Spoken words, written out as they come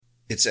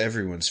It's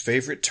everyone's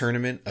favorite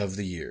tournament of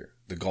the year.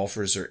 The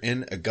golfers are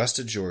in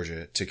Augusta,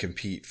 Georgia to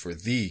compete for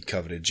the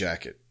coveted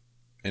jacket.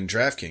 And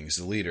DraftKings,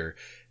 the leader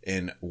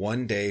in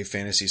one-day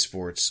fantasy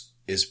sports,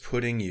 is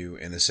putting you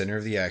in the center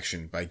of the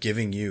action by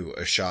giving you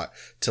a shot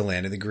to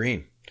land in the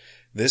green.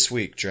 This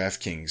week,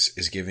 DraftKings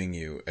is giving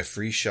you a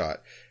free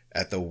shot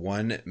at the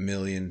 $1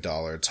 million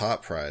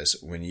top prize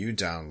when you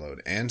download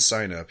and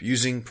sign up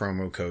using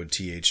promo code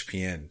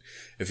THPN.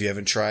 If you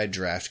haven't tried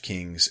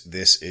DraftKings,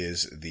 this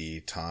is the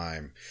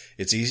time.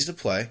 It's easy to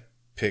play.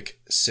 Pick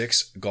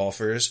 6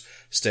 golfers,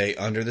 stay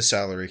under the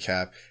salary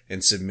cap,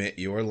 and submit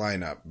your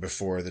lineup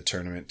before the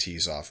tournament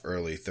tees off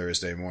early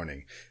Thursday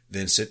morning.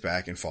 Then sit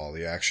back and follow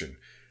the action.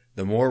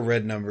 The more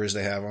red numbers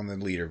they have on the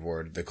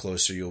leaderboard, the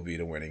closer you'll be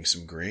to winning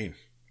some green.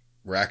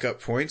 Rack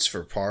up points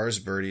for pars,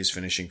 birdies,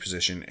 finishing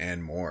position,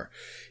 and more.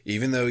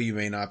 Even though you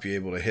may not be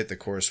able to hit the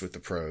course with the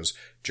pros,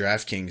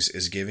 DraftKings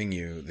is giving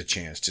you the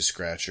chance to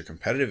scratch your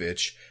competitive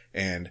itch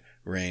and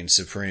reign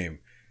supreme.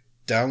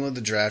 Download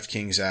the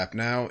DraftKings app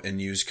now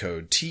and use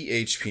code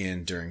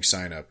THPN during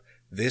sign-up.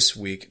 This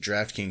week,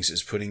 DraftKings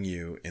is putting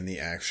you in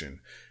the action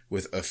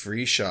with a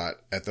free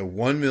shot at the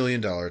 $1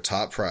 million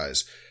top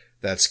prize.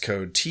 That's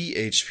code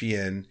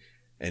THPN,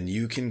 and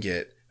you can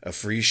get a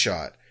free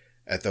shot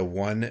at the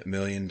 $1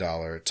 million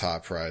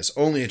top prize.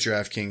 Only at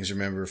DraftKings.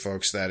 Remember,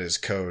 folks, that is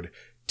code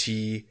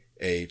THPN.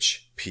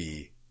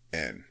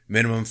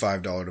 Minimum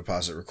 $5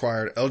 deposit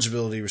required.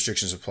 Eligibility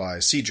restrictions apply.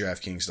 See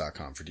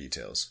DraftKings.com for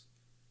details.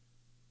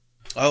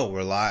 Oh,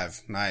 we're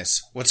live.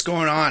 Nice. What's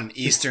going on,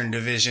 Eastern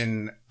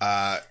Division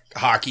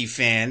hockey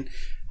fan?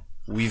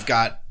 We've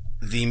got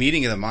the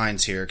meeting of the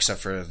minds here, except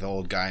for the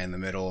old guy in the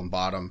middle and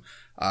bottom.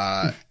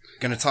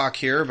 Going to talk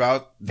here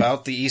about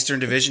the Eastern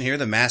Division here,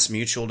 the Mass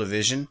Mutual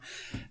Division,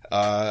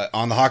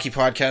 on the Hockey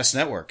Podcast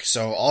Network.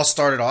 So I'll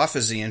start it off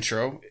as the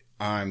intro.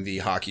 I'm the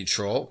Hockey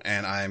Troll,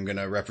 and I'm going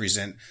to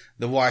represent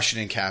the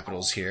Washington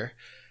Capitals here.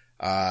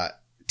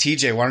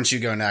 TJ, why don't you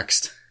go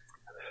next?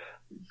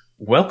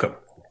 Welcome,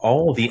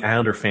 all the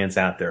Islander fans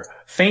out there,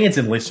 fans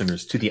and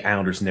listeners to the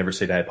Islanders Never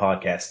Say Die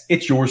podcast.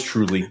 It's yours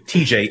truly,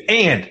 TJ,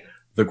 and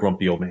the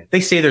grumpy old man.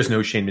 They say there's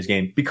no shame in his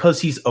game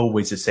because he's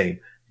always the same.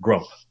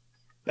 Grump.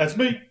 That's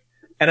me.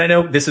 And I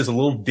know this is a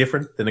little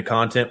different than the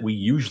content we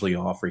usually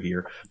offer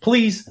here.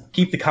 Please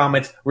keep the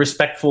comments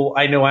respectful.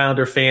 I know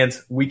Islander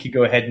fans, we could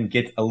go ahead and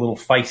get a little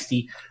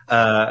feisty,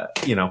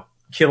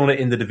 killing it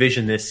in the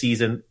division this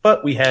season.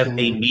 But we have a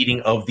meeting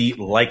of the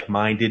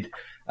like-minded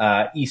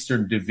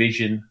Eastern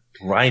Division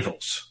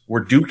rivals.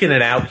 We're duking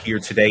it out here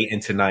today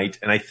and tonight,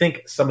 and I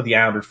think some of the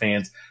Islander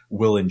fans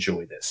will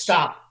enjoy this.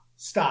 Stop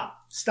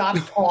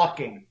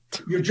talking.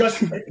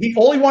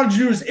 All he wanted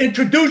you to do is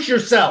introduce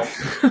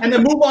yourself and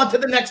then move on to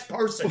the next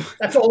person.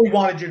 That's all he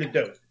wanted you to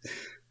do.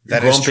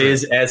 That Grump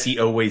is as he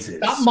always is.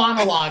 Stop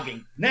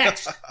monologuing.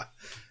 Next.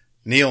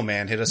 Neil,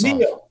 man, hit us off.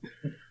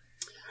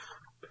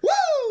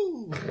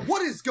 Woo!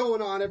 What is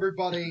going on,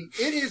 everybody?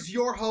 It is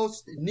your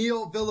host,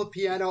 Neil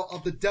Villapiano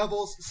of the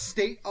Devils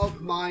State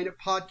of Mind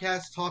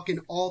podcast, talking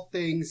all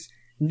things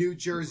New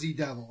Jersey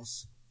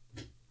Devils.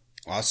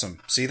 Awesome.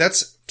 See,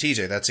 that's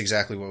TJ. That's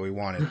exactly what we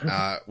wanted.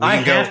 I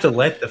have to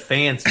let the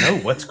fans know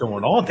what's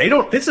going on.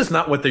 This is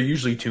not what they're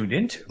usually tuned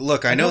into.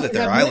 Look, I know that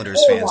they're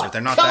Islanders fans, but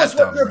they're not Tell that us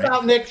what dumb, you're right?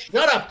 about, Nick.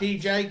 Shut up,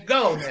 TJ.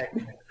 Go, Nick.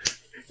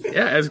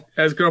 Yeah,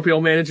 as Grumpy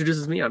Old Man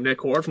introduces me, I'm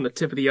Nick Hoare from the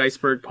Tip of the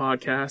Iceberg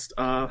podcast.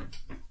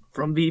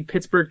 From the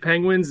Pittsburgh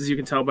Penguins, as you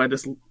can tell by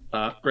this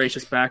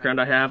gracious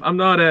background I have. I'm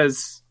not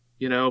as,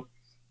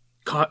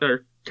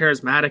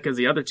 charismatic as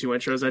the other two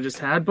intros I just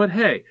had, but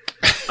hey,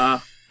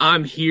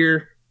 I'm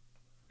here.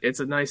 It's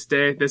a nice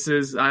day.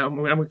 I'm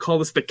going to call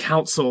this the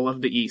Council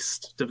of the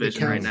East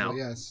Division right now.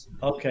 Yes.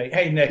 Okay.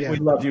 Hey, Nick, we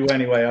love you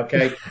anyway,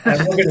 okay?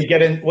 And we're going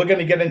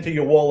to get into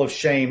your wall of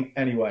shame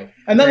anyway.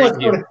 And then let's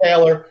go to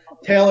Taylor.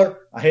 Taylor,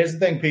 here's the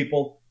thing,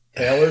 people.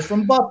 Taylor's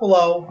from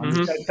Buffalo. I'm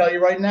just going to tell you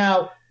right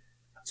now.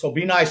 So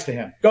be nice to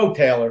him. Go,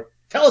 Taylor.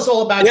 Tell us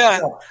all about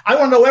yourself. I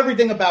want to know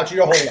everything about you,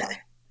 your whole life.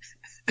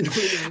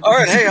 All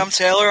right, hey, I'm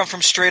Taylor. I'm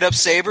from Straight Up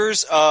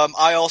Sabres.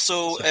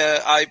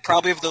 I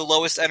probably have the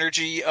lowest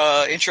energy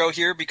intro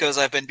here because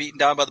I've been beaten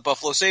down by the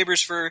Buffalo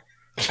Sabres for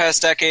the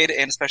past decade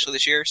and especially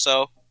this year.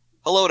 So,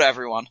 hello to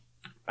everyone.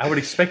 I would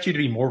expect you to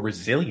be more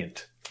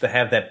resilient to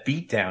have that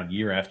beat down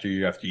year after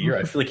year after year.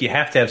 I feel like you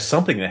have to have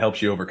something that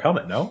helps you overcome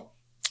it, no?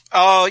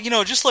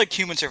 Just like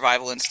human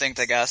survival instinct,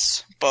 I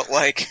guess. But,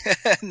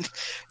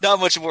 not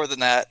much more than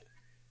that.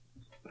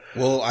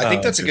 Well, I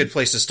think that's a good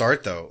place to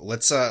start, though.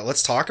 Let's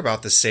talk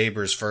about the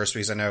Sabres first,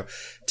 because I know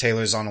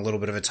Taylor's on a little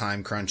bit of a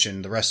time crunch,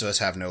 and the rest of us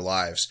have no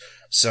lives.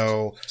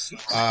 So,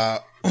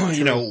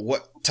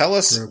 tell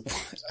us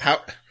how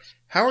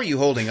are you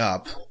holding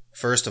up,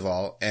 first of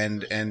all,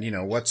 and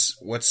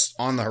what's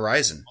on the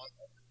horizon?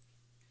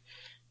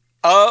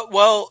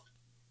 Well,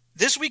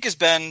 this week has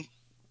been,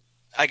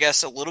 I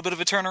guess, a little bit of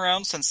a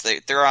turnaround since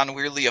they're on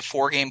weirdly a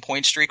 4-game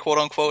point streak, quote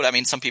unquote. I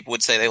mean, some people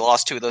would say they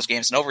lost 2 of those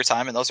games in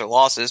overtime, and those are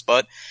losses,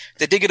 but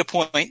they did get a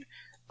point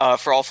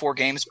for all 4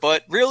 games.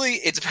 But really,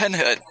 it's been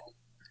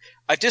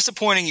a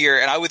disappointing year,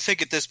 and I would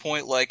think at this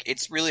point,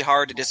 it's really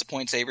hard to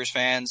disappoint Sabres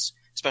fans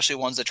especially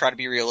ones that try to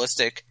be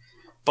realistic.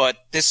 But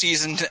this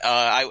season,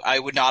 I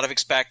would not have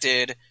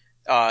expected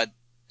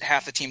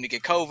half the team to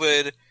get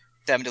COVID,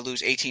 them to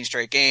lose 18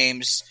 straight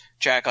games,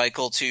 Jack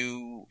Eichel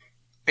to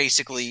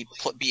basically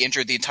be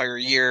injured the entire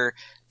year,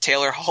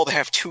 Taylor Hall to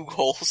have 2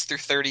 goals through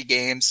 30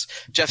 games,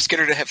 Jeff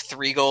Skinner to have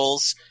 3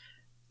 goals,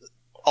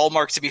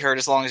 Ullmark to be hurt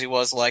as long as he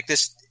was. Like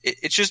this,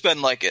 it's just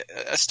been like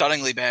a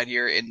stunningly bad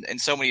year in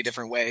so many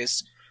different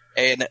ways.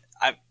 And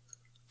I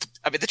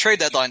mean, the trade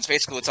deadline is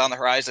basically what's on the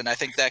horizon. I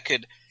think that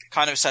could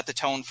kind of set the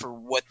tone for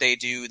what they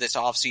do this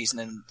offseason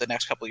and the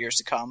next couple of years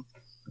to come.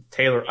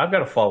 Taylor, I've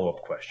got a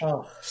follow-up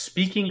question.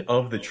 Speaking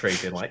of the trade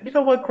deadline, you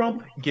know what,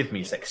 Grump? Give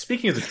me a sec.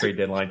 Speaking of the trade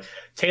deadline,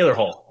 Taylor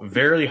Hall,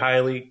 very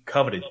highly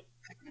coveted,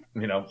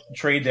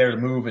 trade there to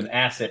move an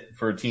asset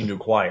for a team to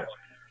acquire.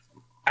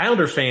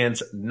 Islander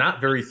fans not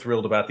very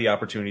thrilled about the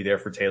opportunity there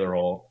for Taylor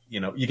Hall.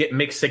 You get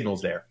mixed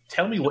signals there.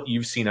 Tell me what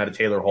you've seen out of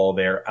Taylor Hall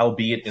there,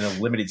 albeit in a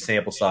limited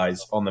sample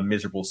size on the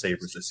miserable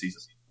Sabres this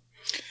season.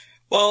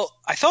 Well,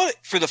 I thought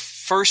for the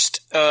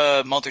first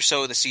month or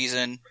so of the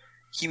season,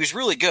 he was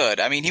really good.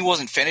 I mean, he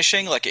wasn't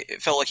finishing. Like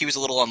it felt like he was a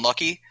little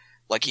unlucky.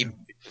 Like he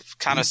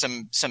kind of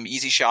some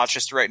easy shots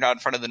just right out in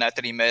front of the net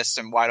that he missed,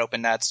 some wide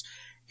open nets.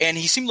 And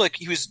he seemed like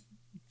he was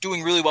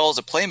doing really well as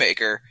a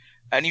playmaker.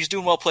 And he was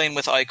doing well playing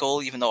with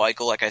Eichel, even though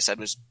Eichel, like I said,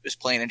 was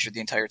playing injured the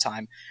entire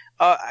time.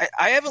 I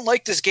haven't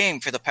liked this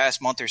game for the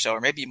past month or so, or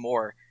maybe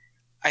more.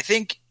 I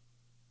think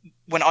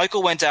when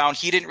Eichel went down,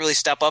 he didn't really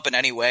step up in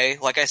any way.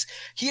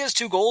 He has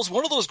 2 goals.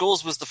 One of those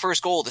goals was the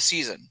first goal of the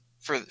season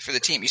for the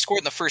team. He scored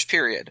in the first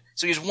period.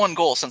 So he has 1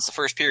 goal since the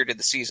first period of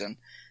the season.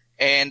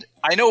 And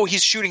I know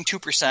he's shooting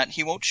 2%.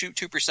 He won't shoot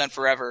 2%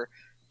 forever.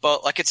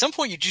 But at some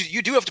point,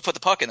 you do have to put the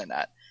puck in the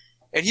net.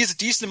 And he has a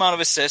decent amount of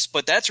assists,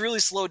 but that's really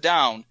slowed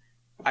down.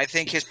 I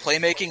think his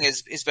playmaking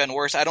has been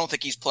worse. I don't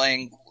think he's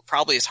playing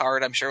probably as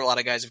hard. I'm sure a lot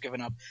of guys have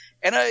given up.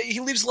 And he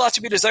leaves a lot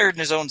to be desired in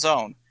his own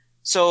zone.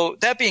 So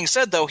that being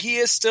said, though, he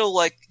is still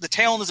the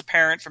talent is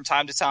apparent from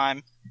time to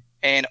time.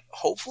 And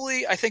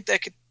hopefully I think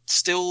that could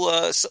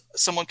still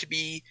someone could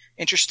be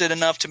interested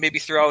enough to maybe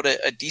throw out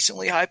a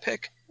decently high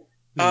pick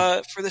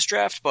for this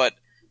draft. But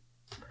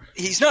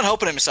he's not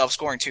helping himself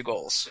scoring 2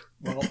 goals.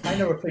 Well, I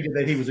never figured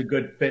that he was a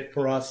good fit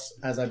for us,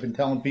 as I've been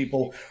telling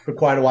people for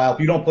quite a while. If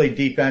you don't play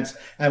defense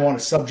and want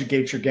to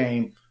subjugate your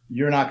game,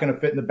 you're not going to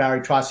fit in the Barry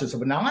Trotz system.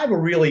 But now I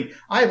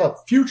have a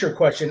future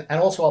question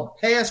and also a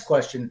past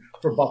question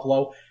for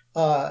Buffalo.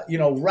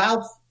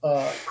 Ralph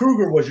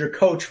Kruger was your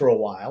coach for a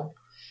while.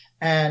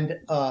 And,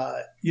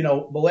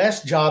 the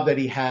last job that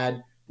he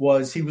had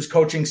was he was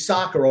coaching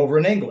soccer over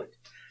in England.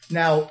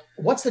 Now,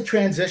 what's the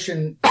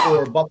transition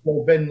for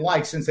Buffalo been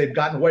like since they've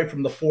gotten away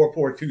from the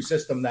 4-4-2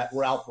 system that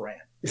Ralph ran?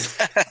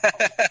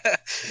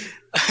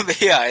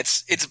 Yeah,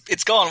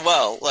 it's gone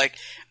well.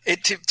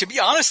 To be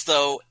honest,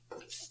 though,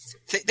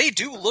 they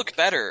do look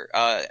better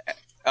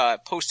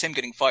post him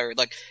getting fired.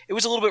 It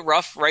was a little bit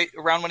rough right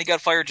around when he got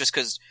fired, just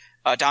because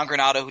Don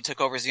Granato, who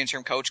took over as the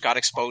interim coach, got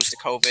exposed to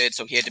COVID,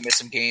 so he had to miss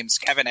some games.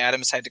 Kevin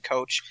Adams had to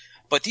coach,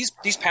 but these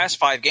past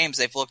 5 games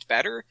they've looked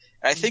better.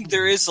 And I think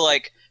there is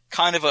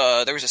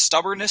there was a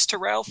stubbornness to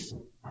Ralph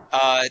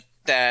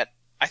that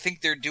I think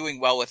they're doing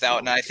well without,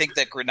 and I think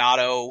that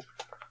Granato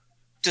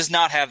does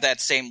not have that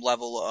same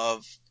level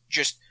of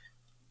just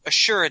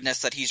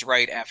assuredness that he's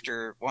right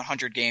after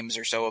 100 games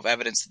or so of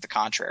evidence to the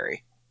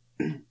contrary.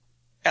 And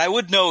I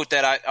would note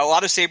that a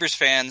lot of Sabres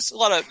fans, a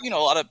lot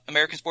of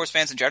American sports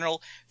fans in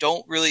general,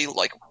 don't really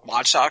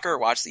watch soccer or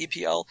watch the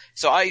EPL.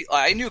 So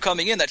I knew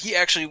coming in that he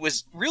actually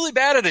was really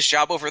bad at his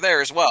job over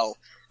there as well.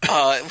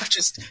 Which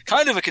is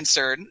kind of a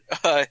concern.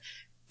 The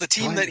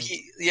team that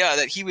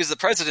he was the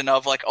president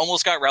of,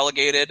 almost got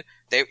relegated.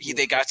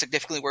 They got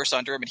significantly worse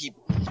under him, and he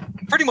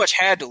pretty much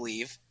had to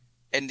leave.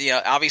 And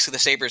obviously the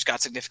Sabres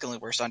got significantly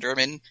worse under him,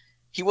 and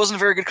he wasn't a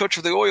very good coach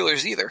for the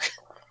Oilers either.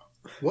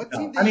 But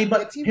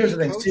here's the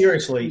thing.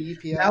 Seriously,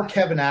 now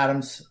Kevin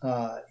Adams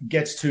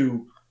gets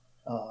to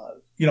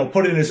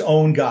put in his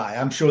own guy.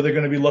 I'm sure they're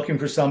going to be looking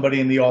for somebody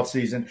in the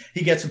offseason.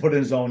 He gets to put in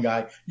his own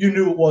guy. You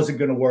knew it wasn't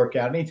going to work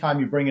out. Anytime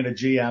you bring in a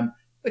GM,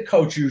 the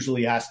coach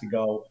usually has to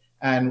go.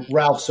 And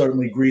Ralph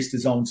certainly greased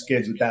his own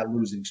skids with that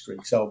losing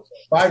streak. So,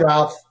 bye,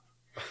 Ralph.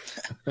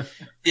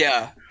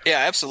 Yeah,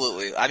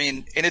 absolutely. I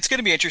mean, and it's going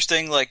to be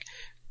interesting.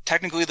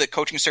 Technically, the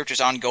coaching search is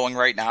ongoing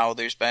right now.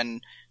 There's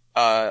been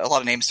a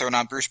lot of names thrown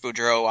on. Bruce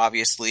Boudreau,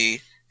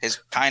 obviously, has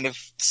kind of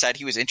said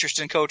he was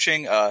interested in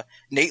coaching.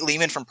 Nate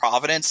Lehman from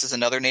Providence is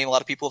another name a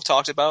lot of people have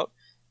talked about.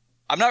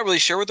 I'm not really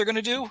sure what they're going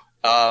to do.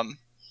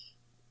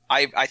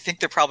 I think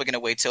they're probably going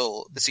to wait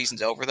till the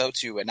season's over, though,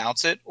 to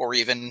announce it, or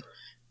even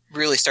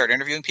really start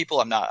interviewing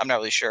people. I'm not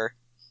really sure.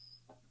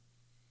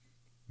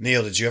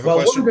 Neil, did you have a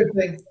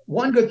question?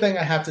 One good thing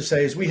I have to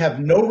say is we have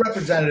no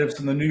representatives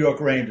from the New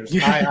York Rangers.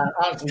 I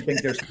honestly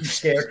think they're too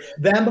scared.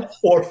 Them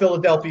or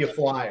Philadelphia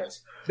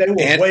Flyers. They were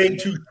way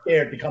too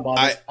scared to come on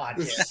this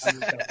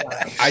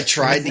podcast. I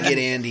tried to get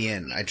Andy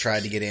in.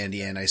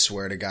 I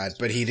swear to God,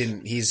 but he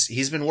didn't.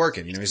 He's been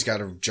working. He's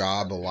got a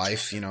job, a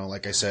life.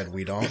 Like I said,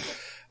 we don't.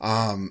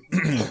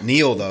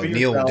 Neil,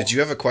 did you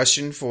have a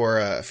question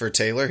for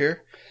Taylor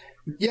here?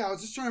 Yeah, I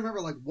was just trying to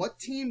remember, like, what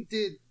team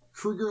did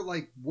Kruger,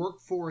 like,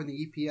 work for in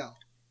the EPL?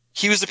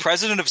 He was the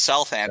president of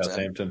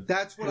Southampton.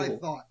 That's what I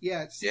thought.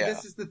 Yeah, see,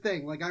 This is the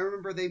thing. Like, I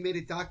remember they made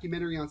a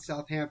documentary on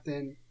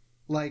Southampton,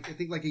 like, I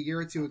think like a year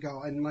or two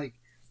ago, and, like,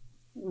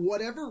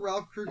 whatever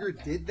Ralph Kruger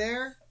did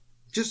there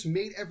just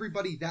made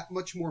everybody that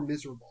much more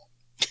miserable.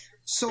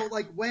 So,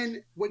 like,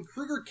 when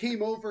Kruger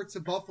came over to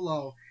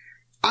Buffalo,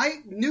 I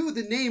knew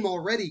the name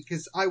already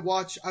because I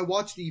watched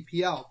the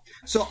EPL.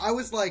 So I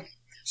was like,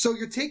 so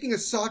you're taking a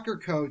soccer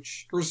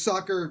coach or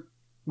soccer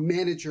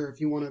manager,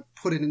 if you want to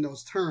put it in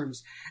those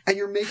terms, and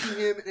you're making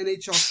him an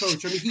NHL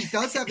coach. I mean, he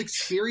does have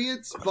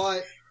experience,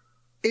 but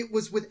it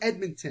was with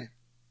Edmonton.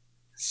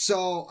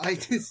 So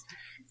it was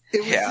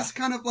just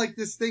kind of like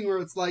this thing where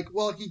it's like,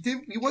 well,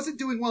 he wasn't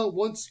doing well in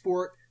one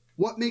sport.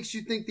 What makes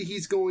you think that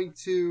he's going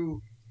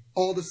to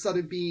all of a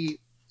sudden be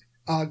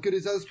good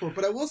as other sport?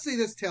 But I will say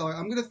this, Taylor,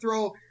 I'm going to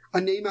throw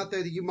a name out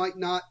there that you might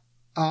not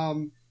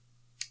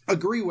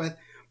agree with.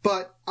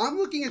 But I'm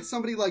looking at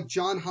somebody like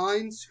John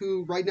Hines,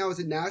 who right now is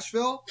in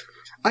Nashville.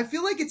 I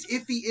feel like it's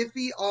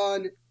iffy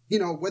on,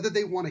 whether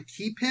they want to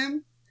keep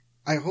him.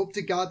 I hope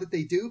to God that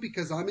they do,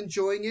 because I'm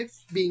enjoying it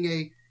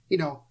being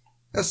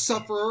a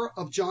sufferer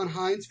of John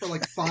Hines for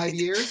like 5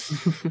 years.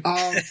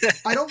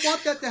 I don't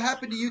want that to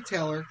happen to you,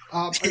 Taylor.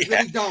 I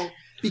really don't,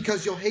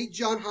 because you'll hate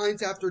John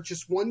Hines after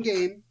just one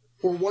game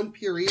or one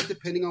period,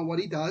 depending on what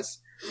he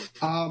does.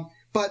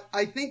 But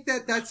I think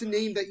that that's a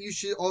name that you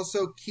should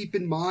also keep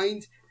in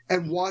mind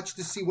and watch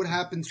to see what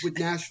happens with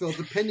Nashville,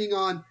 depending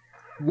on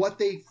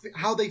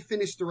how they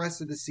finish the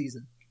rest of the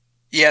season.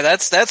 Yeah,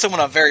 that's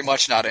someone I'm very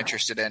much not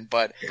interested in,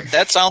 but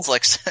that sounds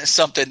like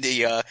something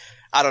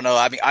I don't know.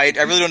 I mean, I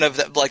really don't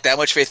have that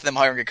much faith in them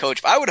hiring a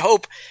coach, but I would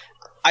hope.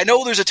 I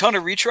know there's a ton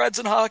of retreads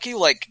in hockey,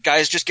 like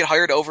guys just get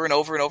hired over and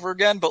over and over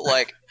again, but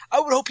like I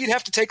would hope you'd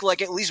have to take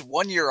like at least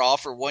 1 year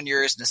off or 1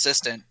 year as an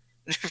assistant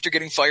after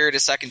getting fired a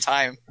second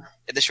time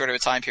in this short of a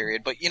time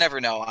period. But you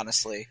never know,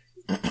 honestly.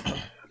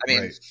 I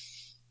mean. Right.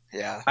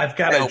 Yeah, I've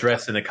got to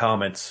address in the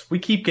comments. We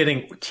keep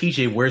getting,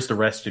 TJ, where's the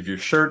rest of your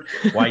shirt?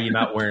 Why are you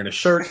not wearing a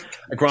shirt?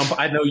 Grump,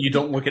 I know you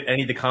don't look at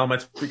any of the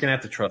comments. You're going to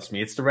have to trust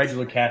me. It's the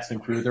regular cast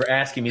and crew. They're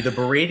asking me, they're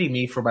berating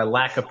me for my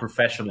lack of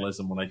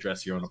professionalism when I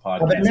dress here on the podcast.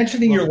 Well, they're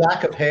mentioning your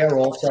lack of hair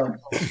also.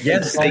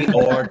 Yes, they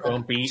are,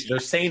 Grumpy. They're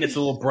saying it's a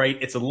little bright.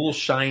 It's a little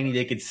shiny.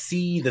 They could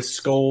see the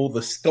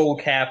skull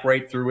cap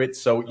right through it.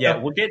 So, yeah,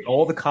 we'll get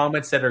all the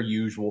comments that are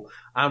usual.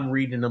 I'm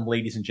reading them,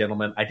 ladies and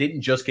gentlemen. I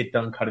didn't just get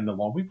done cutting the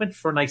lawn. We went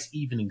for a nice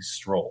evening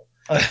stroll.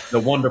 The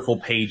wonderful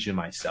Paige and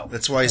myself.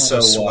 That's why he's so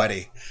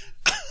sweaty.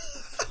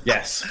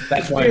 Yes,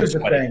 that's why. Here's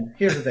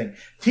the thing.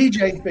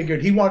 TJ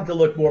figured he wanted to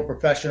look more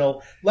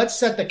professional. Let's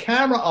set the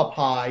camera up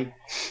high.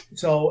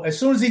 So as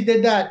soon as he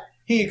did that,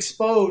 he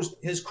exposed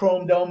his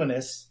chrome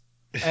dominus.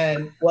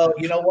 And, well,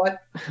 you know what?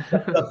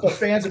 The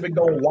fans have been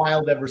going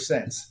wild ever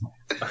since.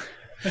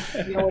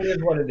 It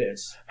is what it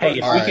is. Hey,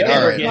 if we can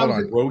ever get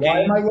on why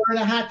am I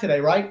wearing a hat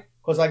today, right?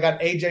 Because I got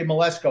AJ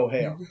Malesko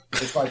hair.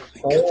 It's like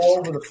all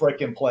over the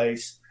freaking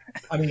place.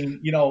 I mean,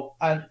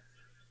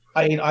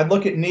 I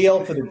look at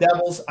Neil for the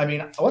Devils. I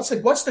mean, what's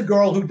the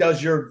girl who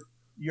does your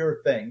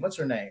thing? What's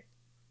her name?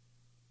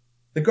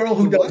 The girl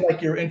who does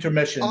like your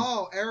intermission.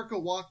 Oh, Erica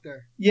Wachter.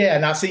 Yeah,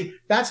 now see,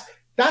 that's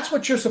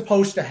what you're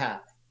supposed to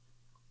have.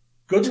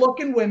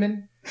 Good-looking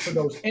women for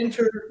those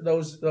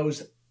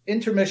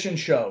intermission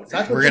shows.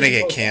 We're going to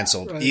get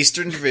canceled. Right.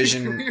 Eastern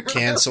Division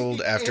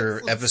canceled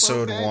after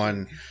episode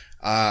 1.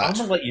 I'm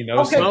going to let you know.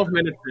 Okay. 12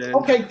 minutes in.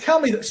 Okay, tell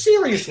me,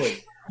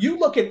 seriously, you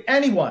look at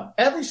anyone,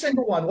 every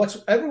single one,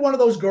 every one of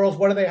those girls,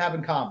 what do they have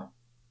in common?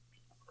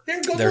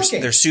 They're good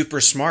looking. They're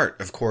super smart,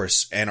 of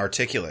course, and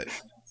articulate.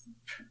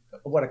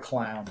 What a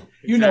clown.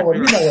 You know what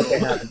they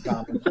have in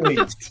common,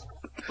 please.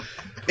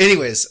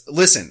 Anyways,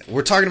 listen,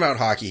 we're talking about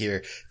hockey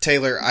here.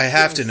 Taylor, I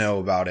have to know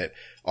about it.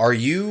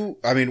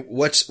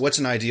 What's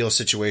an ideal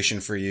situation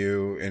for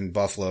you in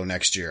Buffalo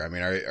next year? I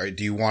mean,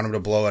 do you want them to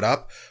blow it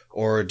up,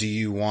 or do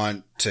you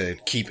want to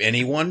keep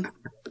anyone?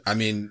 I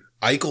mean,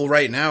 Eichel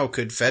right now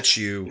could fetch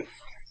you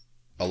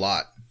a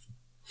lot.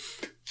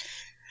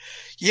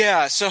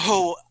 Yeah,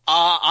 so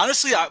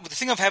honestly, the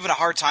thing I'm having a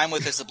hard time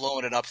with is the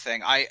blowing it up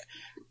thing.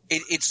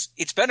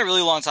 It's been a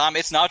really long time.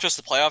 It's not just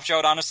the playoff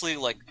drought, honestly.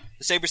 Like,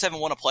 the Sabres haven't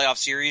won a playoff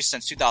series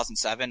since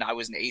 2007. I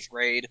was in 8th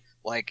grade.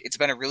 Like, it's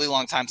been a really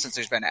long time since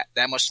there's been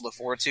that much to look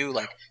forward to.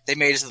 Like, they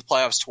made it to the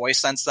playoffs twice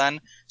since then.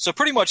 So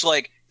pretty much,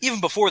 like,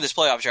 even before this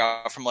playoff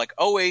drought, from like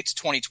 2008 to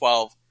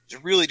 2012,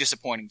 there's really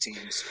disappointing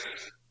teams.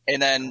 And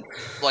then,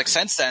 like,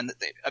 since then,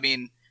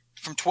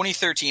 from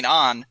 2013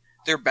 on,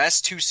 their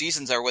best 2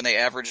 seasons are when they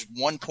averaged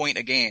 1 point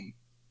a game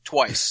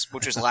twice,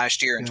 which was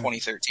last year in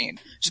 2013.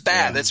 Which is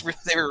bad. Yeah.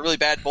 They were really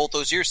bad both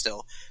those years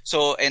still.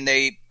 So, and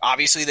they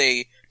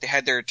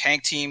had their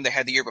tank team. They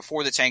had the year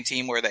before the tank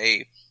team where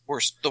they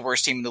were the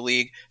worst team in the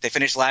league. They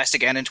finished last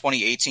again in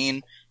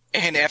 2018.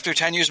 And after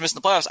 10 years missing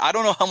the playoffs, I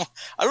don't know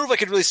if I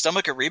could really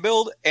stomach a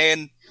rebuild.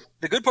 And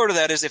the good part of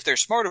that is if they're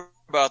smart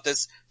about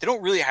this, they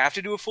don't really have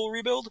to do a full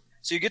rebuild.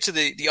 So you get to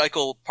the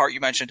Eichel part you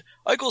mentioned.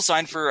 Eichel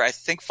signed for, I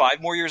think,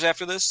 5 more years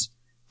after this.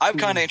 I'm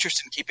kind of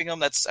interested in keeping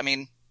him.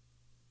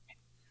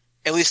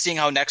 At least seeing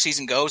how next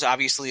season goes.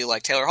 Obviously,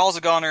 like Taylor Hall's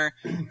a goner.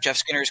 Jeff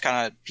Skinner's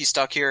he's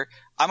stuck here.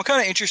 I'm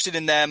kind of interested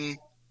in them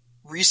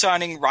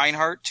re-signing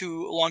Reinhart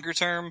to a longer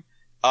term.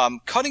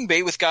 Cutting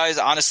bait with guys,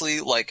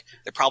 honestly, like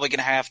they're probably going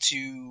to have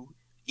to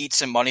eat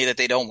some money that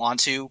they don't want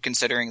to,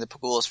 considering the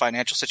Pegula's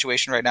financial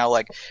situation right now.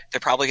 Like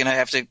they're probably going to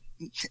have to,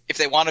 if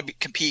they want to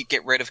compete,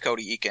 get rid of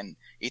Cody Eakin,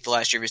 eat the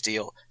last year of his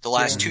deal, the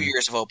last 2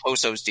 years of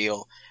Oposo's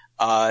deal.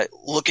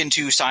 Look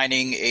into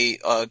signing a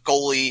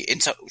goalie,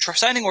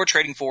 signing or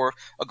trading for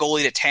a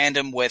goalie to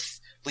tandem with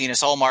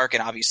Linus Ullmark,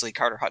 and obviously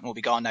Carter Hutton will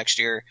be gone next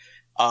year.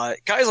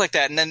 Guys like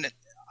that,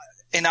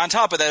 and on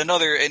top of that,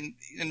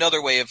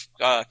 another way of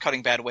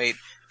cutting bad weight,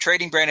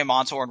 trading Brandon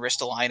Montour and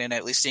Ristolainen,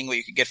 at least seeing what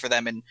you can get for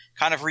them, and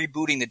kind of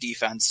rebooting the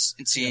defense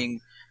and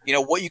seeing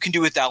what you can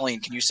do with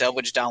Dahlin. Can you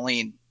salvage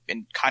Dahlin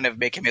and kind of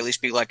make him at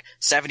least be like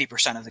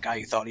 70% of the guy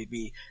you thought he'd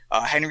be?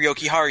 Henry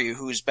Jokiharju,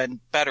 who's been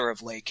better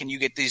of late. Can you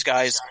get these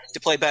guys to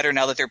play better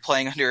now that they're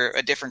playing under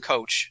a different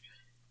coach?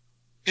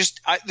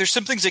 There's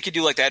some things they could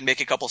do like that and make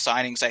a couple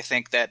signings. I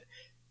think that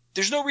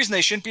there's no reason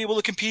they shouldn't be able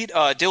to compete.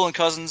 Dylan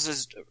Cousins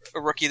is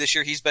a rookie this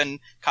year. He's been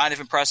kind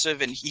of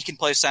impressive, and he can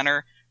play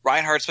center.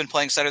 Reinhardt's been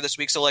playing center this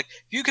week. So, like,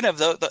 if you can have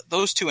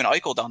those two and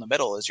Eichel down the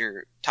middle as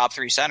your top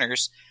three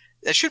centers,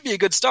 that should be a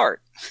good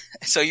start.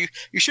 So you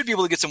should be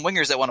able to get some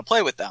wingers that want to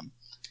play with them.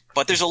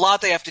 But there's a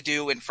lot they have to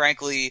do, and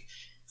frankly,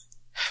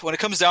 when it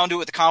comes down to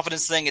it, the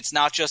confidence thing, it's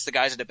not just the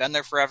guys that have been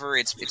there forever.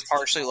 It's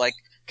partially like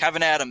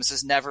Kevin Adams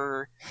has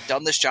never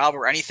done this job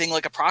or anything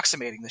like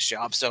approximating this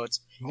job. So it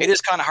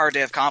is kind of hard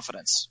to have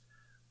confidence.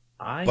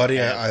 I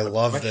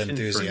love the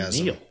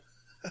enthusiasm.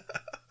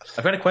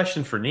 I've got a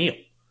question for Neil.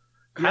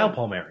 Kyle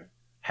Palmieri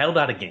held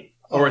out a game,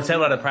 or it's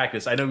held out of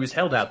practice. I know he was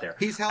held out there.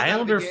 He's held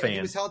out. He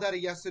was held out of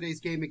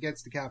yesterday's game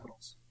against the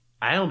Capitals.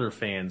 Islander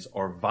fans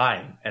are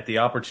vying at the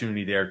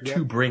opportunity there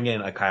to bring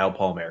in a Kyle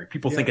Palmieri.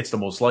 People think it's the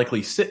most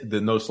likely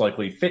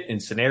fit in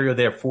scenario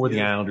there for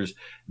the Islanders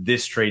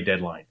this trade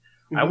deadline.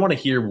 Mm-hmm. I want to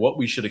hear what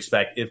we should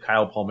expect if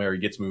Kyle Palmieri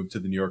gets moved to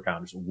the New York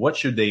Islanders. What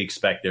should they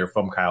expect there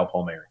from Kyle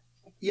Palmieri?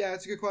 Yeah,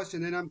 it's a good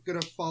question, and I'm going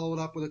to follow it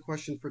up with a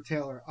question for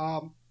Taylor.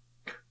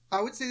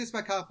 I would say this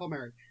about Kyle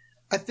Palmieri.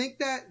 I think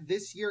that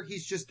this year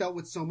he's just dealt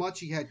with so much.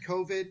 He had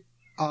COVID.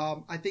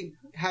 I think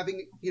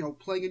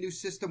playing a new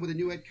system with a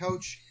new head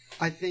coach,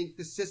 I think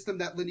the system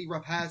that Lindy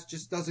Ruff has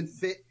just doesn't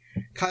fit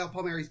Kyle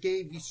Palmieri's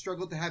game. He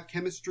struggled to have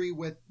chemistry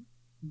with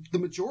the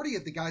majority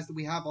of the guys that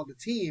we have on the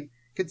team,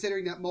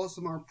 considering that most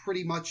of them are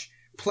pretty much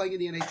playing in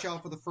the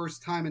NHL for the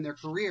first time in their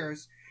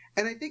careers.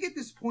 And I think at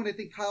this point,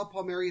 Kyle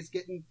Palmieri is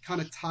getting kind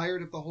of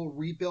tired of the whole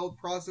rebuild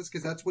process,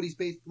 because that's what he's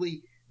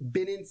basically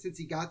been in since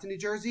he got to New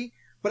Jersey.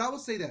 But I will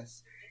say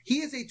this.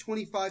 He is a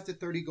 25 to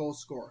 30 goal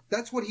scorer.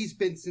 That's what he's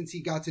been since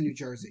he got to New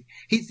Jersey.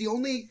 He's the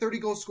only 30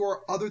 goal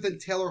scorer other than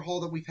Taylor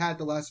Hall that we've had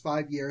the last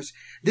 5 years.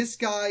 This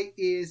guy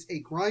is a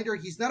grinder.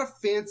 He's not a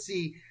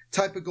fancy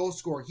type of goal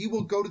scorer. He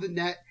will go to the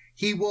net.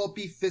 He will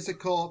be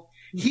physical.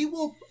 He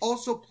will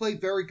also play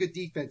very good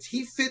defense.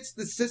 He fits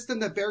the system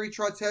that Barry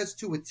Trotz has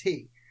to a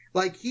T.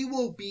 Like, he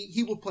will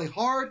play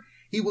hard.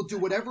 He will do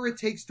whatever it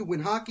takes to win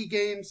hockey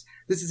games.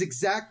 This is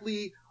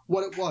exactly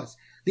what it was.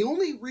 The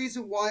only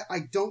reason why I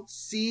don't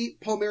see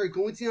Palmieri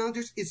going to the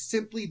Islanders is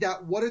simply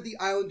that what are the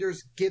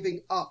Islanders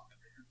giving up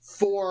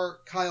for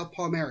Kyle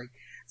Palmieri?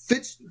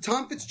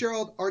 Tom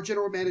Fitzgerald, our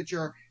general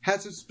manager,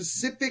 has a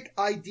specific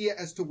idea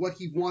as to what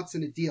he wants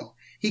in a deal.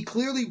 He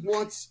clearly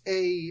wants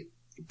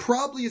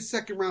probably a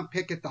second-round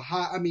pick at the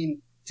high. I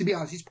mean, to be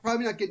honest, he's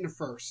probably not getting a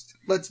first.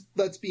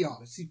 Let's be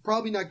honest. He's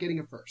probably not getting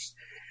a first.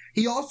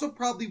 He also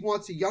probably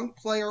wants a young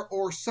player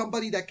or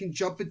somebody that can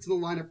jump into the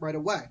lineup right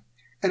away.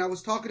 And I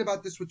was talking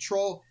about this with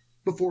Troll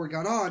before we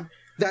got on,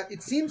 that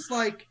it seems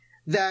like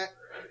that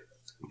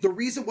the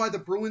reason why the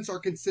Bruins are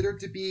considered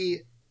to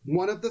be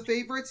one of the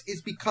favorites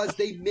is because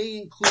they may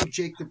include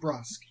Jake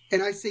DeBrusk.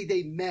 And I say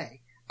they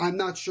may. I'm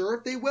not sure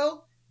if they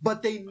will,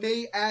 but they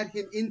may add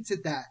him into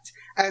that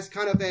as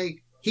kind of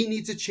he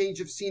needs a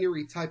change of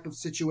scenery type of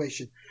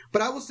situation.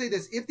 But I will say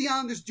this, if the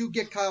Islanders do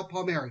get Kyle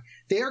Palmieri,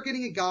 they are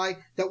getting a guy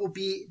that will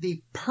be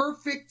the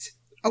perfect,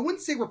 I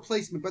wouldn't say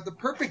replacement, but the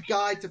perfect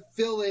guy to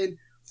fill in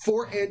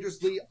for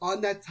Anders Lee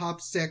on that top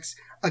six,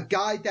 a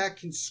guy that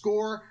can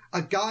score,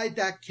 a guy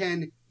that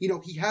can,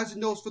 he has a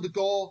nose for the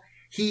goal,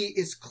 he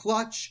is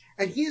clutch,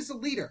 and he is a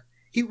leader.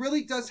 He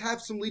really does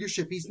have some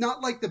leadership. He's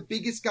not like the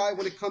biggest guy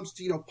when it comes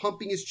to,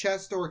 pumping his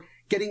chest or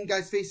getting in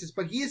guys' faces,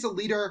 but he is a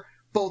leader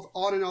both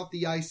on and off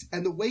the ice,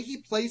 and the way he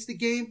plays the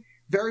game,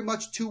 very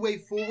much two-way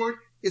forward,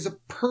 is a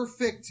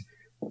perfect,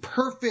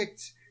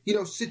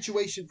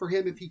 situation for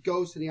him if he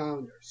goes to the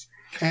Islanders.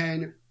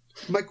 And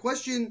my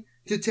question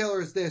to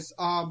Taylor is this.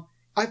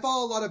 I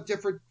follow a lot of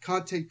different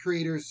content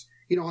creators,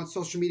 on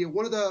social media.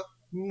 One of the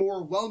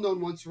more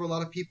well-known ones for a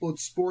lot of people in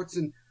sports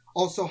and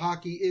also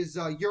hockey is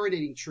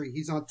Urinating Tree.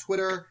 He's on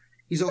Twitter.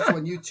 He's also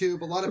on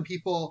YouTube. A lot of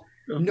people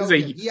know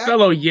him.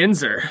 Fellow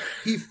Yinzer.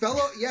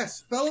 Fellow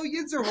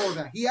Yinzer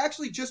Horvat. He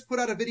actually just put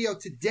out a video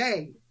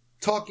today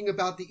talking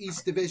about the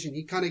East Division.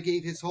 He kind of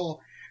gave his whole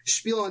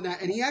spiel on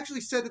that. And he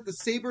actually said that the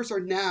Sabres are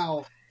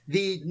now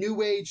the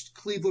new aged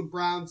Cleveland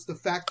Browns, the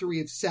factory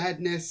of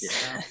sadness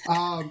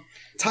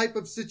type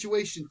of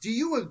situation. Do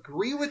you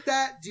agree with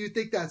that? Do you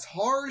think that's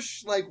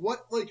harsh?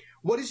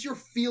 What is your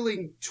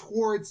feeling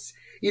towards,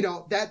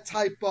 that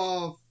type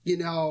of,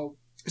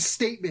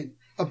 statement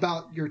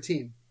about your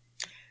team?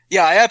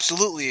 Yeah, I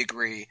absolutely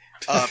agree.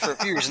 For a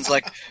few reasons,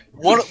 like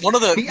one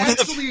of the he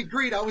actually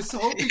agreed. I was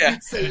hoping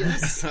you'd say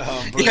yes.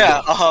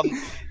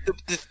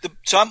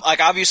 So I'm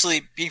like,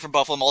 obviously being from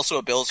Buffalo, I'm also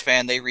a Bills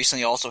fan. They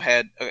recently also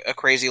had a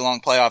crazy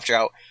long playoff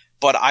drought,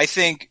 but I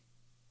think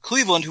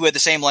Cleveland, who had the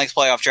same length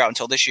playoff drought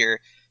until this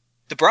year,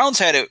 the Browns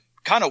had it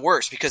kind of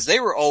worse because they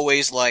were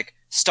always like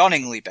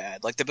stunningly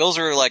bad. Like the Bills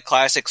were like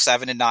classic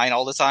 7-9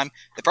 all the time.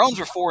 The Browns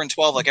were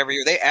 4-12 like every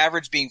year. They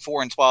averaged being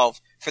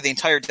 4-12 for the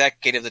entire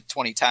decade of the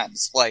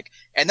 2010s. Like,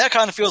 and that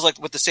kind of feels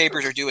like what the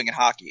Sabres are doing in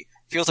hockey.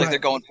 Feels like they're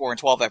going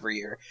 4-12 every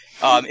year.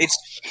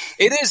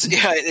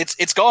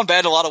 It's gone bad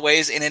in a lot of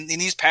ways. And in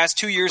these past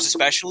 2 years,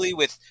 especially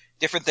with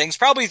different things,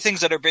 probably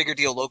things that are bigger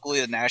deal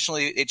locally than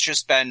nationally, it's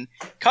just been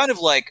kind of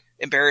like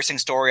embarrassing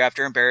story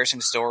after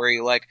embarrassing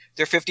story. Like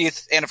their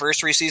 50th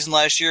anniversary season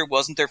last year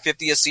wasn't their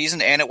 50th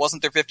season, and it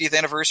wasn't their 50th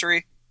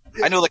anniversary.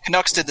 I know the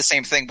Canucks did the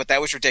same thing, but that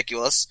was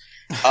ridiculous.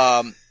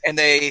 And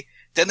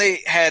then they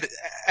had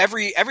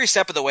every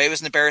step of the way was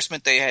an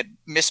embarrassment. They had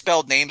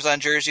misspelled names on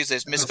jerseys. They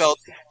misspelled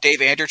Dave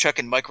Andrechuk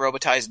and Mike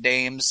Robitaille's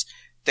names.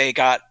 They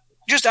got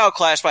just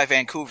outclassed by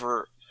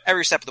Vancouver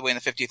every step of the way in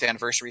the 50th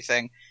anniversary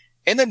thing.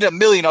 And then a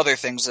million other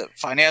things, the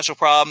financial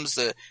problems,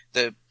 the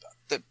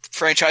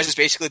franchises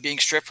basically being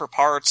stripped for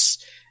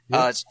parts,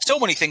 so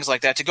many things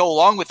like that to go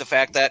along with the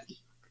fact that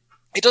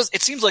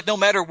it seems like no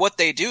matter what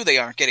they do, they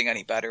aren't getting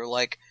any better.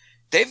 Like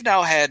they've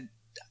now had,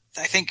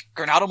 I think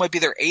Granato might be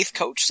their 8th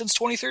coach since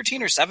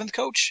 2013 or 7th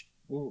coach.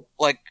 Ooh.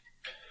 Like,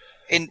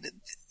 and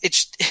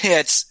it's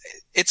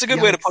a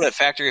good way to put it.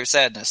 Factory of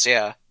sadness.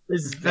 Yeah.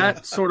 Is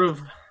that sort of?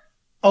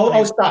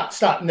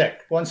 Stop,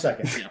 Nick. 1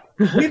 second.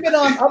 We've been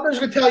on. I'm just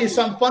going to tell you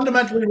something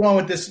fundamentally wrong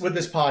with this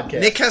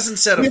podcast. Nick hasn't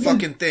said a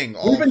fucking thing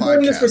all We've been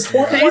doing this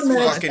for 21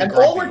 minutes, and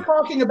all we're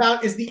talking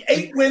about is the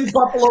 8-win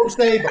Buffalo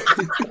Sabres.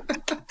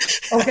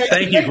 Okay.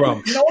 Thank you,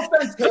 Grump. No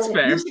offense,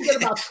 Taylor. You should get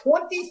about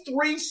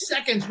 23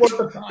 seconds worth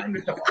of time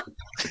to talk.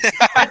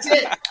 That's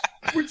it.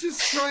 We're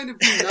just trying to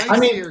be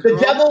nice here. The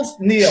Devils,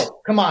 Neil,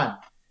 come on.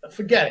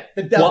 Forget it.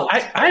 The Devils.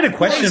 Well, I had a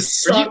question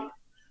for you.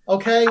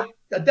 Okay?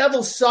 The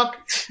Devils suck.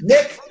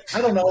 Nick,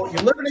 I don't know.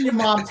 You're living in your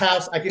mom's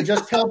house. I can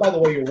just tell by the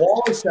way your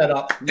wall is set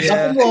up.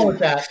 Nothing wrong with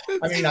that.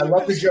 I mean, I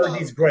love the jersey.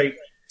 It's great.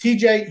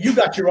 TJ, you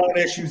got your own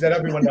issues that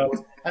everyone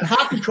knows. And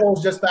Hockey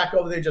Troll's just back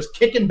over there just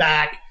kicking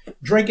back,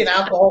 drinking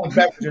alcohol and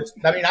beverages.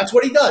 I mean, that's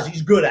what he does.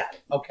 He's good at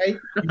it, okay?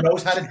 He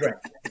knows how to drink.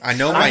 I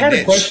know my I had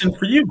niche. a question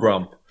for you,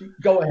 Grump.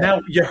 Go ahead.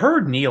 Now, you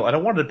heard Neil. I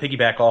don't want to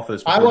piggyback off of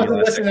this. I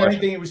wasn't listening to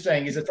anything he was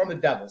saying. Is it from the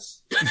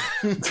Devils?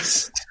 When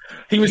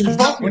he was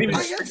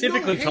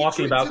specifically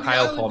talking about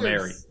Kyle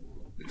Palmieri,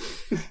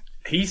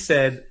 he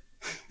said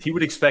he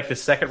would expect a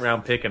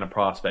second-round pick and a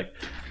prospect.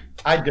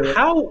 I do.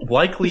 How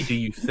likely do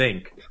you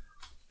think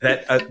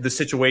that the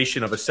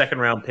situation of a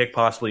second-round pick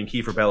possibly in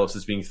Kiefer Bellows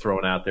is being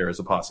thrown out there as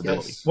a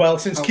possibility? Yes. Well,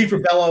 since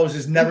Kiefer Bellows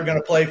is never going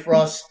to play for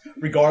us,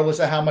 regardless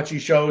of how much he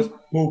shows,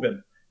 move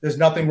him. There's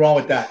nothing wrong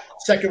with that.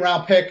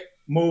 Second-round pick,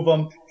 move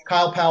him.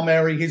 Kyle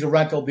Palmieri, he's a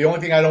rental. The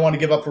only thing I don't want to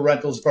give up for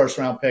rental is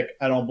first-round pick.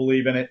 I don't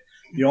believe in it.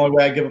 The only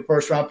way I give a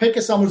first-round pick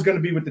is someone who's going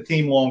to be with the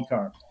team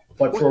long-term.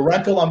 But for a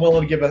rental, I'm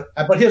willing to give a –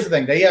 but here's the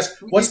thing. They ask,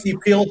 what's the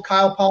appeal of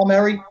Kyle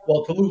Palmieri?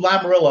 Well, to Lou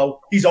Lamoriello,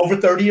 he's over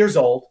 30 years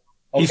old.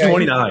 Okay? He's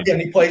 29.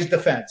 And he plays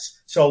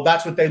defense. So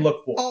that's what they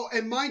look for. Oh,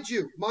 and mind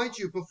you,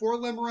 before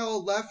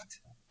Lamoriello left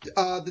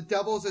the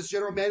Devils as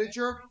general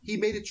manager, he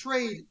made a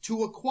trade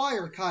to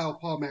acquire Kyle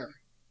Palmieri.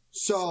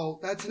 So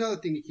that's another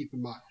thing to keep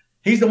in mind.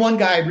 He's the one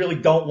guy I really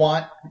don't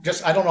want.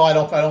 Just I don't know. I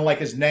don't like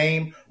his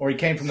name, or he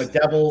came from the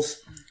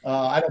Devils.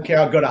 I don't care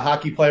how good a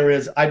hockey player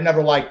is. I've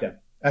never liked him.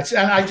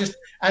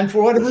 And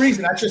for whatever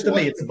reason, that's just to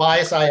me. It's a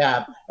bias I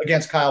have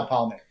against Kyle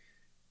Palmieri.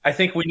 I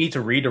think we need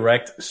to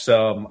redirect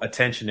some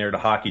attention there to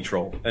Hockey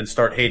Troll and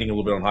start hating a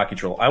little bit on Hockey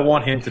Troll. I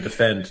want him to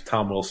defend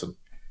Tom Wilson.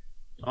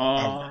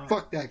 Fuck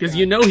that guy. Because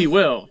you know he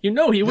will. You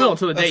know he will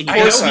until the day he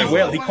does. does. He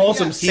will. He calls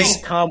him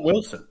St. Tom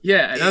Wilson.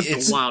 Yeah,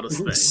 that's the wildest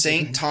thing.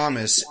 St.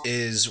 Thomas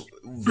is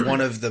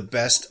one of the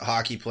best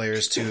hockey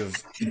players to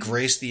have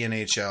graced the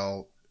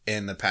NHL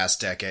in the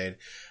past decade.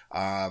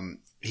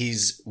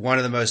 He's one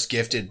of the most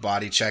gifted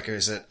body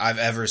checkers that I've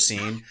ever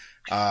seen.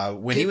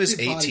 When he was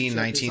 18,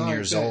 19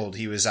 years old,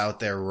 he was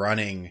out there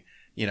running,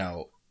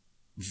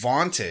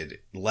 vaunted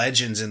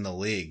legends in the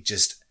league,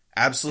 just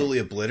absolutely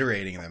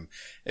obliterating them.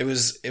 It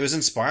was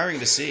inspiring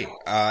to see.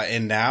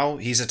 And now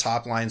he's a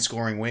top line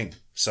scoring wing.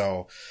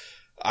 So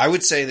I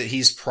would say that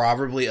he's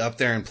probably up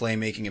there in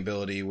playmaking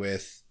ability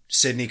with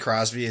Sidney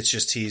Crosby. It's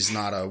just he's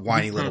not a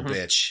whiny little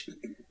bitch.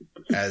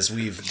 As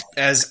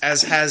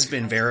has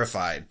been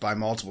verified by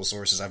multiple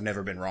sources. I've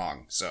never been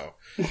wrong. So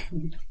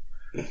I'm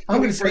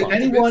going to say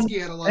anyone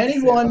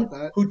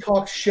who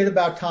talks shit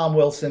about Tom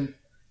Wilson,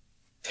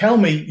 tell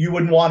me you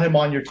wouldn't want him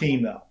on your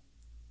team, though.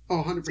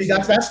 Oh, 100%. See,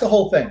 that's the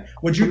whole thing.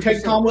 Would you take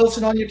 100%. Tom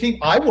Wilson on your team?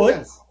 I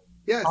would.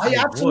 Yes. I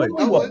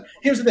absolutely would.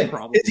 Here's the thing.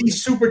 Probably. Is he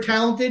super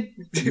talented?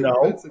 No.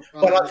 That's a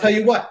problem. But I'll tell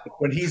you what.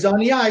 When he's on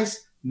the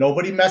ice,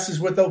 nobody messes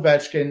with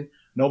Ovechkin.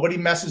 Nobody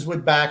messes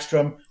with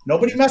Backstrom.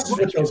 Nobody messes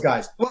with those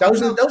guys.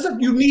 Those are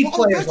you need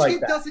players like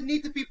that. Ovechkin doesn't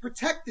need to be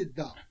protected,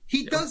 though.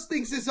 He does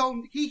things his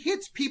own. He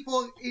hits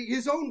people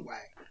his own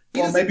way.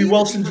 Well, maybe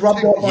Wilson's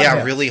rubbed off on Yeah,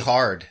 him. really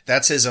hard.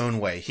 That's his own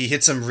way. He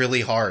hits them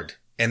really hard.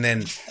 And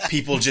then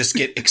people just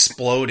get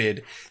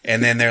exploded.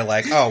 And then they're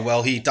like, oh,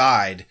 well, he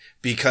died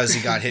because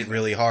he got hit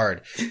really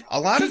hard.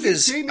 A lot of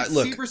his... James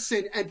Look,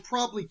 Severson and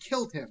probably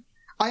killed him.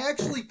 I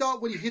actually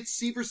thought when he hit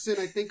Severson,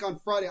 I think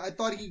on Friday, I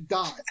thought he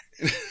died.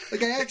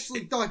 I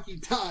actually thought he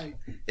died.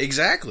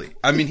 exactly.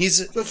 I mean, I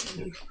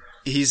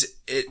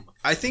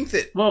think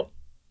that Well,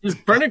 is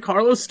Brendan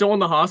Carlos still in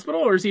the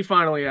hospital, or is he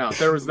finally out?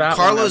 There was that one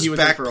that Carlos he was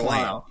in back for a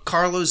playing. while.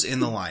 Carlos in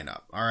the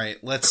lineup. All right,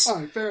 let's... All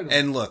right, fair enough.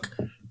 And look,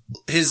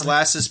 his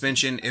last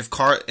suspension,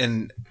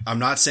 and I'm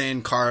not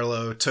saying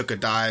Carlo took a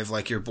dive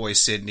like your boy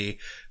Sidney,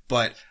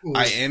 but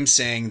I am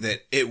saying that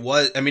it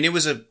was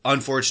an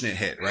unfortunate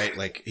hit, right?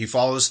 Like he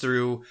follows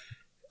through,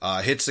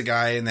 hits the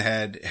guy in the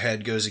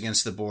head goes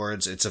against the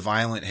boards. It's a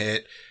violent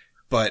hit,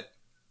 but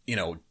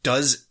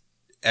does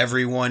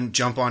everyone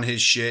jump on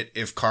his shit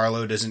if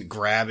Carlo doesn't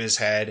grab his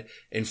head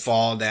and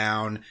fall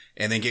down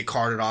and then get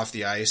carted off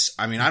the ice?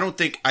 I mean, I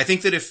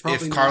think that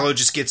if Carlo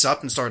just gets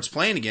up and starts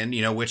playing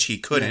again, which he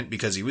couldn't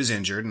because he was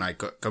injured, and I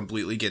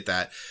completely get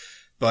that.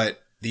 But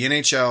the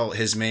NHL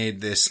has made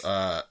this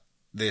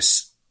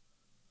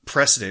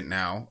precedent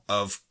now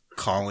of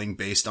calling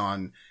based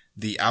on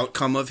the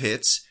outcome of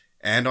hits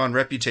and on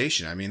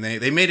reputation. I mean,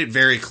 they made it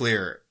very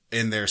clear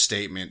in their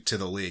statement to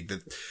the league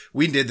that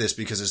we did this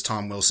because it's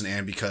Tom Wilson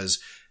and because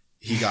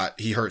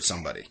he hurt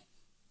somebody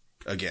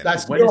again.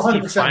 When is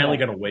he finally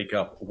going to wake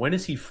up? When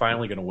is he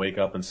finally going to wake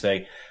up and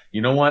say,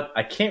 you know what?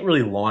 I can't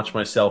really launch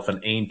myself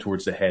and aim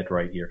towards the head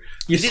right here.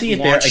 You see it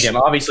there again,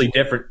 obviously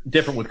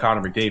different with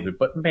Connor McDavid,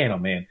 but man, oh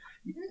man.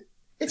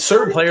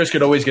 Certain players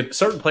could always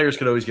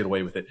get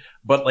away with it.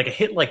 But like a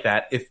hit like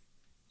that, if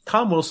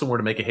Tom Wilson were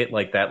to make a hit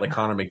like that, like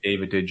Connor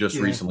McDavid did just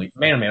recently,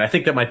 man, I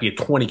think that might be a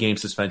 20-game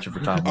suspension for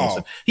Tom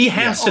Wilson. He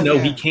has to know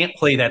he can't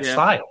play that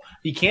style.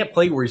 He can't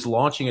play where he's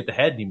launching at the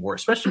head anymore,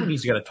 especially when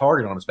he's got a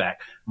target on his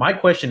back. My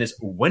question is,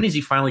 when is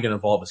he finally going to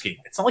evolve his game?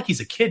 It's not like he's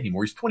a kid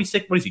anymore. He's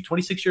 26. What is he?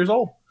 26 years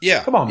old?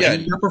 Yeah. Come on, man.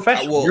 Yeah. You're a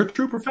professional. You're a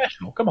true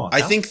professional. Come on.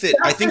 I think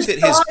that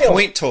his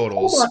point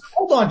totals.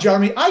 Hold on,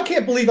 Jeremy. I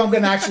can't believe I'm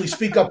going to actually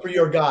speak up for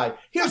your guy.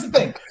 Here's the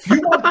thing.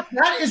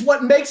 That is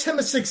what makes him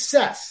a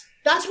success.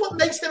 That's what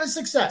makes him a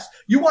success.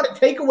 You want to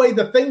take away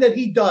the thing that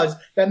he does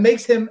that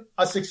makes him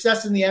a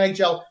success in the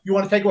NHL. You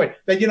want to take away.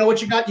 Then you know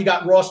what you got? You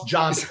got Ross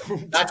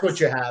Johnson. That's what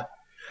you have.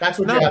 That's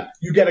what you have.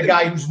 You get a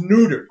guy who's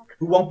neutered,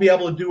 who won't be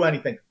able to do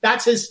anything.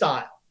 That's his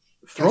style.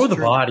 Throw the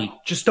body.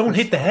 Just don't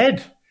hit the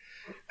head.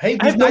 Hey,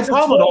 I have no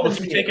problem with all this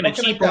taking a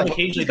cheap run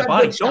occasionally at the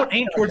body. Don't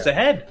aim towards the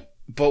head.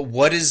 But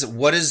what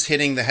is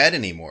hitting the head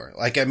anymore?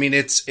 Like, I mean,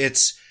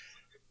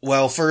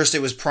 well, first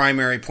it was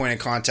primary point of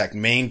contact,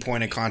 main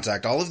point of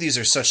contact. All of these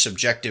are such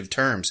subjective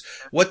terms.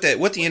 What the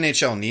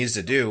NHL needs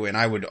to do, and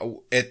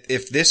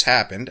if this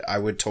happened, I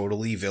would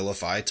totally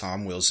vilify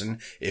Tom Wilson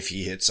if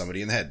he hit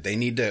somebody in the head. They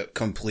need to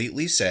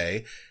completely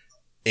say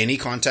any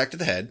contact to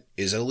the head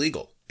is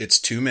illegal. It's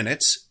 2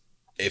 minutes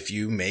if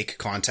you make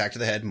contact to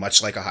the head,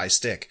 much like a high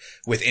stick,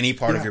 with any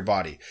part of your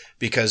body,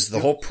 because the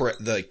whole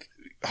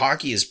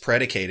hockey is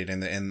predicated,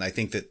 and I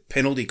think that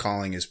penalty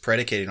calling is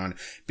predicated on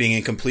being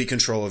in complete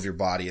control of your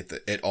body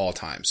at all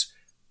times.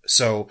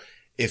 So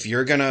if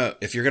you're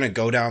gonna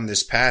go down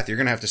this path, you're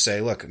gonna have to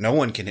say, look, no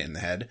one can hit in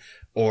the head,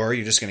 or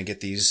you're just gonna get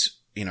these,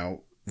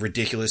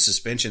 ridiculous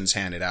suspensions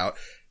handed out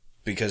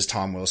because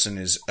Tom Wilson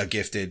is a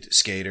gifted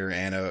skater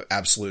and a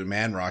absolute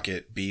man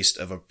rocket beast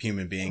of a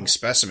human being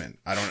specimen.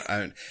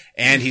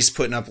 And he's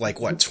putting up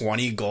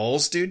 20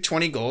 goals, dude,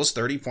 20 goals,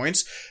 30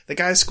 points. The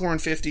guy's scoring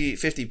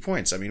 50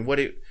 points. I mean, what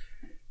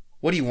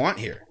do you want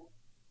here?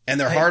 And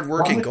they're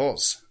hard-working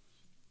goals.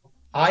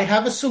 I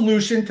have a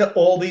solution to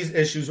all these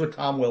issues with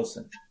Tom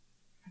Wilson.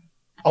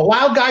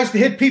 Allow guys to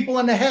hit people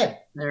in the head.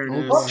 There it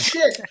is. Oh,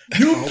 shit.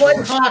 You play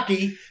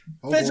hockey.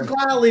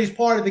 Physicality is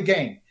part of the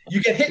game.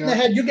 You get hit in the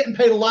head, you're getting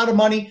paid a lot of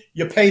money,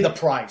 you pay the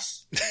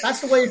price. That's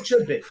the way it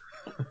should be.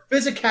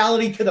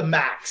 Physicality to the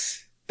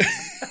max.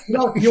 You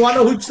want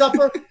to know who'd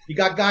suffer? You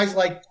got guys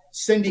like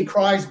Cindy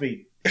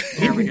Crosby.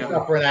 There we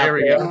go.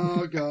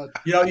 Oh, God.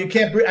 You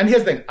can't – and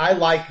here's the thing. I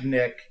like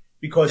Nick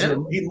because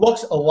he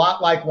looks a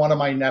lot like one of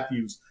my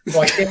nephews.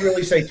 So I can't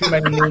really say too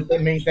many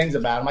mean things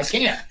about him. I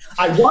can't.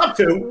 I want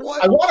to.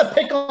 I want to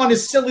pick on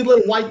his silly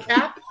little white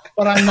cap,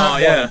 but I'm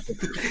not going to.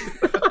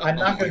 I'm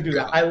not going to do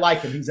that. I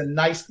like him. He's a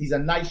nice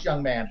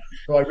young man,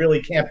 so I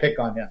really can't pick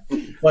on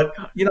him. But,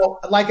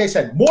 like I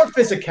said, more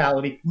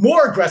physicality,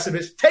 more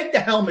aggressiveness, take the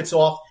helmets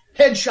off,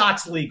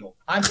 headshots legal.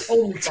 I'm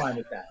totally fine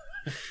with that.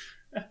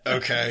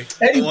 Okay.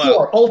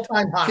 84,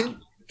 old-time hockey.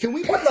 Can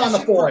we put it on the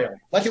foil?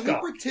 Let's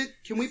go.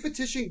 Can we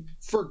petition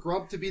for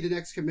Grump to be the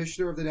next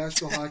commissioner of the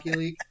National Hockey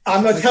League?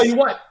 I'm going to tell you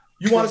what.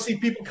 You want to see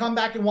people come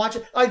back and watch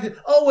it?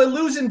 Oh, we're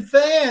losing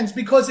fans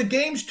because the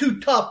game's too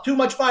tough, too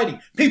much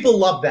fighting. People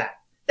love that.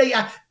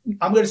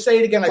 I'm going to say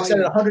it again. I've said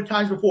it 100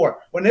 times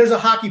before. When there's a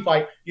hockey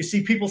fight, you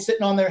see people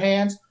sitting on their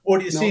hands, or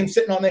do you see them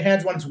sitting on their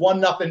hands when it's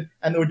 1-0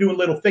 and they're doing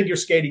little figure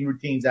skating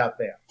routines out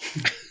there?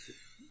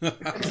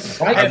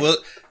 Right?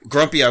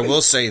 Grumpy, I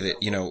will say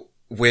that, you know,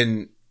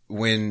 when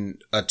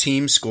a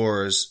team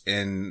scores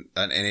in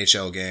an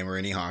NHL game or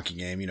any hockey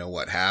game, you know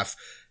what,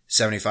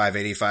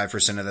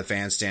 75% of the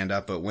fans stand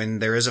up. But when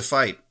there is a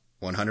fight,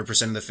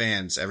 100% of the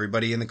fans,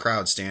 everybody in the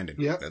crowd standing.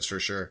 Yep. That's for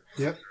sure.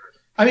 Yep.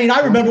 I mean, I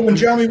remember when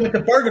Jeremy went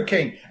to Burger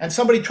King and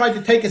somebody tried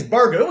to take his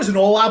burger. It was an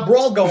all-out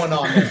brawl going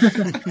on there.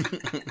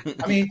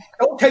 I mean,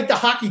 don't take the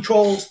hockey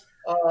trolls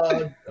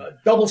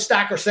double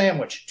stacker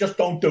sandwich. Just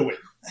don't do it.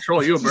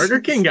 Troll, you a Burger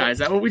King guy? Is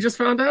that what we just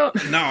found out?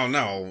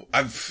 No.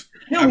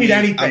 You don't need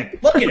anything.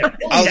 Look at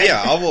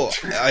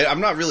it.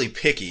 I'm not really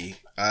picky.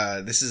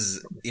 This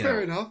is, you know.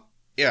 Fair enough.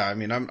 Yeah, I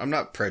mean, I'm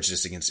not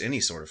prejudiced against any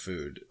sort of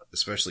food,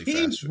 especially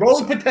fast food.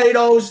 Rolled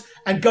potatoes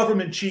and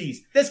government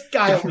cheese. This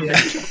guy over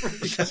there.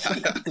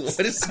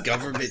 What is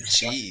government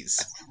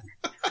cheese?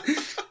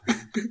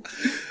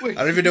 Wait,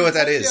 I don't even know what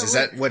that is. Is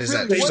that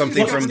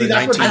something from the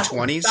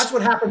 1920s? That's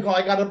what happens when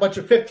I got a bunch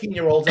of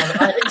 15-year-olds on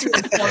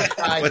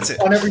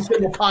on every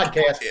single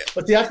podcast. Yeah.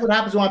 But see, that's what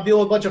happens when I'm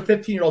dealing with a bunch of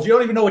 15-year-olds. You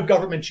don't even know what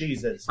government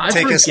cheese is.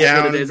 Take us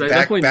down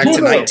back to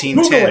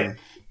 1910.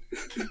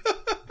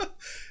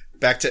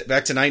 Back to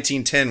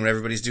 1910 when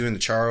everybody's doing the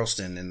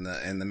Charleston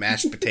and the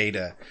mashed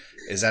potato.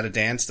 Is that a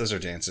dance? Those are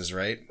dances,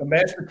 right? The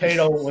mashed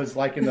potato was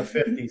like in the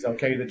 50s,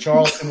 okay? The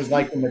Charleston was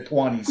like in the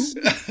 20s.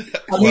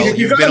 Well,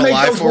 you've been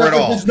alive for it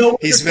all.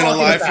 He's been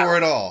alive for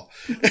it all.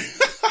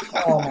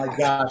 Oh, my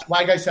gosh.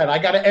 Like I said, I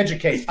got to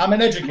educate. I'm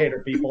an educator,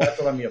 people. That's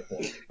what I'm here for.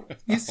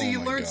 You see,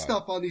 you learn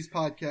stuff on these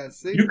podcasts.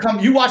 See?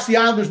 You watch the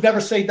Islanders Never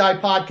Say Die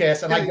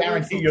podcast, and I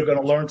guarantee you're going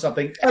to learn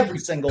something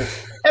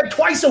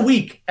twice a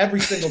week,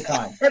 every single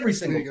time. Every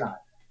single time.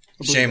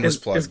 Shameless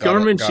plug. Is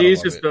government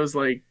cheese just those,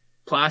 like,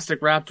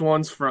 plastic wrapped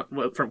ones from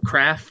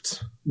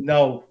Kraft?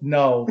 No.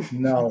 Not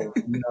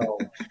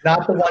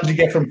the ones you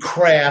get from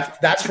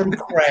Kraft. That's from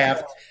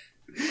Kraft.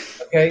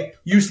 Okay,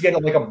 you used to get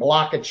it like a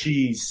block of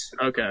cheese.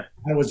 Okay,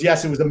 and it was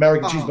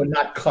American cheese, but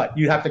not cut.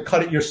 You'd have to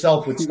cut it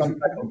yourself with some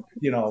type of,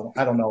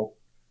 I don't know.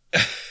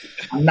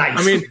 Nice.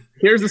 I mean,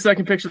 here's the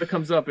second picture that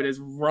comes up. It is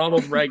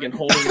Ronald Reagan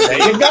holding.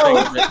 There you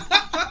go.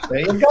 There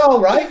you go.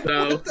 Right.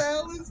 So, what the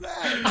hell is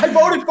that? I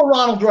voted for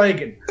Ronald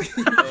Reagan.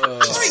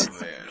 Oh,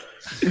 man.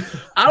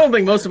 I don't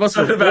think most of us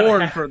were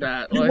born for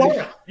that.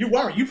 You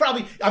weren't. You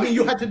probably. I mean,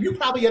 you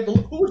probably had to.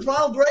 Who was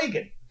Ronald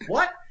Reagan?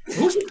 What?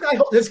 Who's this guy?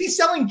 Is he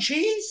selling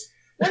cheese?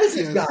 What is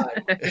this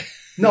guy?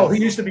 No, he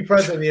used to be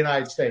president of the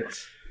United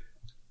States.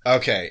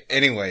 Okay.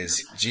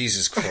 Anyways,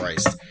 Jesus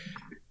Christ.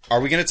 Are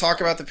we going to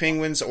talk about the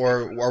Penguins,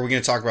 or are we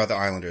going to talk about the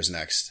Islanders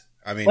next?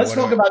 I mean, let's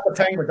talk about the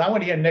Penguins. I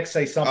want to hear Nick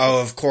say something.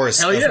 Oh, of course.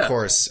 Hell yeah. Of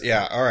course.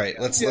 Yeah. All right.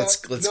 Let's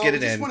get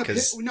it in. We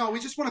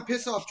just want to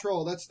piss off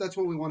Troll. That's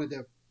what we want to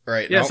do.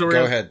 Right. Yeah, so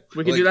go ahead.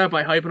 We can do that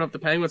by hyping up the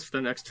Penguins for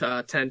the next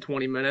 10,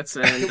 20 minutes.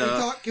 And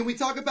can we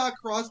talk about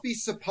Crosby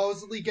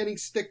supposedly getting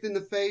sticked in the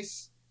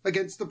face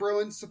against the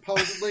Bruins,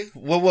 supposedly?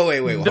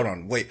 Wait, hold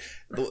on. Wait.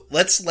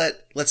 Let's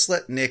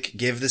let Nick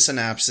give the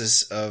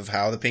synopsis of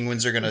how the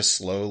Penguins are going to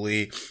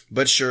slowly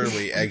but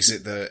surely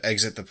exit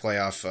the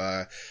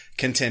playoff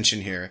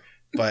contention here.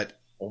 But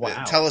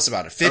tell us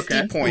about it.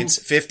 50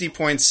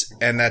 points,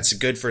 and that's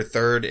good for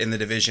third in the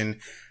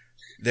division.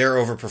 They're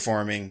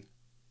overperforming.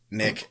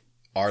 Nick,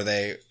 are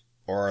they,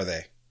 or are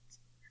they?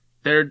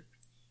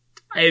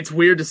 It's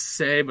weird to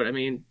say, but I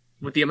mean,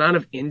 with the amount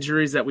of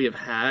injuries that we have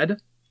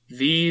had,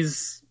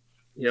 these,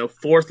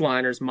 fourth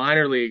liners,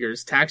 minor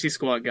leaguers, taxi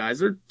squad guys,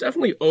 they're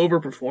definitely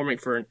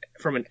overperforming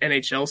from an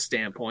NHL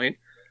standpoint.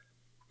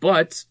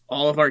 But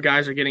all of our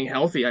guys are getting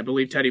healthy. I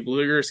believe Teddy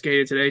Blueger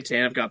skated today.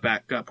 Tanev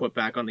got put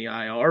back on the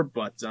IR,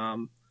 but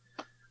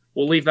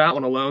we'll leave that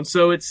one alone.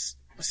 So it's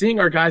seeing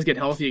our guys get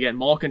healthy again.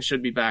 Malkin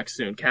should be back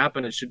soon.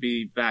 Kapanen should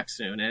be back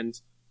soon. And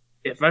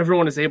if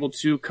everyone is able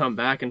to come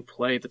back and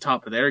play at the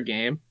top of their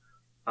game,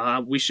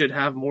 we should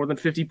have more than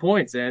 50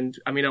 points. And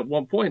I mean, at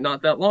one point,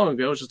 not that long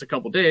ago, it was just a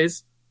couple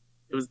days,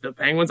 it was the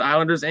Penguins,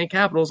 Islanders, and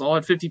Capitals all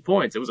had 50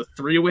 points. It was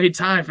a 3-way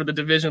tie for the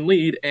division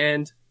lead,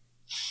 and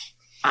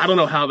I don't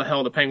know how the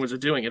hell the Penguins are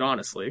doing it,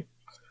 honestly.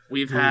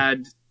 We've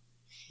had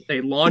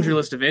a laundry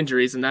list of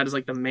injuries, and that is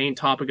like the main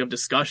topic of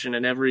discussion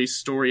in every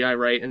story I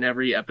write and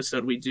every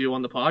episode we do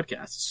on the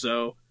podcast.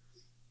 So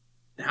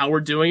how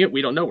we're doing it,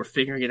 we don't know. We're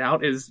figuring it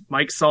out. Is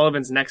Mike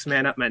Sullivan's next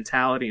man up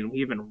mentality, and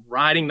we've been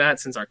riding that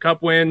since our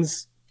Cup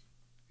wins.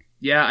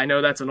 Yeah, I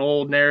know that's an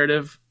old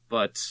narrative,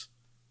 but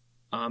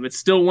it's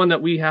still one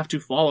that we have to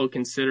follow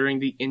considering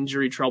the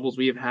injury troubles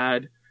we have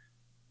had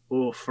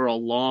for a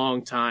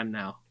long time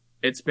now.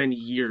 It's been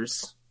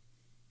years.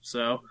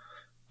 So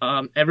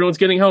everyone's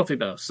getting healthy,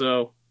 though.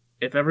 So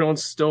if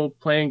everyone's still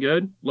playing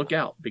good, look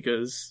out,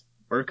 because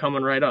we're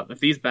coming right up. If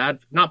these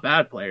not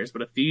bad players,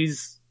 but if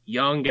these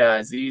young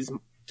guys, these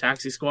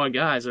taxi squad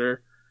guys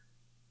are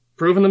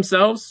proving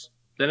themselves,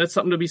 then it's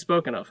something to be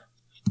spoken of.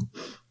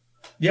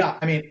 Yeah,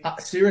 I mean,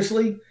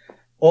 seriously,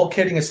 all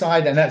kidding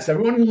aside, and that's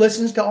everyone who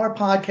listens to our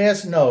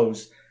podcast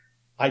knows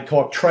I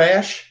talk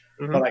trash,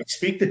 but I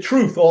speak the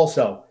truth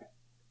also.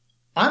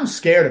 I'm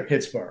scared of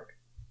Pittsburgh.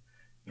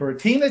 For a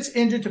team that's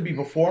injured to be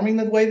performing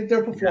the way that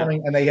they're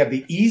performing, and they have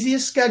the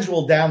easiest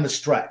schedule down the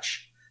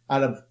stretch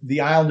out of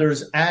the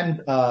Islanders and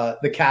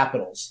the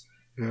Capitals,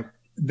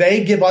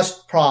 they give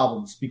us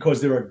problems because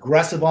they're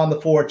aggressive on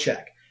the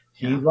forecheck.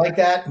 Teams like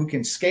that who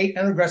can skate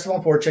and aggressive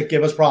on forecheck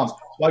give us problems.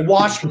 Why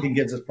Washington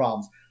gives us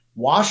problems.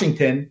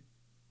 Washington,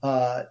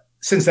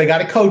 since they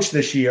got a coach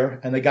this year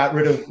and they got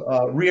rid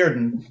of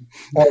Reardon,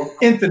 are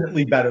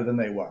infinitely better than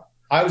they were.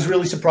 I was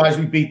really surprised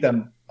we beat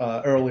them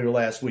earlier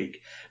last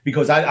week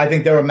because I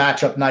think they're a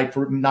matchup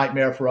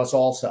nightmare for us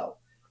also.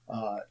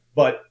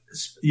 But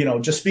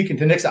just speaking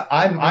to Nick's,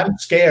 I'm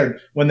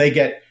scared when they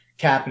get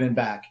Kapanen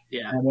back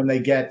and when they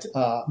get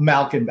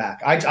Malkin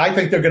back. I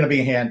think they're going to be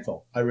a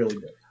handful. I really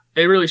do.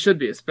 It really should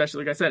be,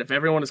 especially, like I said, if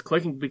everyone is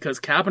clicking, because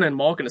Kapanen and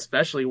Malkin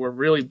especially were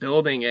really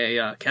building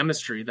a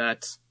chemistry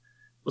that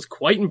was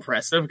quite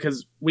impressive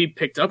because we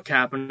picked up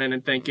Kapanen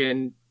and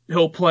thinking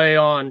he'll play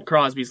on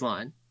Crosby's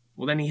line.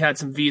 Well, then he had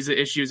some visa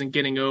issues and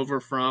getting over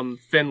from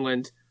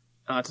Finland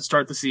to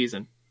start the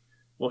season.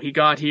 Well, he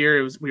got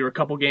here. We were a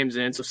couple games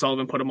in, so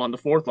Sullivan put him on the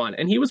fourth line,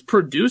 and he was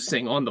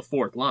producing on the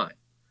fourth line.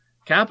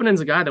 Kapanen's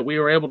a guy that we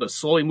were able to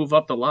slowly move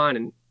up the line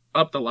and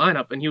up the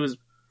lineup, and he was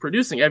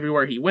producing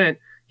everywhere he went.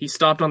 He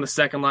stopped on the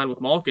second line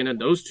with Malkin, and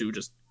those two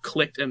just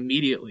clicked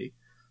immediately.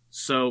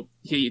 So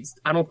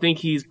I don't think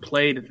he's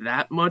played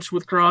that much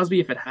with Crosby.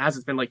 If it has,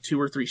 it's been like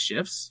 2 or 3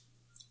 shifts.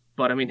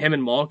 But I mean, him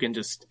and Malkin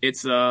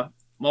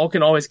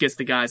Malkin always gets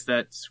the guys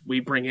that we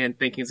bring in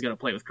thinking he's going to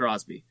play with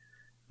Crosby.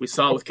 We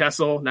saw it with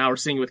Kessel. Now we're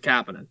seeing it with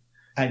Kapanen.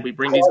 And we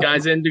bring these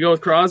guys in to go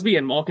with Crosby,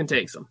 and Malkin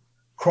takes them.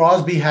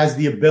 Crosby has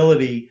the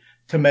ability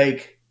to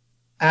make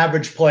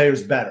average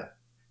players better.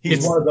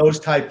 He's one of those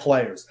type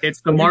players.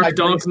 It's the Mark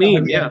Donk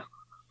meme, yeah.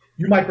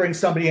 You might bring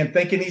somebody in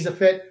thinking he's a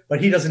fit,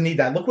 but he doesn't need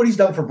that. Look what he's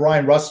done for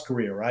Brian Rust's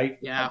career, right?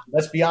 Yeah.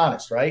 Let's be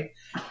honest, right?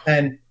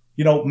 And,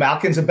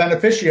 Malkin's a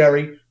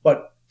beneficiary,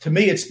 but to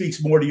me it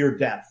speaks more to your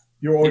depth,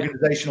 your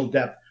organizational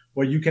depth,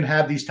 where you can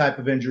have these type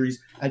of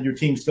injuries and your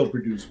team still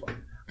produce well.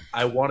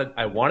 I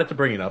wanted to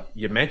bring it up.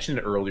 You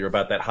mentioned earlier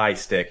about that high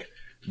stick.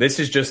 This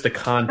is just the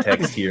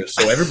context here,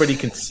 so everybody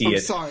can see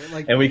it,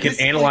 and we can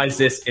analyze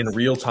this in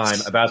real time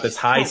about this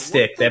high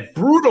stick that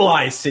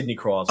brutalized Sidney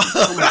Crosby.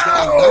 Oh my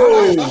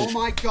god! Oh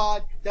my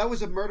god! That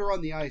was a murder on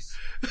the ice.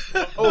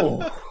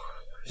 Oh,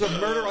 it was a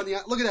murder on the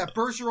ice. Look at that.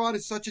 Bergeron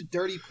is such a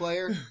dirty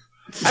player.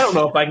 I don't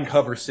know if I can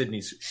cover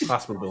Sidney's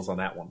hospital bills on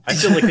that one. I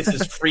feel like this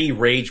is free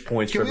rage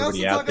points for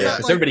everybody out there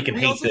because everybody can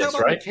hate this,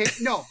 right?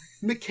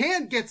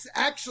 McCann gets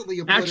actually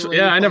obliterated. Actually,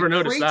 yeah, I never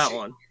noticed that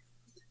one.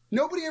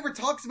 Nobody ever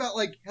talks about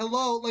look at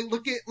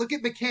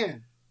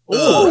McCann.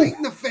 Oh, right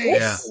in the face.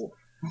 Yeah. All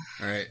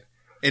right.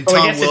 And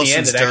Tom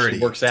Wilson's dirty.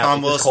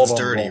 Tom Wilson's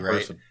dirty,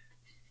 right?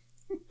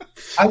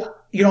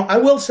 I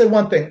will say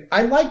one thing.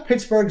 I like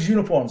Pittsburgh's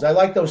uniforms. I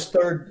like those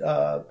third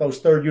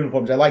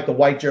uniforms. I like the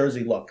white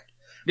jersey look.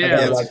 Yeah,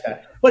 I like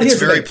that. But here's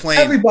very the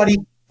thing.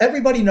 plain.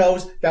 Everybody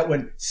knows that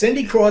when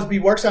Sidney Crosby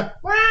works on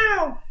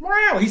wow,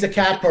 he's a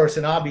cat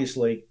person,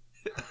 obviously.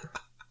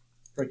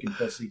 Freaking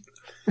pussy.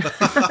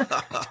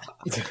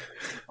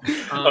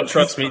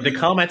 Trust me, the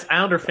comments,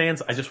 Islander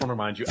fans, I just want to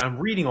remind you, I'm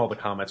reading all the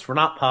comments. We're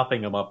not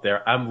popping them up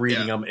there. I'm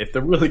reading them. If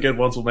they're really good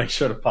ones, we'll make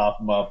sure to pop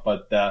them up.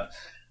 But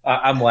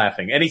I'm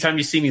laughing. Anytime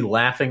you see me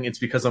laughing, it's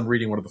because I'm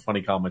reading one of the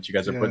funny comments you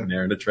guys are putting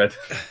there in the thread.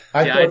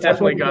 I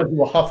definitely got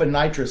a huff of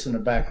nitrous in the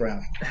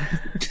background.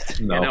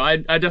 No, I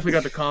definitely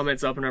got the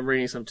comments up, and I'm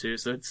reading some too.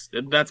 So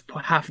that's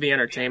half the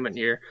entertainment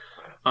here.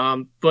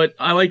 But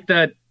I like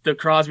that the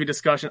Crosby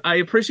discussion. I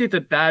appreciate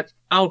that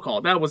I'll call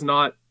it. That was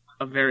not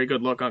a very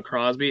good look on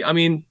Crosby. I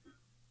mean,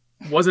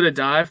 was it a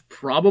dive?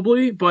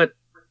 Probably, but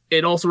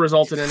it also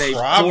resulted in a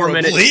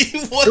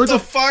 4-minute. What the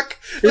fuck?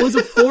 It was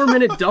a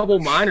 4-minute double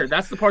minor.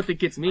 That's the part that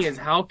gets me. Is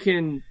how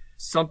can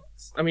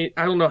I mean,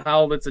 I don't know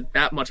how that's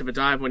that much of a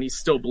dive when he's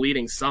still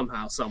bleeding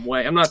somehow, some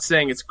way. I'm not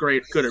saying it's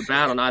great, good, or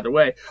bad on either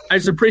way. I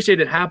just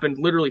appreciate it happened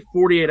literally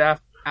 48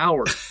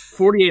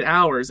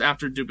 hours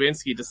after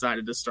Dubinsky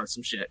decided to start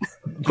some shit.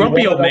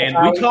 Grumpy old man.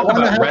 We talk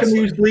about wrestling.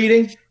 He was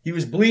bleeding. He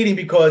was bleeding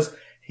because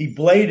he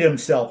bladed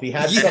himself. He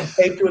had some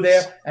tape through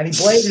there, and he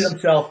bladed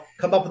himself.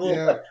 Come up with a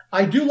little clip.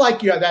 I do like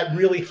that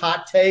really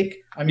hot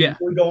take. I mean,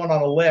 we're going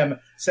on a limb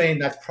saying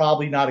that's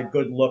probably not a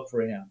good look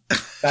for him.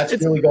 That's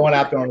really going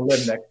out there on a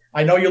limb, Nick.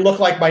 I know you look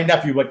like my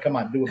nephew, but come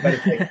on, do a better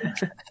take.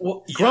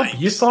 Well, Grump,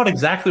 you thought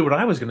exactly what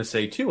I was going to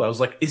say too. I was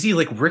like, is he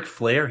like Ric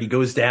Flair? He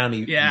goes down.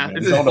 This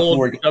is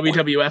old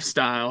WWF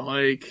style.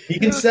 Like he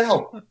can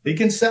sell. He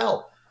can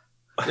sell.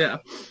 Yeah,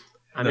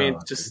 I mean,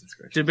 just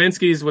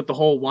Dubinsky's with the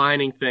whole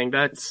whining thing.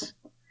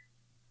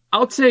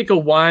 I'll take a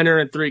whiner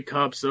and 3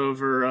 cups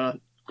over a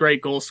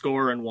great goal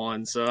scorer and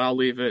 1. So I'll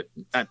leave it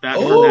at that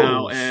for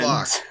now. And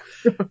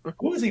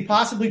who is he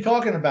possibly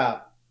talking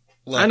about?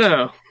 Look, I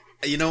know.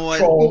 You know what?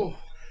 Troll.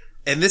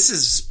 And this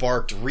has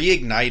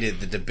reignited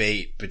the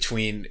debate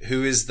between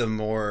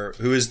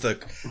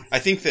I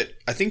think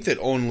that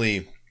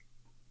only,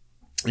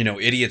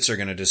 idiots are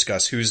going to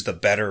discuss who's the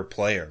better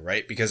player,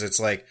 right? Because it's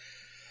like,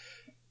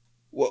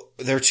 well,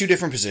 there are two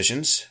different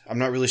positions. I'm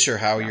not really sure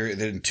how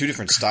they're two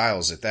different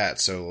styles at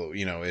that. So,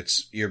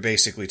 you're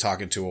basically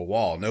talking to a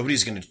wall.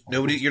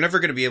 You're never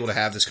going to be able to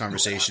have this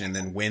conversation and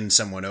then win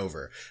someone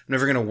over. I'm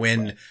never going to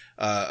win,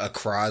 a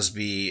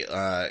Crosby,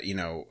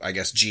 I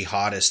guess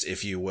jihadist,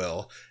 if you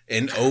will,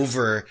 and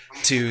over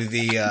to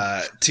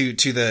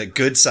the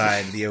good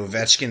side, the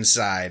Ovechkin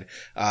side,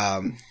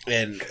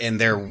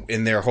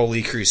 in their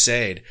holy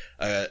crusade,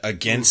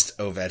 against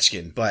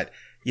Ovechkin. But,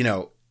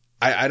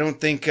 I don't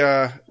think,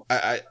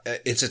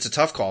 it's a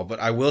tough call, but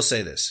I will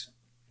say this.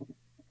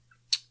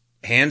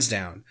 Hands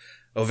down,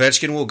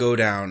 Ovechkin will go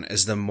down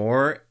as the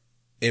more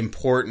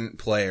important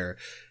player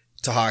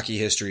to hockey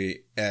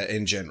history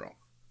in general.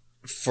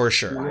 For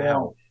sure.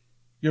 Wow.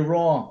 You're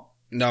wrong.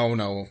 No, I'm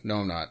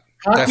not.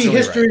 Hockey Definitely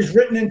history right. is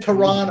written in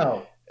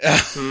Toronto.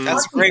 That's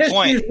a great History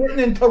point. is written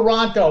in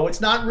Toronto.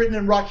 It's not written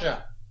in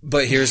Russia.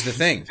 But here's the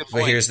thing.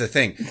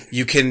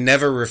 You can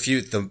never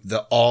refute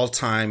the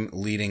all-time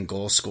leading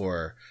goal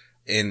scorer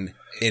in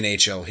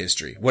NHL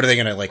history. What are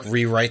they going to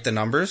rewrite the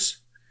numbers?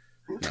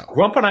 No.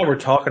 Grump and I were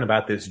talking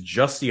about this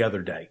just the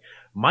other day.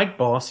 Mike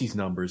Bossy's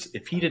numbers,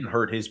 if he didn't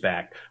hurt his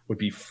back, would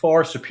be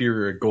far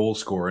superior at goal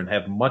scorer and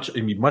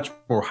be much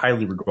more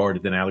highly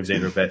regarded than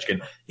Alexander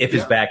Ovechkin if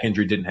his back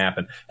injury didn't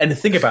happen. And to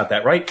think about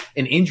that, right?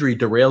 An injury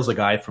derails a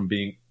guy from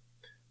being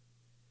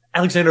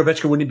Alexander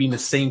Ovechkin wouldn't be in the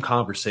same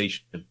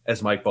conversation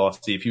as Mike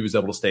Bossy if he was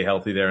able to stay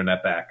healthy there in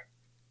that back.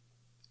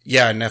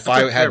 Yeah, and if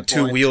I had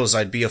two wheels,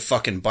 I'd be a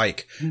fucking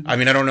bike. I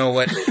mean, I don't know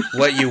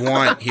what you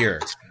want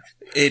here.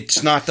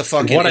 It's not the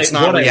fucking, it's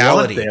not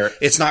reality.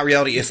 It's not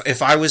reality.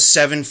 If I was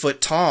 7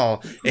 foot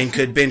tall and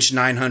could bench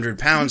 900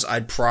 pounds,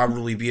 I'd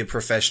probably be a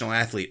professional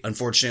athlete.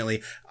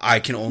 Unfortunately, I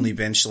can only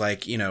bench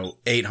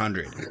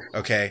 800.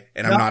 Okay.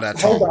 And I'm not that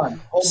tall.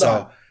 Hold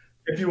on.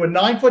 If you were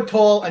 9 foot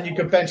tall and you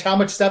could bench how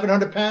much?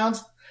 700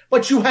 pounds,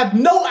 but you have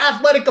no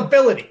athletic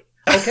ability.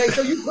 Okay.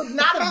 So you could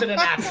not have been an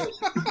athlete.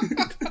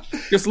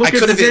 Just look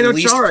at Zdeno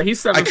Chara. He's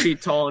 7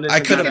 feet tall and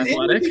isn't that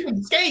athletic.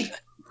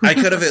 I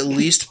could have at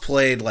least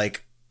played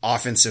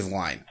offensive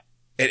line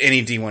at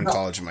any D1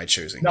 college of my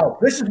choosing. No,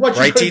 this is what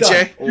you right,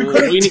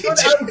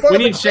 TJ? We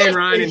need Shane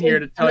Ryan in here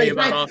to tell you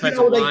about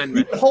offensive linemen.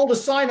 You could hold a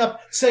sign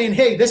up saying,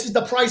 "Hey, this is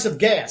the price of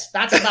gas."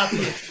 That's about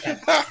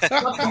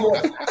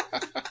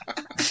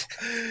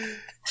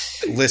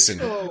Listen.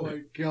 Oh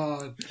my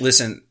god.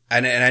 Listen,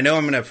 and I know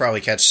I'm going to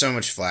probably catch so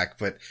much flack,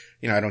 but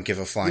I don't give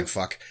a flying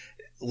fuck.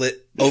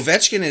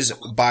 Ovechkin is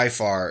by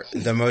far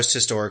the more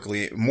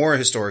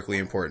historically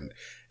important.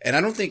 And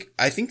I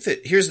think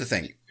that here's the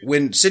thing.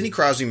 When Sidney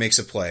Crosby makes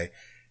a play,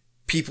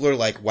 people are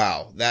like,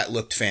 wow, that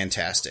looked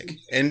fantastic.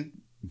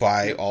 And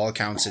by all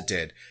accounts, it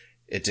did.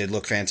 It did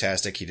look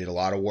fantastic. He did a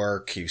lot of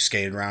work. He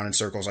skated around in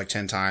circles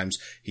 10 times.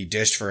 He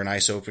dished for a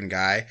nice open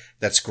guy.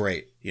 That's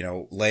great.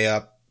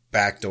 Layup,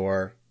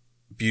 backdoor,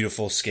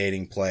 beautiful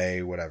skating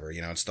play, whatever.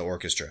 It's the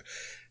orchestra.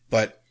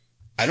 But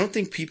I don't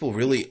think people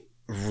really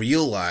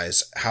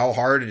realize how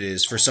hard it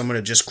is for someone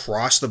to just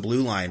cross the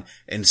blue line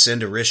and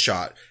send a wrist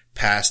shot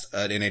past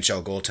an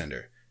NHL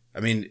goaltender. I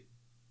mean,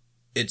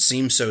 it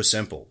seems so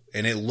simple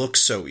and it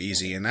looks so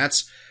easy. And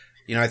that's,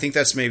 I think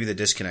that's maybe the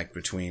disconnect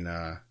between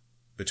the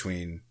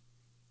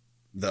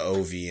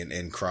OV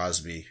and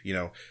Crosby.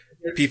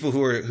 People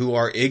who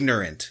are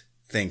ignorant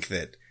think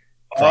that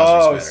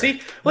Crosby's better.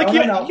 See,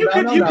 you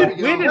could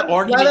win an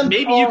argument.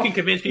 Maybe you can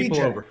convince people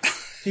TJ, over.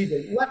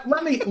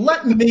 TJ,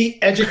 let me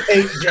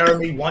educate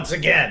Jeremy once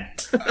again.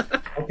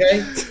 Okay?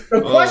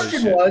 The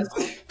question was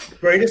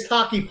greatest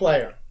hockey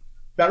player.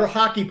 Better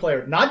hockey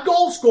player, not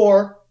goal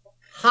scorer,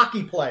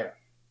 hockey player.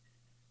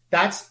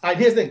 Here's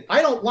the thing.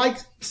 I don't like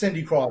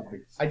Cindy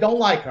Crosby. I don't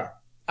like her.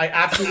 I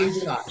absolutely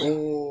do not.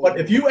 But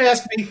if you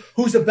ask me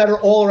who's a better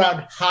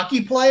all-around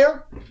hockey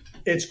player,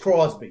 it's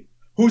Crosby.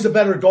 Who's a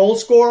better goal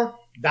scorer?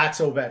 That's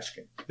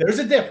Ovechkin. There's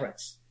a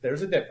difference.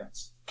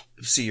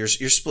 See, you're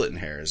splitting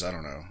hairs. I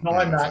don't know. No,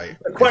 I'm not.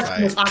 The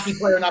question was hockey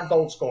player, not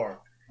goal scorer.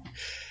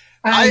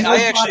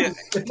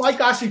 If Mike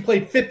Bossy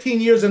played 15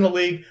 years in the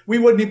league, we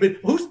wouldn't even.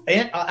 Who's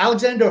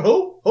Alexander?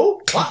 Who?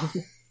 What?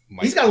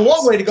 He's got a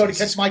long way to go to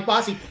catch Mike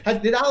Bossy.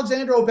 Did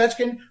Alexander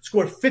Ovechkin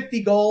score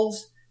 50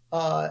 goals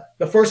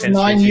the first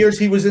 9 years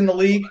he was in the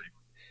league?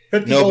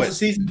 50 goals a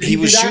season. He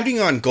was shooting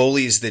on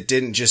goalies that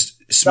didn't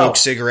just smoke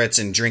cigarettes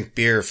and drink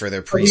beer for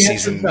their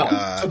preseason.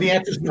 So the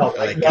answer is no.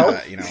 No.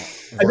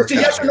 It's a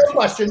yes or no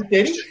question.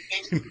 Did he?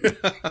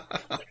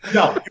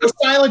 No. Your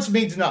silence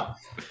means no.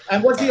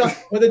 And whether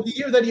the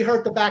year that he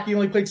hurt the back, he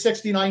only played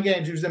 69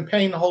 games. He was in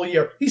pain the whole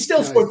year. He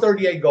still scored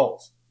 38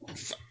 goals.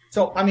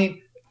 So, I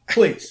mean,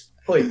 please.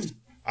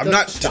 I'm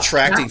not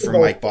detracting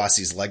from Mike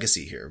Bossy's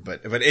legacy here,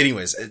 but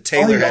anyways,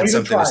 Taylor had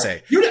something to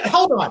say.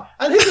 Hold on.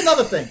 And here's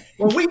another thing.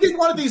 When we did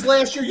one of these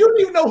last year, you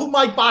didn't even know who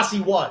Mike Bossy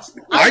was.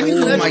 I knew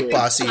who Mike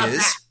Bossy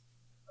is.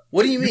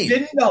 What do you mean?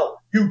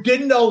 You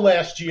didn't know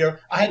last year.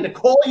 I had to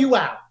call you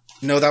out.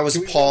 No, that was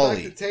Can we go back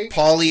to Paulie. tape?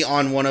 Paulie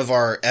on one of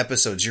our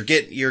episodes.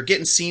 You're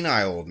getting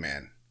senile, old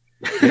man.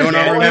 You know what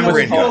I'm Yeah,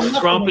 remembering? that was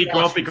now. Grumpy.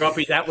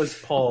 That was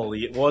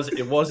Paulie.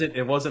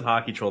 It wasn't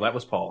Hockey Troll. That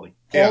was Paulie.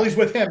 Paulie's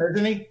with him,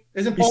 isn't he?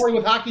 Isn't Paulie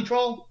with Hockey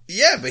Troll?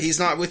 Yeah, but he's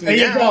not with There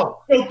me you now.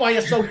 go. Built by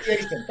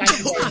association. Thank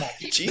you very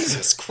much.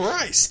 Jesus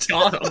Christ!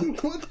 Got him.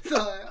 What the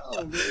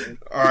hell, man?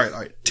 All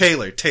right.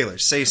 Taylor,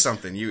 say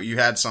something. You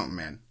had something,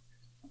 man.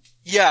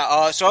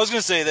 Yeah, so I was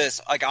going to say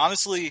this. Like,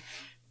 honestly,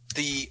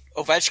 the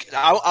Ovechkin,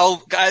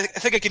 I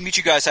think I can meet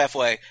you guys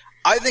halfway.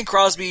 I think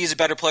Crosby is a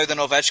better player than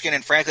Ovechkin,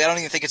 and frankly, I don't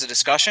even think it's a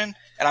discussion.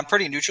 And I'm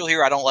pretty neutral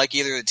here. I don't like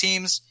either of the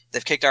teams.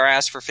 They've kicked our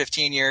ass for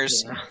 15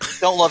 years. Yeah.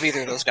 Don't love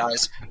either of those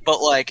guys.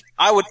 But, like,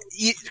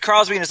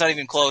 Crosby is not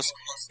even close.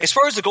 As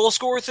far as the goal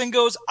scorer thing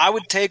goes, I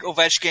would take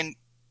Ovechkin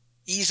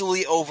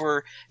easily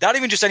over, not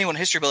even just anyone in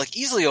history, but, like,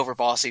 easily over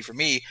Bossy for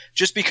me,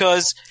 just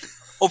because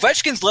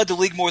Ovechkin's led the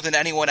league more than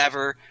anyone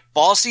ever.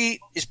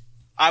 Bossy is,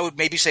 I would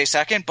maybe say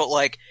second, but,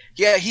 like,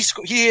 yeah,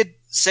 he had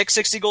 6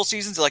 60-goal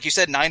seasons, like you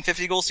said, 9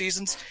 50-goal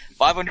seasons,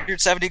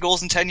 570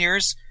 goals in 10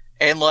 years,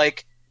 and,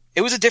 like,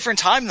 it was a different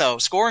time, though,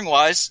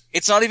 scoring-wise.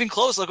 It's not even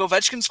close. Like,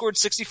 Ovechkin scored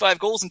 65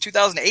 goals in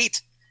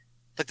 2008.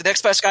 Like, the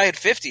next best guy had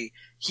 50.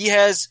 He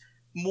has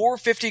more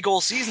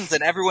 50-goal seasons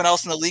than everyone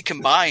else in the league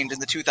combined in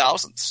the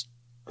 2000s.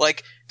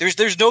 Like,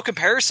 there's no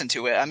comparison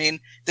to it. I mean,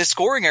 the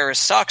scoring era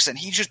sucks, and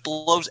he just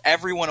blows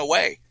everyone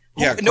away.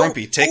 Yeah,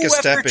 Grumpy, take a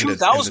step after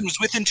 2000 was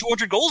within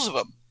 200 goals of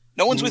him.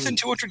 No one's within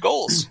 200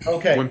 goals.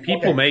 Okay. When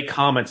people make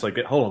comments like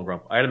that, hold on,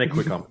 Grump. I got to make a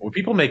quick comment. When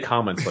people make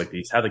comments like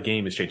these, how the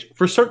game has changed,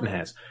 for certain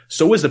has.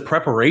 So is the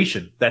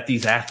preparation that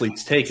these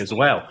athletes take as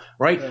well,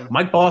 right? Yeah.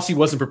 Mike Bossy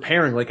wasn't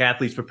preparing like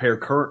athletes prepare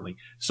currently.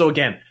 So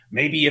again,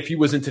 maybe if he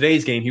was in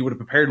today's game, he would have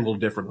prepared a little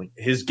differently.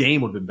 His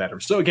game would have been better.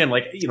 So again,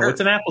 like,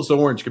 it's an apples to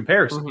orange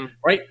comparison,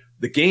 right?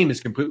 The game is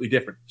completely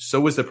different.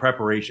 So is the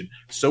preparation.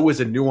 So is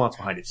the nuance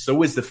behind it.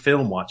 So is the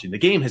film watching. The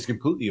game has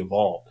completely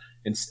evolved.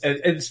 And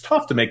it's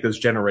tough to make those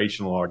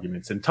generational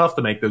arguments and tough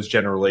to make those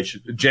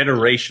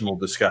generational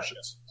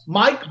discussions.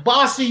 Mike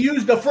Bossy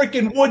used a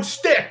freaking wood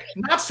stick,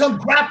 not some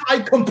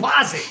graphite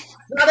composite.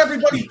 Not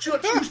everybody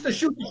used to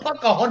shoot the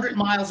puck 100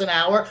 miles an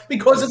hour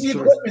because of the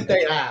equipment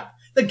they have.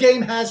 The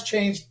game has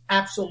changed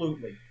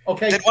absolutely.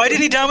 Okay. Then why did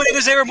he dominate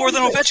his era more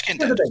than Ovechkin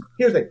did?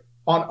 Here's the thing.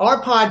 On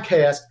our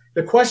podcast,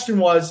 the question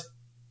was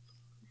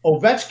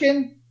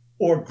Ovechkin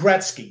or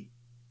Gretzky,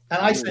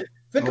 and I said,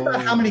 think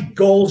about how many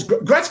goals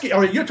Gretzky.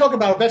 All right, you're talking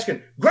about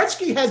Ovechkin.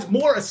 Gretzky has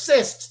more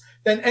assists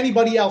than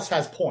anybody else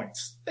has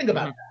points. Think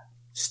about that.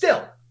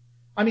 Still,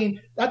 I mean,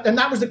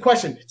 that was the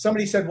question.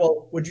 Somebody said,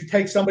 "Well, would you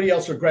take somebody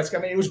else or Gretzky?"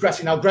 I mean, it was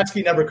Gretzky. Now,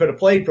 Gretzky never could have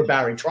played for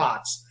Barry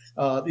Trotz.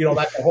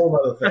 That's a whole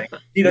other thing.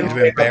 He doesn't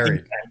been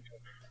buried.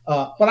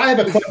 But I have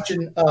a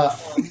question for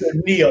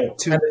Neil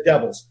and the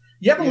Devils.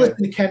 You ever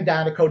listen to Ken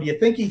Danico? Do you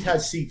think he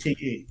has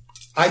CTE?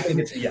 I think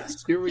it's a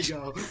yes. Here we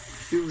go.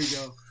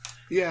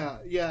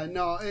 Yeah.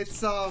 No,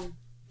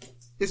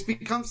 it's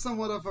become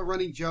somewhat of a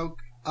running joke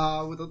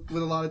with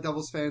a lot of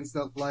Devils fans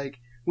that, like,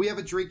 we have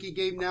a drinking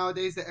game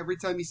nowadays that every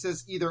time he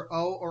says either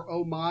 "oh" or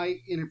 "oh my"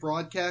 in a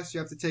broadcast, you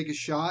have to take a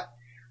shot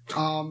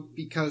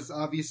because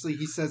obviously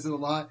he says it a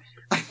lot.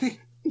 I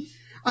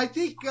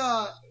think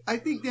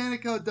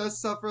Danico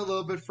does suffer a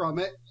little bit from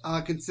it,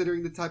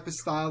 considering the type of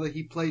style that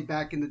he played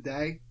back in the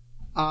day.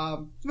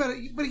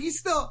 But he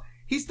still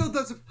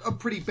does a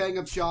pretty bang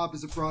up job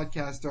as a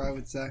broadcaster, I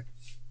would say.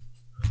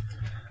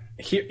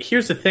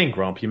 Here's the thing,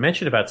 Grump. You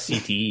mentioned about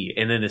CTE,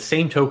 and in the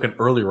same token,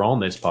 earlier on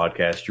this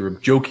podcast, you were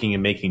joking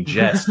and making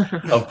jest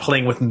of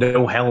playing with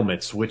no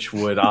helmets, which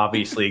would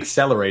obviously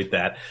accelerate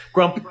that.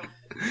 Grump,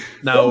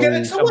 no, get a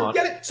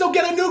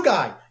new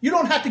guy. You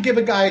don't have to give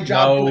a guy a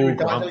job. No,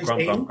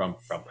 Grump.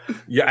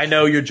 Yeah, I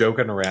know you're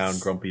joking around,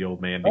 grumpy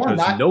old man,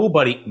 because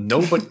nobody.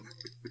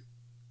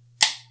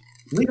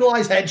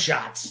 Legalize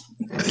headshots.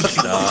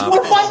 It's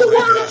more fun to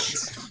watch.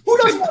 Who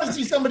doesn't want to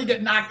see somebody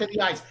get knocked in the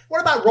ice?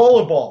 What about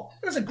Rollerball?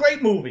 It was a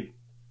great movie.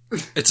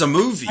 It's a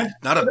movie,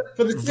 not a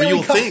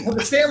real thing. For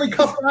the Stanley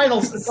Cup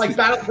Finals, it's like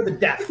battle for the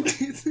death.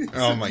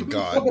 Oh my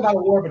God! Talk about a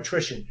war of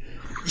attrition.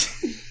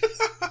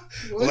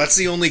 Well, that's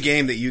the only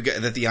game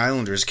that the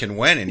Islanders can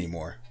win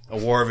anymore. A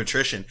war of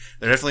attrition.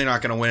 They're definitely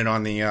not going to win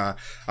on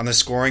the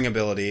scoring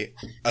ability,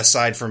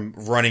 aside from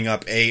running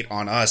up 8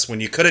 on us. When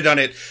you could have done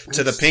it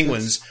to the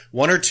Penguins,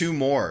 1 or 2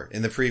 more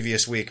in the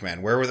previous week,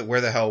 man.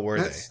 Where the hell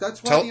were they?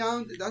 That's why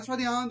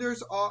the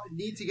Islanders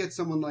need to get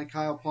someone like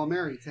Kyle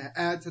Palmieri to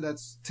add to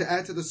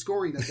the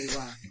scoring that they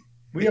lack.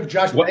 We have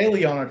Josh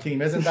Bailey on our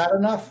team. Isn't that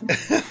enough?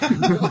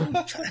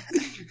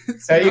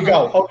 There you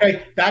go.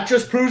 Okay, that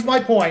just proves my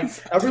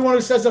point. Everyone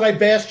who says that I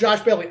bash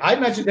Josh Bailey, I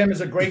mentioned him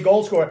as a great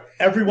goal scorer.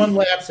 Everyone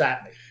laughs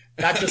at me.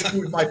 That just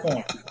proves my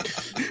point.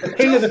 The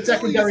king of the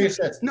secondary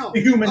assists. No,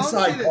 the human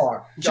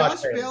sidecar.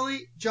 Josh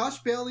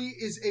Bailey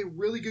is a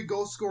really good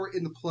goal scorer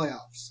in the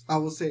playoffs. I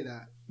will say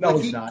that. No,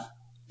 he's not.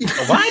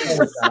 What? No,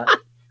 he's not.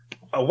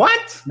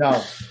 What?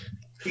 No.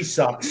 He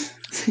sucks.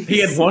 He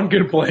had one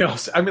good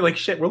playoffs. I mean, like,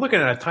 shit, we're looking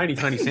at a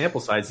tiny sample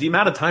size. The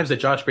amount of times that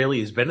Josh Bailey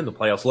has been in the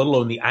playoffs, let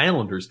alone the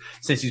Islanders,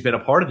 since he's been a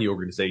part of the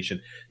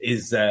organization,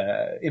 is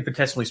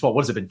infinitesimally small.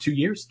 What has it been, 2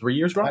 years? 3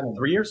 years, Rob?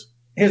 3 years?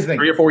 His thing,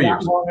 3 or 4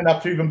 years. Long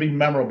enough to even be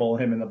memorable,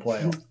 him in the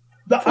playoffs.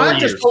 I'm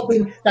just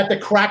hoping that the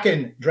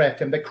Kraken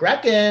draft him. The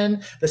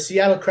Kraken, the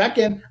Seattle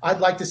Kraken, I'd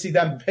like to see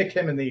them pick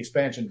him in the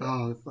expansion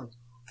draft. Oh,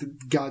 the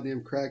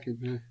goddamn Kraken,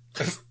 man.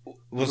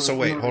 Well, so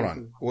wait, hold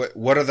on.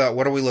 What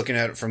are we looking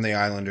at from the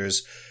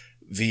Islanders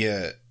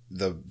via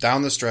the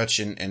down the stretch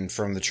and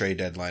from the trade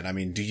deadline? I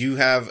mean, do you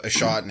have a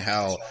shot in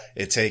hell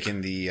at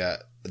taking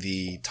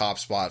the top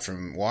spot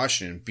from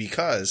Washington?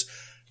 Because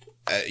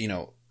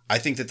I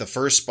think that the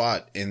first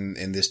spot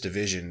in this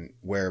division,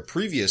 where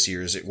previous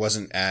years it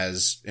wasn't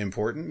as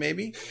important,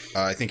 maybe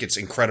I think it's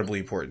incredibly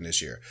important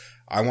this year.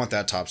 I want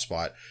that top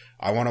spot.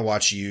 I want to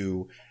watch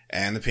you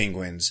and the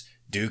Penguins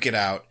duke it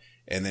out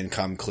and then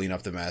come clean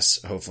up the mess,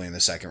 hopefully in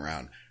the second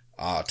round.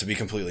 To be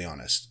completely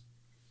honest.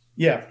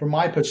 Yeah, from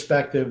my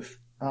perspective,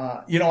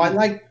 I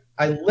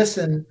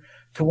listen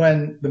to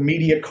when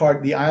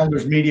the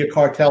Islanders media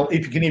cartel,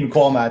 if you can even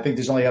call them that, I think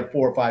there's only 4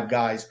 or 5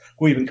 guys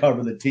who even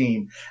cover the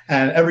team,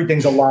 and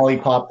everything's a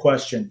lollipop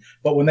question.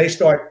 But when they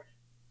start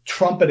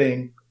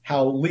trumpeting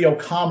how Leo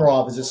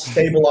Komarov is a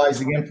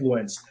stabilizing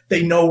influence,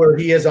 they know where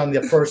he is on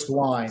the first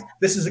line.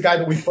 This is a guy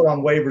that we put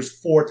on waivers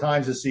 4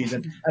 times this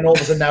season, and all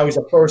of a sudden now he's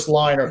a first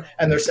liner,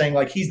 and they're saying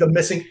like he's the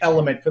missing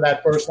element for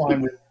that first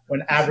line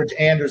when average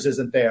Anders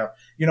isn't there.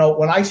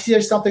 When I see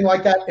something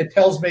like that, it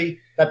tells me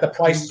that the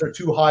prices are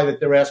too high that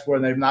they're asked for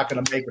and they're not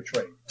going to make a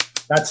trade.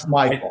 That's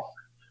my thought.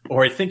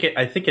 Or I think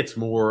it's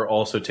more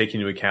also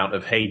taking into account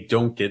of, hey,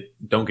 don't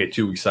get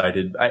too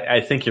excited. I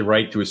think you're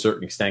right to a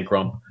certain extent,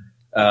 Grump.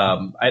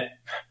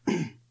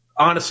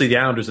 Honestly, the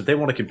Islanders, if they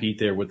want to compete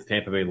there with the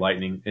Tampa Bay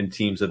Lightning and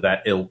teams of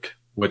that ilk,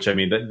 which I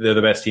mean, they're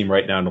the best team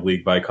right now in the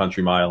league by a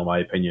country mile, in my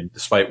opinion,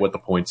 despite what the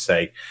points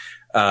say,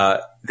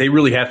 they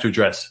really have to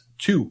address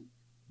two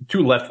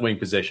left wing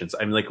positions.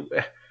 I mean, like,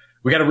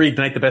 we got to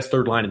reignite the best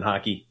third line in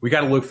hockey. We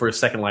got to look for a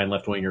second line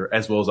left winger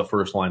as well as a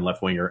first line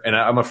left winger. And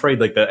I'm afraid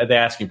like the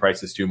asking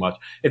price is too much.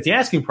 If the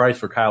asking price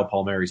for Kyle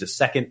Palmieri is a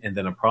second and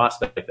then a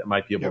prospect that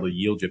might be able to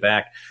yield you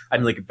back, I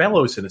mean, like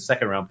Bellows in a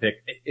second round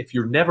pick, if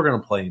you're never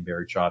going to play in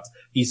buried shots,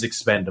 he's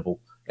expendable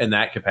in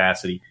that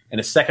capacity. And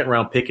a second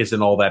round pick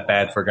isn't all that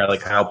bad for a guy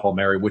like Kyle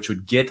Palmieri, which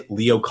would get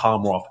Leo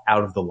Komarov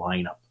out of the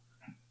lineup.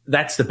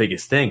 That's the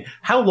biggest thing.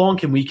 How long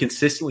can we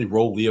consistently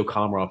roll Leo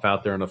Komarov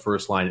out there on the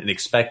first line and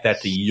expect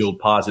that to yield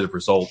positive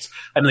results?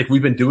 I mean, like,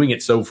 we've been doing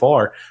it so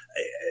far.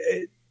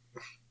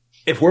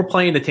 If we're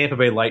playing the Tampa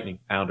Bay Lightning,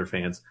 Islander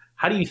fans,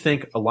 how do you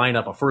think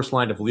a first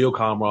line of Leo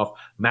Komarov,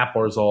 Matt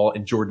Barzal,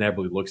 and Jordan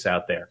Eberle looks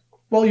out there?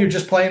 Well, you're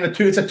just playing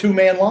it's a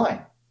 2-man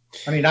line.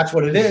 I mean, that's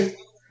what it is.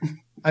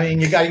 I mean,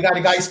 you got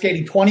a guy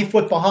skating 20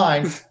 foot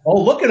behind.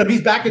 Oh, look at him.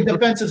 He's back in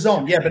defensive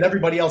zone. Yeah, but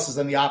everybody else is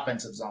in the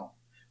offensive zone.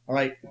 All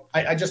right.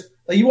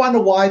 You want to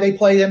know why they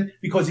play him?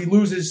 Because he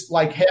loses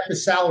like half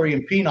his salary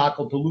in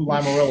pinochle to Lou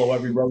Lamoriello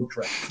every road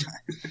trip.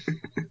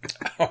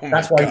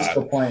 That's why he's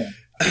still playing.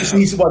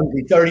 He's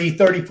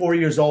 34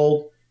 years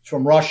old. He's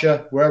from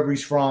Russia, wherever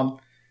he's from.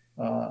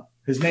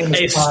 His name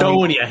is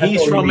Estonia.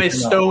 He's from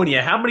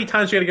Estonia. How many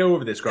times are you got to go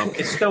over this, Grump?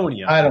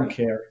 Estonia. I don't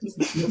care.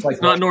 It's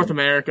like not North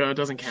America. It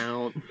doesn't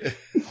count.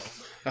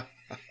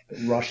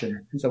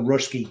 Russian. He's a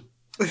Ruski.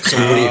 He's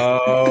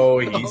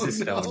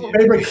Estonian.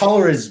 Favorite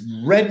color is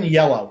red and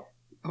yellow.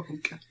 Oh,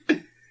 okay.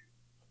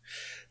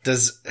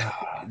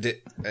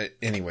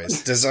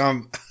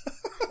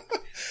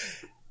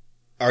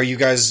 Are you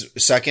guys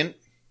second,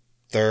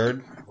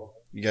 third?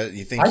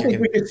 You think? I think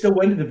we could still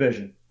win the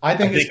division. I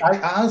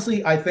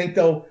think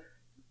though,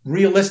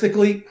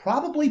 realistically,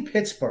 probably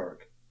Pittsburgh.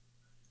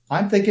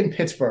 I'm thinking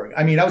Pittsburgh.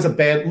 I mean, that was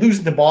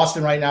losing to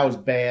Boston right now is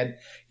bad.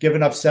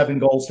 Giving up 7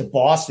 goals to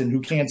Boston, who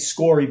can't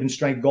score even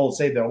strength goals,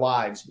 save their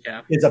lives,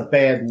 is a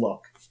bad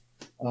look.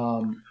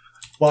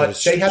 But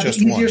they have an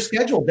easier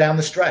schedule down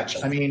the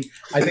stretch. I mean,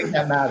 I think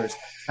that matters.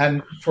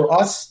 And for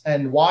us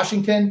and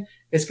Washington,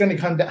 it's going to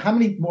come down. How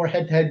many more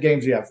head-to-head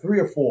games do you have? 3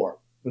 or 4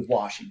 with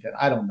Washington?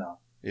 I don't know.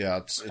 Yeah,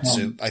 it's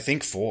I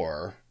think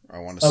 4. I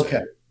want to say.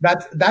 Okay,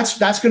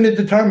 that's going to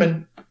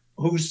determine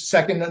who's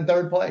second and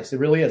third place. It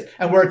really is.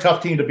 And we're a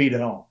tough team to beat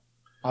at home.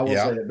 I will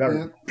say that very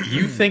much.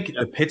 You think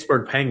the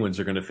Pittsburgh Penguins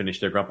are going to finish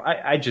their group?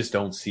 I just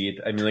don't see it.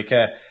 I mean, like,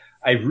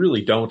 I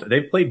really don't.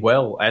 They've played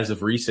well as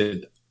of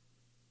recent.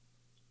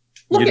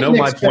 Look at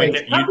Nick's point.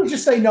 How could you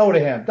say no to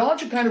him?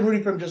 Don't you kind of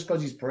rooting for him just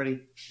because he's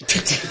pretty?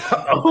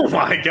 Oh,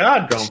 my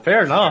God, Grump.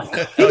 Fair enough.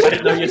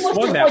 You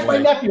swung that way. My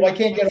nephew. I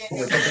can't get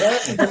over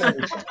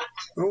it.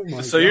 Oh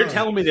my so God. You're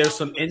telling me there's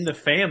some in the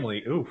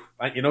family. Ooh,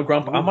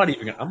 Grump, I'm not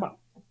even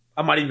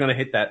going to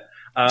hit that.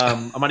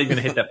 I'm not even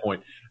going to hit that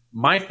point.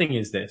 My thing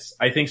is this.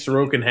 I think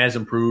Sorokin has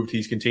improved.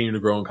 He's continuing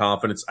to grow in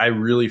confidence. I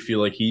really feel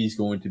like he's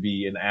going to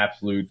be an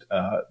absolute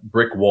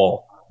brick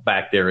wall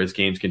back there as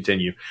games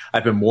continue.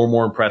 I've been more and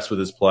more impressed with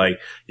his play.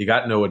 You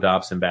got Noah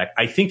Dobson back.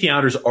 I think the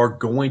Islanders are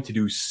going to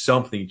do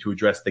something to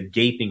address the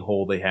gaping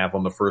hole they have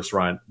on the first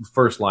line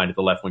at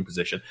the left wing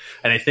position.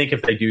 And I think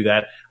if they do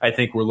that, I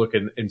think we're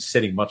looking and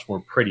sitting much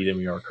more pretty than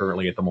we are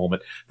currently at the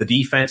moment. The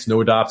defense,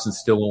 Noah Dobson's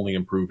still only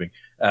improving.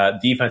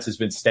 Defense has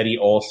been steady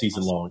all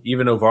season long.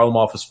 Even though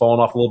Varlamov has fallen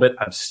off a little bit,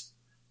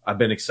 I've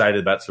been excited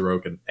about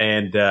Sorokin.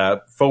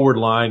 And forward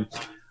line,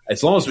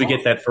 as long as we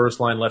get that first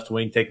line left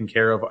wing taken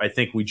care of, I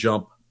think we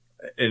jump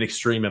an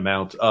extreme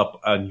amount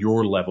up on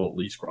your level at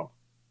least, Grump.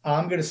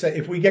 I'm going to say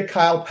if we get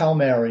Kyle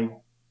Palmieri,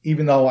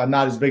 even though I'm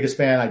not his biggest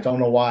fan, I don't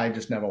know why, I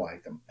just never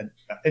liked him.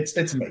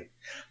 It's me.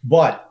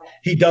 But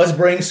he does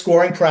bring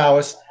scoring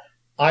prowess.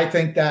 I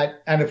think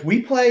that, and if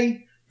we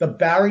play the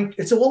Barry,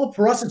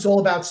 for us, it's all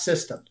about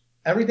system.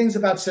 Everything's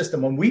about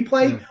system. When we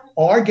play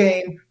our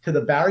game to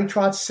the Barry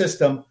Trotz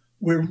system,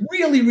 we're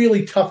really,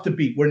 really tough to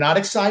beat. We're not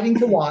exciting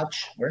to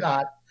watch. We're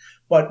not.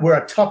 But we're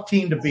a tough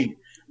team to beat.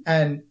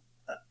 And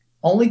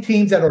only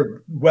teams that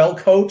are well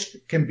coached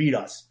can beat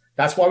us.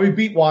 That's why we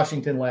beat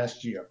Washington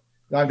last year.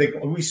 I think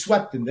we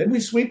swept them. Didn't we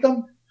sweep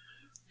them?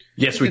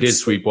 Yes, we did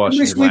sweep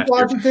Washington. Did we sweep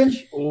Washington?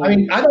 I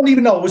mean, I don't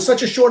even know. It was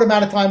such a short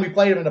amount of time we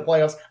played them in the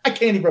playoffs. I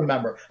can't even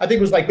remember. I think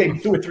it was like maybe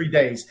 2 or 3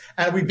 days.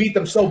 And we beat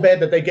them so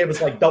bad that they gave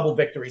us like double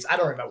victories. I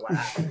don't remember what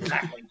happened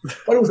exactly.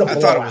 But it was a blowout.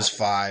 I thought it was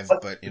 5,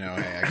 but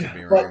hey, I could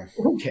be wrong.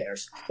 But who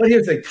cares? But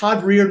here's the thing.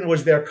 Todd Reardon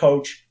was their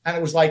coach, and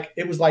it was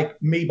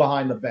like me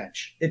behind the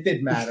bench. It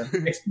didn't matter,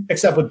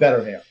 except with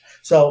better hair.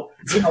 So,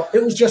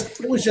 it was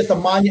just a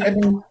monument. I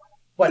mean,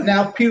 but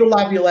now Peter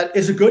Laviolette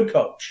is a good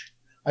coach.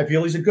 I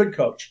feel he's a good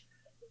coach.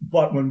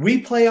 But when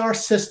we play our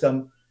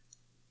system,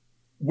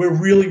 we're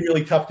really,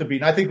 really tough to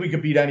beat. And I think we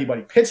could beat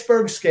anybody.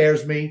 Pittsburgh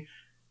scares me,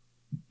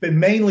 but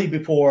mainly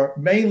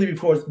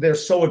because they're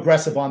so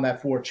aggressive on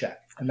that forecheck,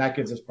 and that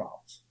gives us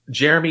problems.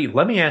 Jeremy,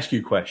 let me ask you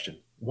a question.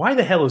 Why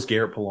the hell is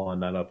Garrett Pallon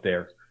not up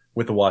there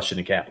with the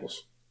Washington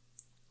Capitals?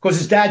 Because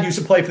his dad used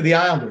to play for the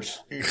Islanders.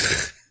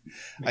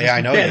 Yeah,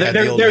 I know. Yeah,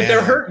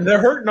 they're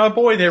hurting our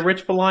boy there,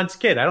 Rich Pallon's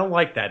kid. I don't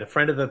like that. A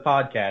friend of the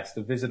podcast,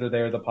 a visitor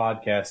there of the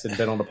podcast, and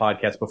been on the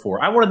podcast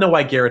before. I want to know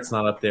why Garrett's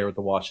not up there with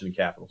the Washington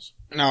Capitals.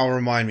 Now,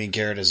 remind me,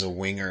 Garrett is a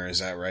winger. Is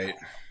that right?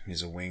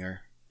 He's a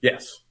winger.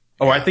 Yes.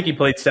 Oh, I think he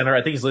played center.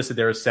 I think he's listed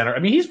there as center. I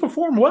mean, he's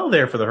performed well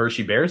there for the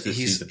Hershey Bears this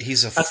season.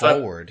 He's a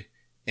forward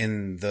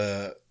in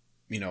the,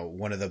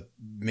 one of the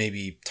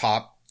maybe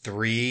top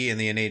 3 in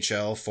the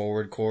NHL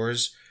forward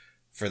cores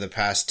for the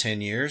past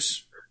 10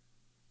 years.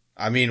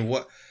 I mean,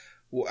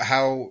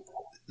 how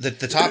the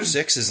top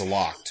 6 is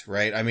locked,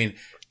 right? I mean,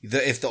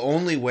 if the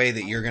only way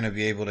that you're going to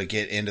be able to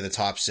get into the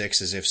top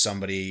 6 is if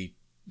somebody,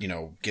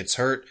 gets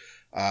hurt,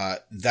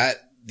 that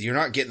you're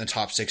not getting the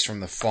top 6 from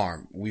the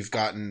farm. We've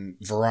gotten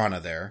Verana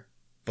there,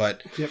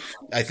 but yep.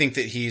 I think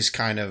that he's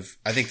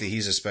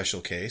a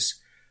special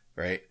case,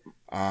 right?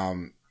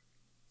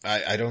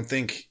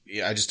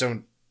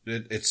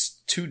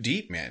 It's too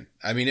deep, man.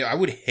 I mean, I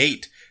would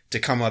hate to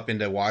come up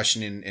into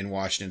Washington in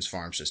Washington's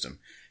farm system.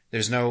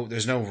 There's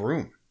no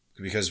room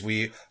because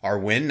we are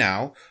win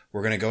now.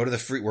 We're going to go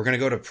to we're going to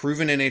go to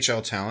proven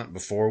NHL talent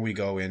before we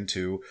go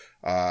into,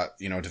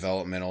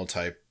 developmental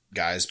type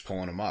guys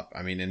pulling them up.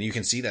 I mean, and you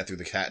can see that through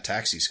the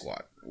taxi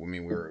squad. I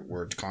mean,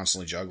 we're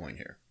constantly juggling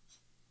here.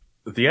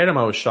 The item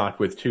I was shocked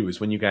with too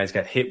is when you guys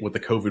got hit with the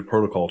COVID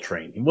protocol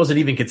train. He wasn't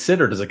even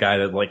considered as a guy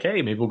that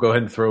hey, maybe we'll go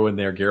ahead and throw in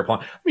there Garrett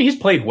Pallon. I mean, he's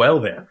played well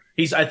there.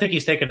 I think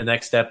he's taken the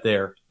next step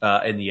there,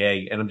 in the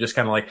A. And I'm just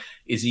kind of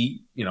is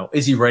he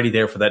ready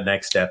there for that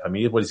next step? I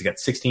mean, what has he got?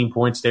 16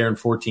 points there in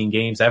 14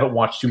 games. I haven't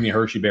watched too many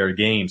Hershey Bear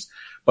games,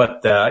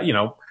 but,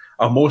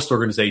 most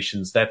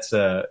organizations, that's,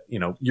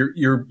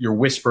 you're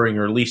whispering,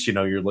 or at least,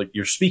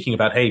 you're speaking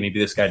about, hey, maybe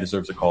this guy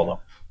deserves a call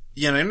up.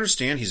 Yeah. And I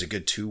understand he's a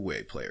good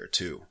 2-way player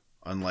too.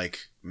 Unlike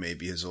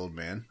maybe his old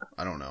man.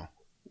 I don't know.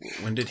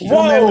 When did he?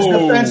 Whoa! Was a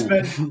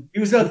defenseman. He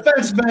was a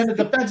defenseman, a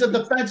defensive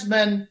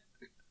defenseman.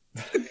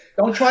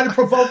 Don't try to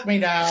provoke me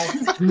now.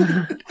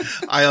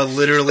 I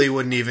literally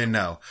wouldn't even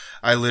know.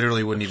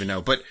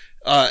 But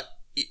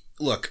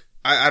look,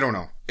 I don't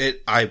know.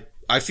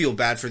 I feel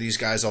bad for these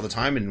guys all the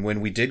time. And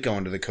when we did go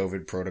into the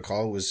COVID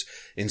protocol, it was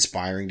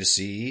inspiring to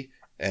see.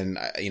 And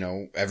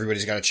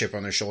everybody's got a chip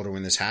on their shoulder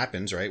when this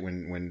happens, right?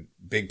 When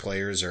big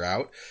players are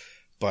out.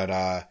 But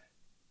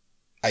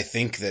I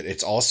think that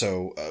it's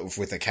also,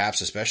 with the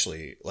Caps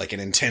especially, like an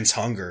intense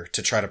hunger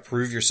to try to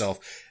prove yourself,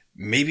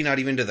 maybe not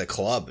even to the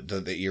club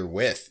that you're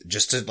with,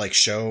 just to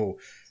show,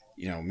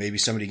 maybe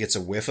somebody gets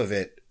a whiff of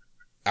it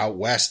out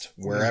west,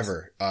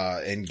 wherever,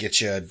 and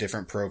get you a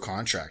different pro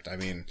contract. I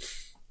mean,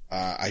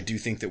 I do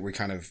think that we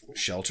kind of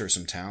shelter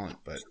some talent,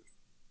 but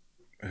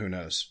who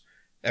knows?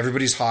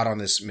 Everybody's hot on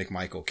this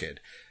McMichael kid,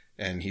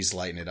 and he's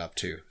lighting it up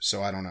too.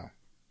 So I don't know.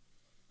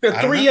 The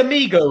Three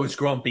Amigos,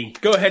 Grumpy.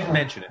 Go ahead and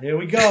mention it. Here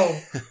we go.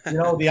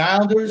 The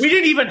Islanders. I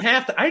didn't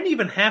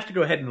even have to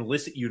go ahead and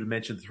elicit you to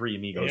mention the Three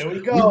Amigos. Here we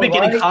go. We've been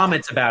getting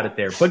comments about it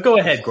there. But go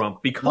ahead,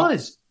 Grump,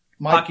 because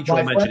my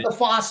friend the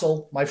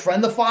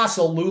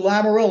fossil, Lou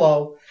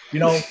Lamoriello,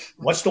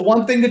 what's the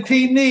one thing the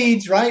team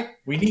needs, right?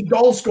 We need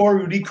goal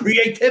scorer. We need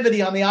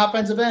creativity on the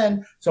offensive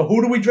end. So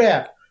who do we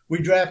draft?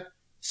 We draft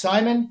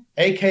Simon,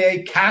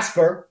 a.k.a.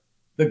 Casper,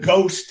 the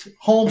ghost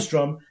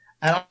Holmstrom.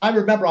 And I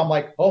remember I'm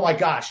like, oh, my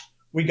gosh,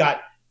 we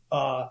got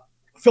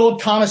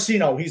Philip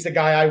Tomasino. He's the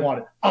guy I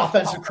wanted.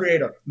 Offensive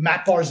creator.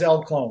 Matt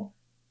Barzell clone.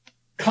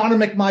 Connor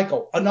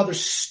McMichael, another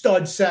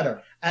stud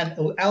center. And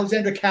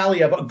Alexander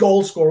Kaliev, a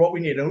goal scorer, what we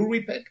need. And who do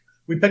we pick?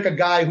 We pick a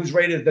guy who's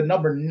rated the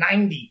number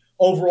 90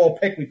 overall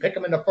pick. We pick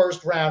him in the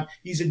first round.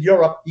 He's in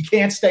Europe. He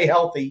can't stay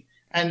healthy.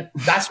 And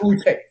that's what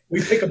we pick.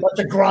 We pick a bunch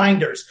of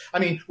grinders. I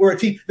mean, we're a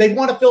team. They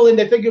want to fill in.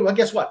 They figure, well,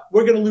 guess what?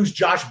 We're going to lose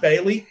Josh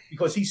Bailey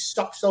because he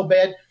sucks so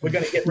bad. We're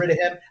going to get rid of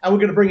him. And we're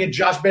going to bring in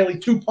Josh Bailey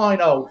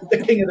 2.0, the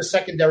king of the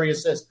secondary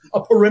assist,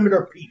 a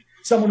perimeter Pete,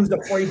 someone who's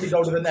afraid to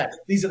go to the net.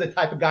 These are the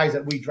type of guys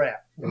that we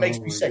draft. It makes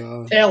me sick.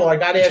 God. Taylor, I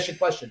got to ask you a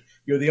question.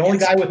 You're the only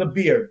guy with a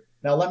beard.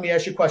 Now, let me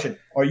ask you a question.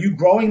 Are you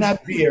growing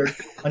that beard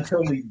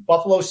until the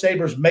Buffalo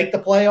Sabres make the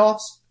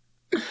playoffs?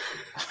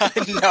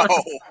 No.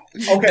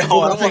 Okay,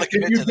 no, I don't want to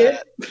commit to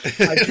that.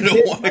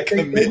 I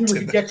think maybe we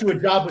could get you a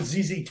job with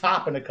ZZ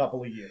Top in a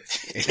couple of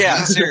years.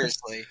 Yeah,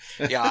 seriously.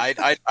 Yeah,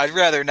 I'd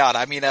rather not.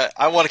 I mean,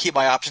 I want to keep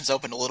my options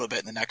open a little bit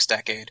in the next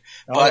decade.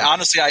 But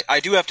honestly, I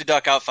do have to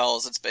duck out,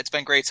 fellas. It's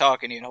been great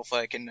talking to you, and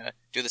hopefully I can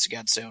do this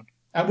again soon.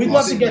 And we'd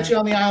love to get you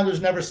on the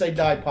Islanders Never Say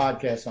Die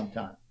podcast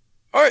sometime.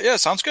 All right, yeah,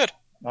 sounds good.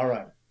 All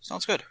right.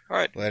 Sounds good. All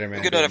right. Later,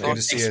 man. Good night, everyone.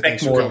 Good to see you.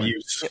 Expect more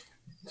views.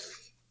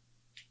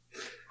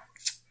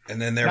 And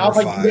then there now,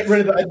 were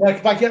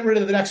if I get rid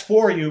of the next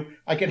four of you,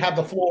 I can have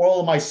the floor all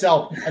of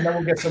myself, and then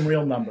we'll get some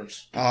real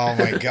numbers. Oh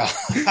my God!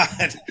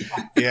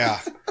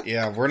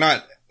 Yeah. We're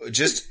not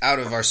just out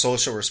of our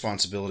social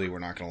responsibility. We're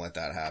not going to let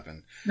that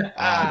happen.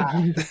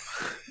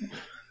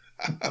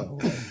 Oh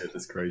my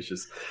goodness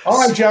gracious! All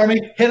right,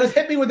 Jeremy, hit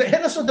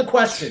us with the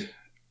question.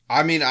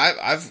 I mean,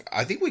 I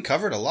think we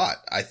covered a lot.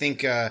 I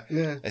think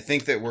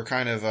that we're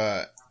kind of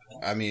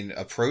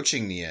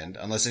approaching the end,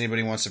 unless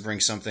anybody wants to bring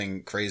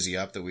something crazy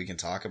up that we can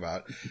talk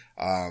about.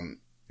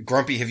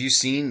 Grumpy, have you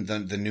seen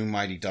the new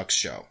Mighty Ducks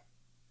show?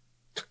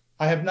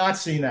 I have not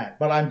seen that,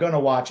 but I'm going to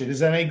watch it.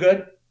 Is that any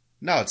good?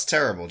 No, it's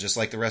terrible, just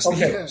like the rest of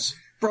the shows.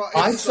 Bro,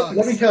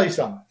 let me tell you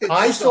something.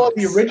 I saw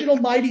the original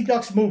Mighty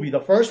Ducks movie,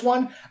 the first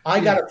one.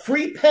 I got a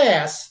free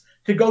pass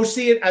to go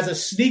see it as a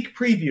sneak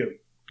preview.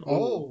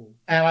 Oh.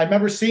 And I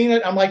remember seeing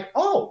it. I'm like,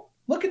 oh,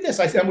 look at this.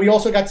 And we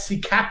also got to see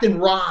Captain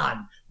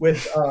Ron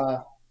with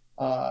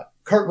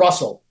Kurt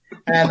Russell.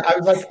 And I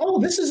was like, oh,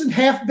 this isn't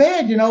half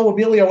bad.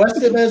 Emilio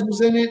Estevez was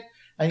in it.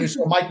 And you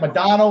saw Mike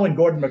Modano and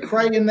Gordon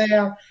McRae in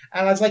there.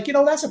 And I was like,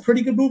 that's a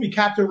pretty good movie.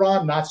 Captain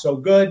Ron, not so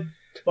good.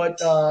 But,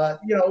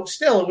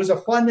 still, it was a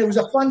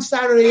fun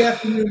Saturday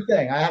afternoon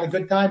thing. I had a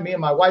good time. Me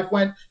and my wife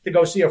went to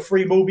go see a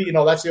free movie.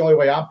 That's the only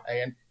way I'm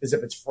paying is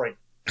if it's free.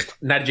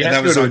 Now, did you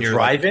have to go to a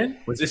drive-in?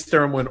 Was this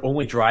term when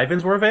only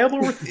drive-ins were available,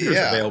 or were theaters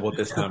available at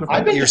this time?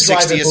 Your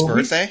 60th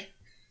birthday?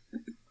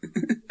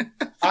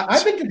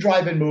 I've been to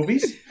drive-in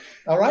movies.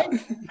 All right?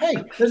 Hey,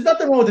 there's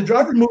nothing wrong with the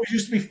drive-in movies.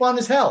 Used to be fun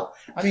as hell.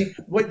 I mean,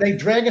 they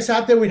drag us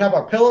out there. We'd have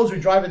our pillows.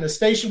 We'd drive in the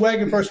station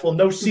wagon. First of all,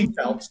 no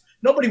seatbelts.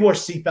 Nobody wore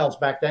seatbelts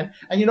back then.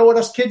 And you know what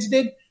us kids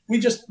did? We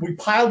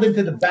piled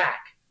into the back.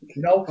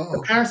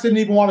 The parents didn't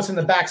even want us in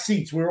the back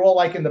seats. We were all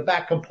like in the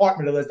back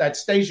compartment of that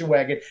station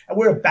wagon, and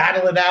we were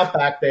battling out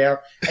back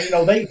there.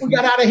 And we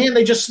got out of hand.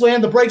 They just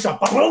slammed the brakes on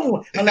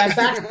that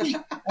back seat.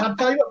 And I'm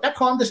telling you what, that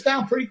calmed us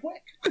down pretty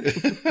quick. And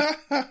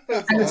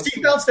the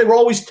seatbelts, they were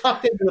always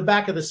tucked into the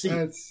back of the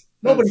seat.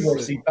 Nobody wore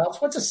seatbelts.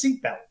 What's a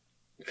seatbelt?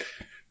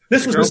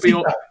 This was a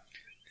seatbelt.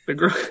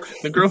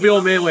 The grumpy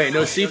old man way.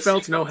 No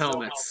seatbelts, no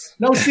helmets.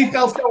 No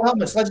seatbelts, no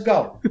helmets. Let's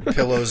go.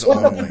 Pillows What's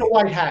only. up with the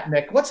white hat,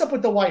 Nick? What's up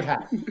with the white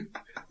hat?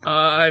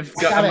 I've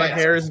got my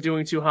hair is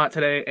doing too hot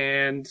today,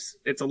 and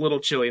it's a little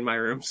chilly in my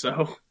room.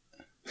 So,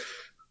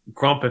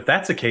 Grump, if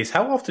that's the case,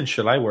 how often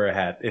should I wear a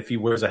hat if he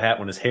wears a hat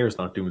when his hair's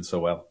not doing so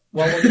well?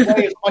 Well, when you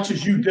weigh as much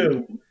as you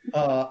do,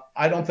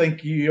 I don't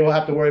think you'll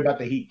have to worry about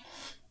the heat.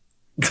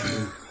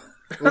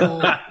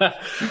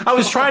 I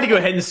was trying to go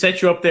ahead and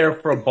set you up there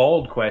for a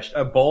bald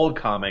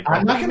comment.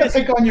 I'm not going to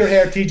pick on your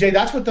hair, TJ.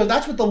 That's what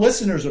the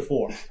listeners are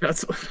for.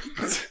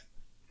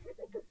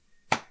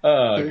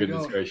 Oh,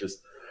 goodness gracious.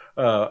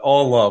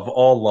 All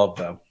love,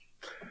 though.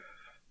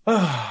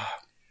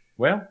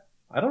 Well,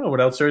 I don't know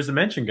what else there is to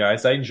mention,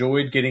 guys. I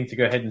enjoyed getting to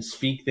go ahead and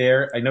speak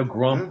there. I know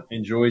Grump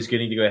enjoys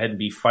getting to go ahead and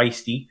be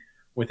feisty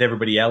with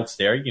everybody else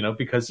there,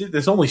 because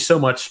there's only so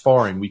much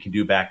sparring we can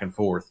do back and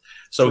forth.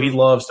 So he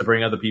loves to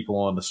bring other people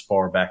on to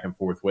spar back and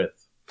forth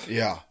with.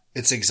 Yeah,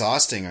 it's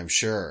exousting, I'm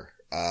sure.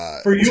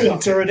 For you, I'm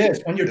sure it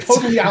is. When you're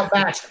totally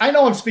outmatched. I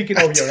know I'm speaking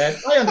over your head.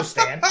 I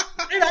understand.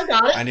 And I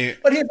got it. I knew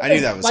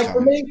that was like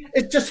coming. For me,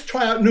 it's just to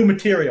try out new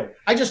material.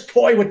 I just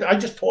toy with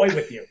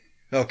you.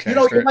 Okay.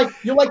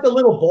 You're like the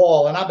little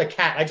ball, and I'm the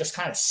cat. I just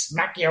kind of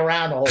smack you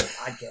around the whole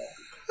podcast.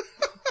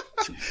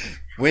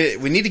 We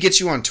need to get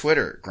you on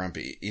Twitter,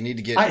 Grumpy. You need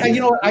to get.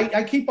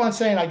 I keep on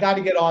saying I got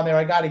to get on there.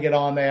 I got to get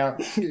on there.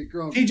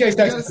 TJ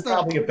says it's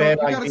probably a bad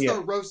idea. You got to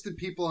start roasting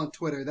people on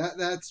Twitter.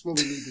 That's what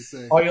we need to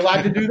say. Are you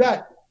allowed to do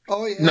that?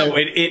 Oh yeah. No,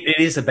 it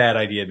is a bad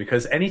idea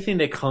because anything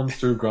that comes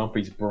through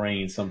Grumpy's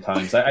brain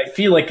sometimes, I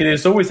feel like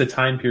there's always a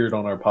time period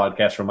on our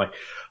podcast where I'm like,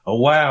 oh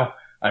wow,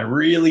 I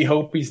really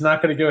hope he's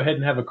not going to go ahead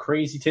and have a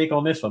crazy take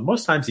on this one.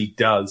 Most times he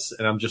does,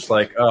 and I'm just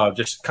like, oh,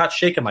 just caught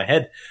shaking my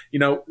head. You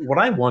know, what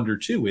I wonder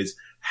too is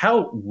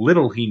how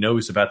little he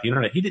knows about the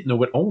internet. He didn't know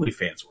what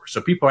OnlyFans were,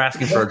 so people are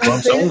asking for a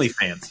Grump's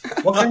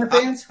OnlyFans. What kind of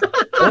fans?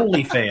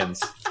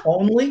 OnlyFans.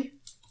 Only?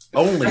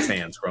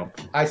 OnlyFans,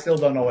 Grump. I still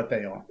don't know what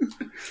they are.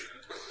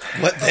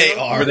 What they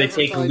are. Where they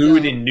take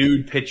lewd and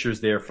nude pictures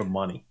there for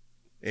money.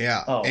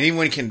 Yeah. Oh.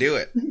 Anyone can do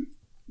it.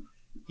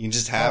 You can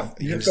just have.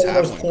 You can just go to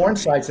have those one, porn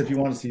Grumpy. sites if you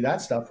want to see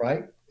that stuff,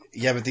 right?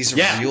 Yeah, but these are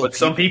Yeah, real but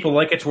some people. people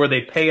like it to where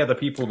they pay other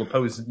people to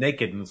pose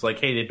naked, and it's like,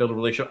 hey, they build a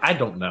relationship. I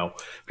don't know.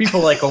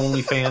 People like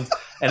OnlyFans,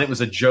 and it was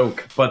a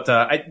joke. But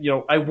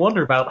I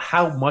wonder about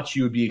how much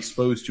you would be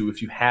exposed to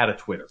if you had a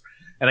Twitter,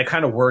 and I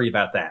kind of worry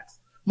about that.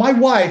 My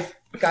wife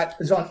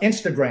is on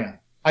Instagram.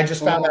 I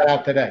just found that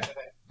out today.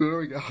 There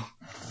we go.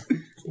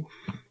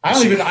 I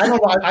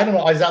don't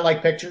know. Is that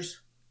like pictures?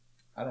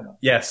 I don't know.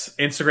 Yes,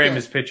 Instagram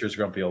is pictures,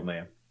 grumpy old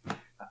man.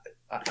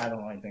 I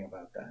don't know anything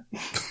about that.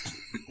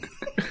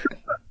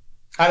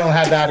 I don't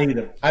have that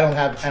either. I don't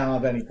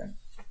have anything.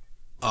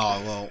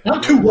 Oh well,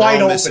 I'm too we're wide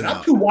all open. missing I'm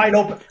out. too wide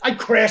open. I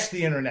crashed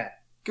the internet.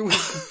 Can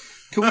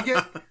we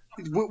get?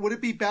 Would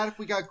it be bad if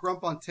we got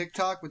Grump on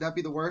TikTok? Would that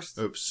be the worst?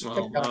 Oops.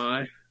 Oh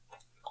my.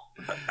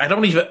 I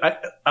don't even.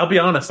 I'll be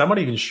honest. I'm not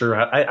even sure.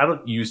 I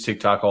don't use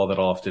TikTok all that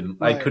often.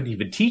 Right. I couldn't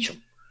even teach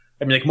him.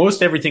 I mean, like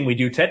most everything we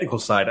do, technical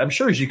side. I'm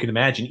sure, as you can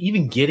imagine,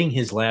 even getting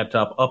his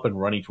laptop up and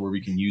running to where we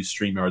can use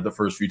StreamYard the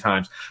first few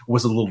times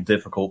was a little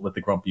difficult with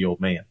the grumpy old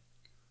man.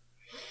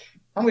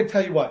 I'm going to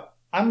tell you what.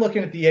 I'm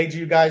looking at the age of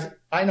you guys.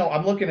 I know.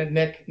 I'm looking at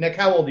Nick. Nick,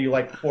 how old are you?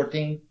 Like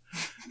 14?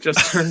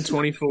 Just turned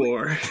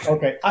 24.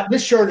 Okay.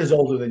 This shirt is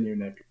older than you,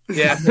 Nick.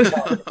 Yeah.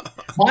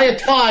 My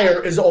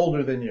attire is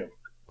older than you.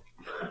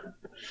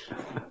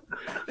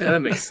 Yeah, that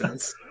makes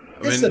sense.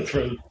 It's the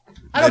truth.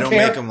 I they don't don't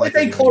care. make 'em like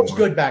they that clothes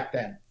anymore. good back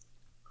then.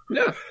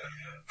 Yeah.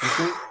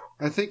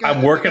 I think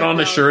I'm working on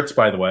the shirts,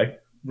 by the way.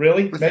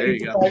 Really? There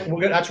you go.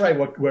 That's right.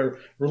 We're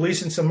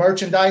releasing some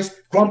merchandise.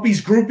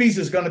 Grumpy's Groupies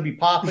is going to be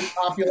popular.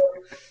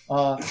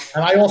 And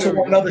I also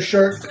want another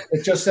shirt.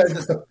 It just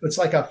says it's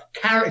like a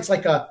carrot. It's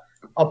like a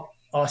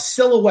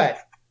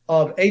silhouette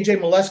of AJ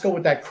Malesko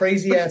with that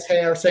crazy ass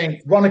hair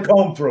saying, "Run a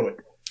comb through it."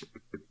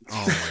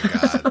 Oh my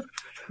god.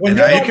 When And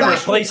you're now you on can national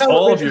replace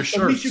all of television,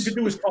 your The least shirts. you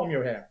can do is comb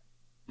your hair.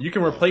 You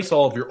can replace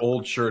all of your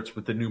old shirts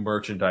with the new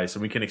merchandise,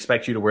 and we can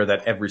expect you to wear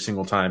that every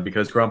single time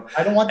because, Grump,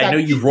 I don't want that. I know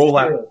you cheap roll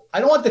material. out. I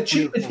don't want the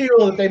cheap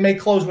material that they make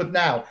clothes with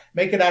now.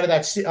 Make it out of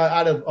that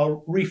out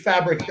of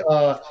refabric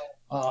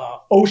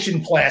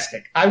ocean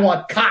plastic. I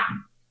want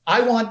cotton.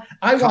 I want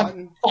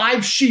Cotton.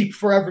 5 sheep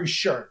for every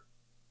shirt.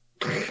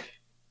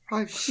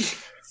 5 sheep.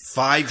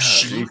 5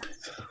 sheep.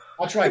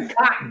 That's right,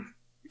 cotton.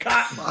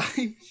 5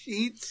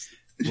 sheets.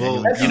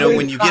 Well, That's you the know way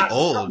when you get cotton's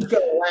old,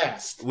 gonna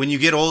last. when you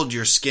get old,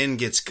 your skin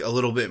gets a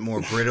little bit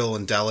more brittle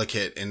and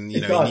delicate, and you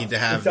It know does. you need to It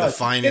have the does.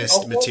 finest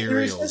All materials.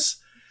 seriousness,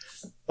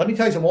 let me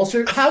tell you something. All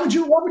serious,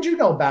 what would you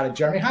know about it,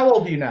 Jeremy? How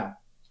old are you now?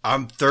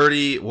 I'm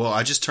 30. Well,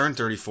 I just turned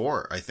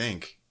 34. I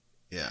think.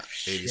 Yeah,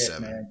 Shit,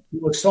 87. man.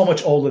 You look so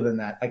much older than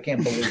that. I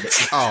can't believe it.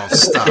 Oh,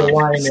 You're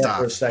lying there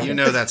for a stop! second. You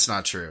know that's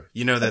not true.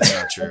 You know that's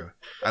not true.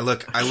 I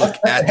look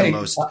at the Hey,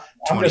 most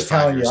I'm just 25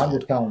 telling you. years I'm old.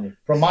 just telling you.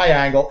 From my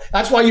angle,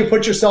 that's why you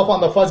put yourself on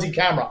the fuzzy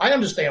camera. I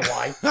understand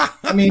why.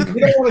 I mean, you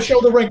don't want to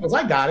show the wrinkles.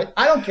 I got it.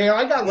 I don't care.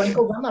 I got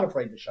wrinkles. I'm not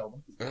afraid to show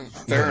them.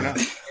 Fair enough.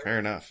 Fair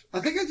enough. I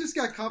think I just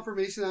got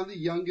confirmation I'm the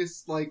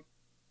youngest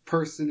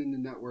person in the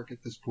network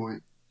at this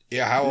point.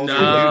 Yeah, how old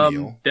are you,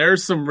 Neil?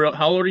 There's some real.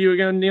 How old are you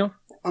again, Neil?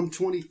 I'm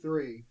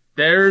 23.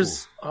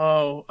 There's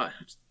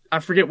I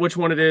forget which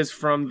one it is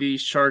from the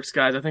Sharks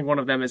guys. I think one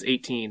of them is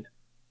 18.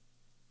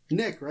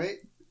 Nick, right?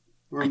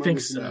 Or I am think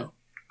missing so.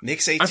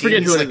 Nick's 18. I forget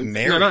He's who like it is.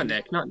 married. No, not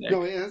Nick. Not Nick. that?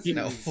 No, yeah, that's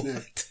No.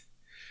 Nick.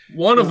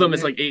 One of No, them is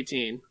Nick. like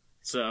 18.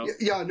 So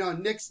Yeah, no,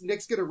 Nick's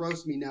gonna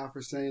roast me now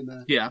for saying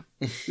that. yeah,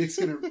 Nick's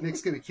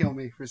gonna kill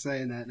me for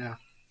saying that now.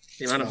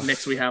 the amount of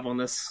Nicks we have on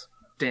this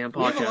damn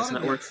We have a lot podcast of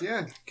network. Nicks,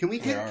 yeah. Can we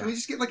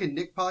just get like a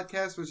Nick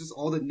podcast with just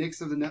all the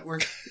Nicks of the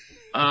network?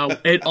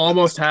 It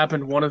almost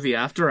happened one of the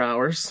after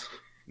hours.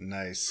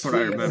 Nice. What I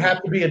It would remember.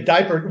 have to be a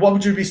diaper. What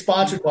would you be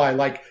sponsored by?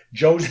 Like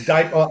Joe's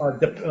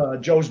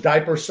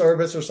diaper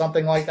service or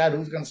something like that?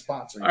 Who's going to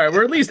sponsor you? All right,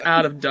 we're at least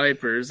out of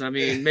diapers. I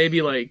mean,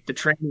 maybe like the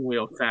training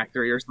wheel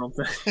factory or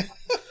something.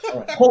 All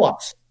right,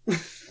 pull-ups.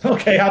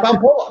 Okay, how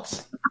about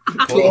pull-ups?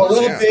 You're a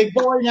little yeah. big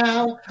boy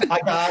now. I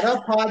got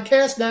a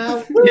podcast now.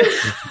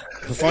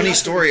 Funny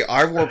story.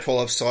 I wore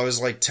pull-ups till I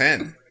was like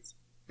 10.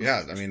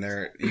 Yeah, I mean,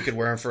 you could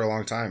wear them for a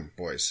long time,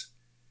 boys.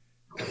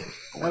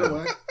 That'll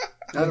work.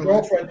 My That'll work.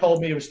 girlfriend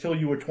told me it was till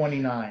you were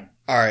 29.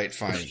 All right,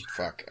 fine.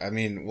 Fuck. I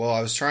mean, well,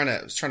 I was trying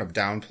to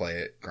downplay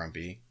it,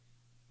 Grumpy.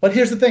 But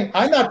here's the thing.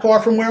 I'm not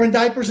far from wearing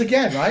diapers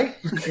again, right?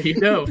 There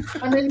you go.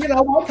 I mean,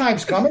 my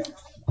time's coming.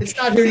 It's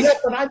not here yet,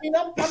 but I mean,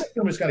 I'm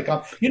assuming it's going to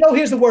come.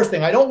 Here's the worst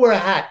thing. I don't wear a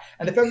hat.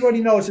 And if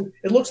everybody knows,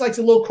 it looks like it's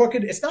a little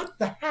crooked. It's not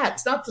the hat.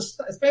 It's not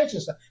the fashion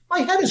stuff.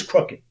 My head is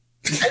crooked.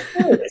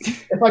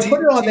 If I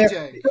put it on there,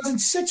 it doesn't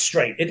sit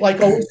straight. It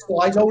always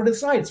slides over to the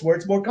side. It's where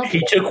it's more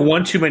comfortable. He took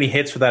one too many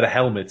hits without a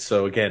helmet.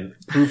 So again,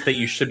 proof that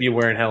you should be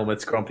wearing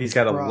helmets, Grump. He's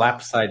got a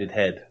lap-sided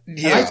head.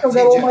 Yeah. And I still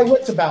got all my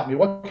wits about me.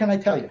 What can I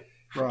tell you?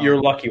 Bro. You're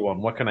a lucky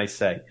one. What can I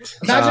say?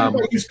 Imagine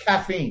if I use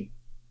caffeine.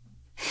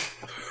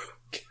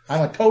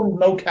 I'm a total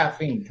no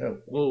caffeine too.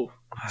 Ooh.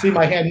 See,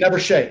 my hand never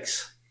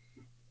shakes.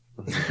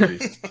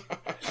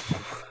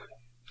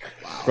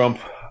 Grump,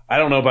 I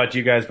don't know about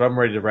you guys, but I'm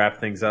ready to wrap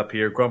things up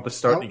here. Grump is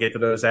starting to get to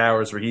those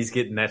hours where he's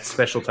getting that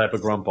special type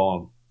of Grump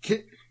on.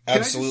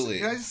 Absolutely.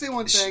 Can I just say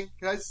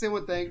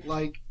one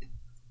thing?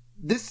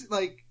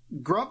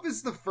 Grump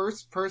is the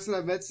first person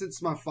I've met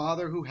since my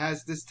father who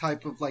has this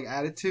type of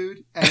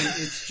attitude, and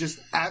it's just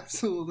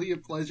absolutely a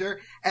pleasure.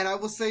 And I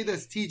will say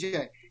this,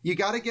 TJ, you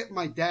got to get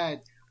my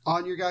dad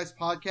on your guys'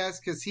 podcast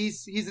because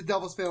he's a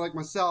Devils fan like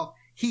myself.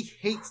 He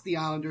hates the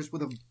Islanders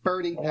with a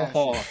burning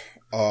passion.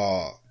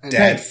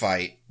 Dad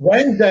fight.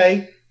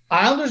 Wednesday,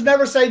 Islanders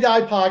Never Say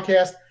Die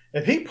podcast.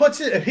 If he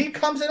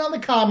comes in on the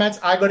comments,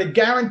 I'm going to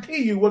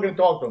guarantee you we're going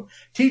to talk to him.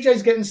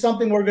 TJ's getting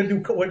something we're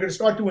going to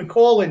start doing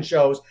call-in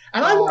shows.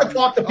 And I want to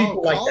talk to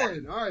people like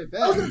that. All right,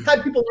 those are the type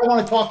of people I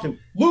want to talk to.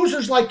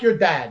 Losers like your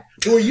dad,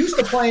 who are used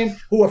to playing,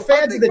 who are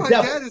fans of the Devils.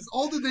 My dad is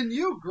older than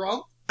you,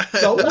 Grump.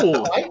 So that's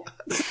all right.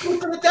 He's rooting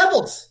for the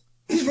Devils.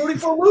 He's rooting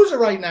for a loser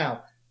right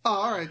now. Oh,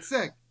 all right,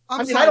 sick.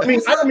 I don't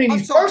mean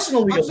he's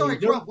personally I'm sorry,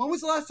 Grump. When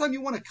was the last time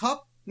you won a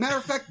cup? Matter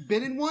of fact,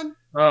 been in one?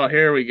 Oh,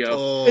 here we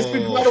go. It's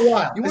been quite a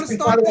while. You want to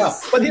start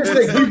this? But here's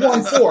the thing. We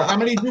won 4. How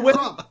many did you win?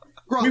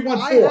 Grump, we won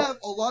 4. I have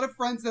a lot of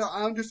friends that are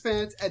Islanders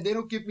fans, and they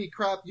don't give me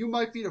crap. You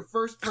might be the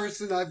first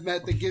person I've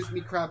met that gives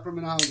me crap from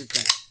an Islanders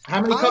fan.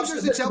 How many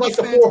Islanders and Devils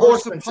fans are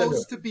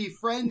supposed to be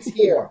friends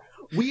here.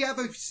 We have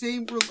a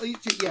same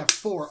relationship. Yeah,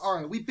 4. All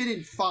right, we've been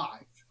in 5.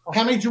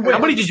 How many did you win? How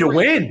many did you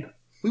win?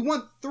 We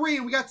won 3,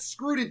 and we got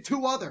screwed in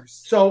 2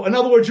 others. So, in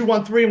other words, you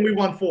won 3 and we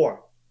won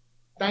 4.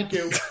 Thank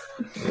you.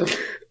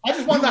 I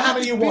just wonder how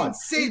many you won.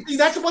 See,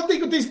 that's one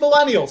thing with these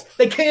millennials.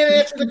 They can't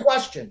answer the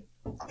question.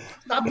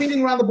 Stop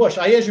beating around the bush.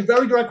 I asked you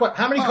very direct question.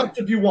 How many cups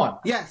have you won?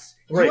 Yes.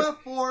 3. You have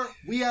 4.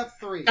 We have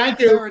 3. Thank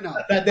you. Fair enough.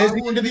 There's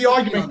the end of the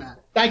argument.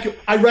 Thank you.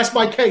 I rest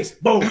my case.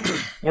 Boom.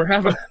 We're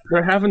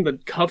having the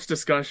cups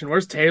discussion.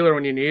 Where's Taylor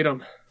when you need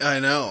him? I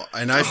know,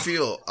 and I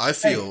feel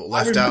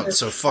left out.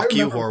 So fuck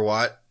you,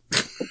 Horwat.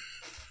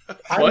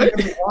 I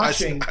remember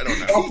watching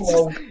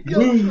Buffalo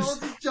lose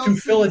to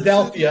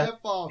Philadelphia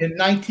in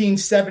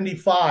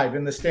 1975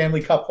 in the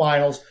Stanley Cup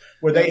Finals,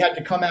 where they had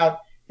to come out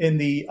in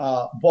the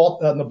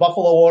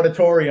Buffalo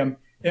Auditorium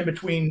in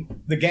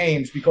between the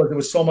games because there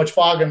was so much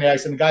fog on the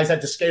ice, and the guys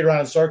had to skate around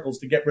in circles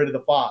to get rid of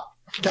the fog.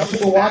 That's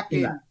what we're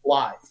watching that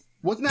live.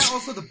 Wasn't that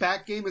also the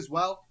bat game as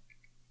well?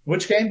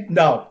 Which game?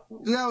 No.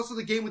 Wasn't that also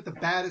the game with the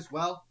bat as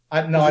well?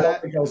 I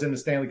don't think I was in the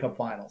Stanley Cup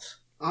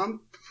Finals. What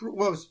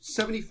was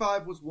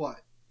 75 was what?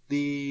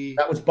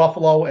 That was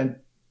Buffalo and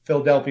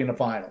Philadelphia in the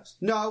finals.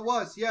 No, it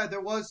was. Yeah, there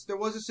was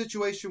a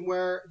situation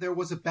where there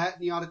was a bat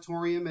in the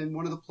auditorium, and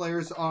one of the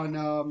players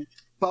on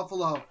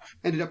Buffalo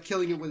ended up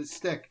killing it with his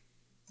stick.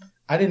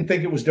 I didn't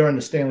think it was during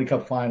the Stanley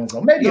Cup Finals,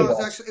 though. Maybe it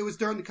was. It was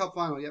during the Cup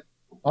Final. Yep.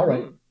 All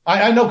right.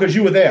 I know because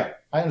you were there.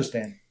 I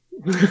understand.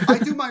 I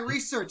do my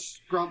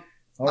research, Grump.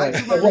 All right.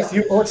 Let's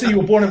see. You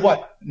were born in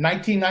what?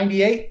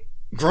 1998.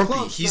 Grumpy.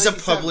 Close, he's a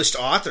published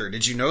author.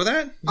 Did you know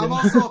that? I'm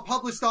also a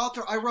published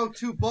author. I wrote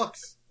 2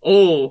 books.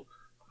 Oh,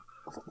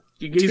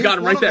 he's got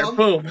him right there.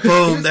 Boom.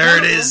 Boom. There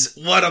it is.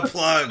 What a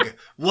plug.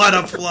 What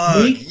a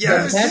plug.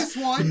 Yes. This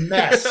one.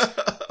 Mess.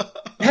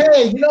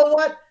 Hey, you know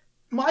what?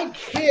 My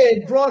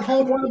kid brought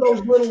home one of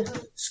those little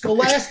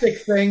Scholastic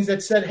things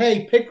that said,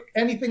 hey, pick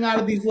anything out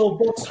of these little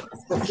books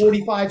for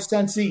 45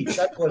 cents each.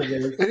 That's what it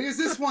is. And here's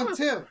this one,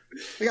 too.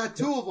 I got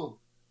 2 of them.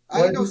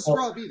 I ain't no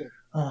scrub either.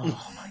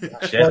 Oh, my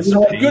gosh. Well, you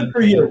know what? Good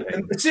for you.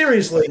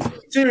 Seriously,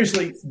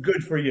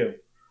 good for you.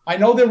 I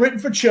know they're written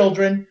for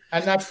children,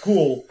 and that's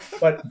cool,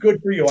 but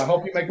good for you. I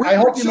hope you make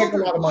a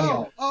lot of money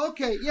on it. Oh,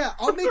 okay, yeah.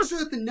 I'll make sure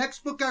that the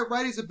next book I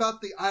write is about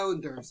the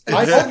Islanders.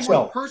 I hope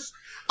so.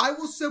 I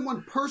will send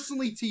one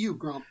personally to you,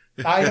 Grump.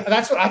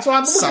 That's what I'm looking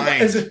for.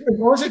 As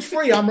long as it's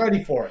free, I'm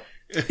ready for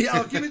it. Yeah,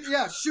 I'll give it.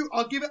 Yeah, shoot,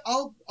 I'll give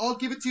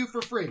it to you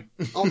for free.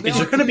 Is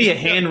there going to be a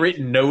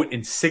handwritten note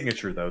and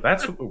signature though?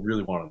 That's what we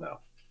really want to know.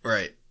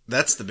 Right.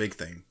 That's the big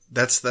thing.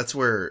 That's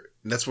where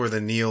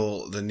the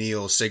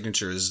Neil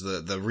signature is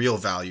the real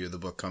value of the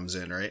book comes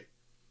in, right?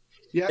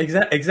 Yeah,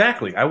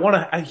 exactly.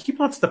 He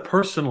wants the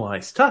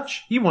personalized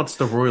touch. He wants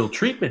the royal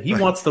treatment. He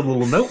wants the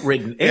little note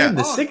written and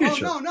the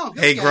signature. No.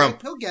 Hey,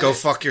 Grump, go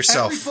fuck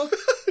yourself.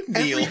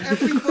 Neil.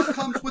 Every book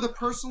comes with a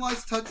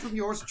personalized touch from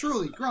yours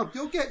truly. Grump,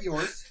 you'll get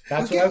yours.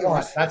 That's what I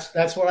want.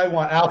 That's what I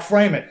want. I'll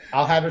frame it.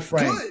 I'll have it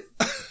framed.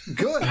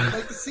 Good. I'd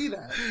like to see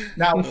that.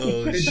 Now,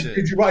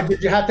 did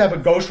you have to have a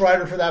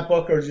ghostwriter for that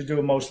book, or did you do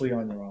it mostly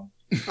on your own?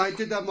 I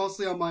did that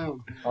mostly on my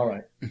own. All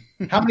right.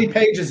 How many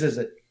pages is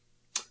it?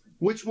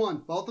 Which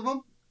one? Both of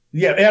them?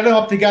 Yeah, add them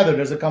up together.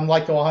 Does it come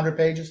like to 100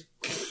 pages?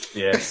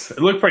 Yes. It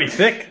looked pretty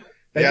thick.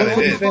 Yeah, they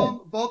did.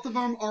 Both of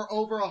them are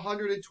over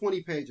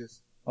 120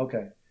 pages.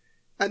 Okay.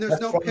 And there's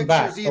That's no front and pictures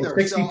back. either.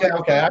 60, So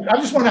okay. I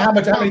just wonder how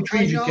many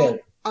trees you killed.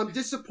 I'm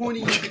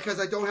disappointing you because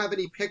I don't have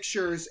any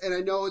pictures, and I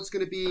know it's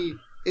going to be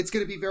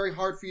very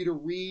hard for you to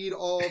read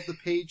all of the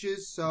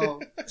pages. So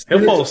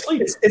He'll fall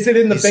asleep. Is it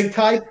in the big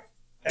type?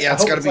 Yeah,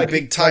 it's got to be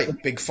big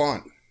type, big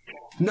font.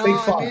 no, Big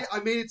font. I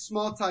made it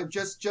small type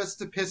just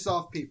to piss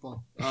off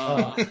people.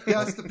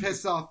 Just to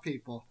piss off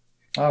people.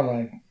 All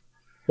right.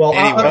 Well,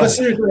 Anyway.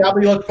 seriously, I'll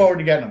be looking forward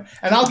to getting them.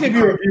 And I'll give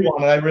you a review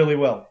on it. I really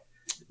will.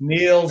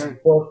 Neil's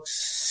book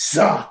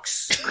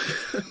sucks.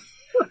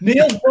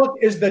 Neil's book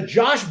is the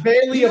Josh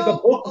Bailey of the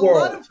book a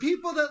world. lot of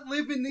people that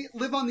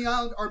live on the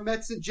island are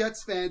Mets and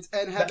Jets fans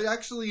and have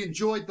actually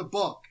enjoyed the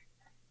book.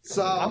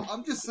 So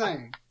I'm just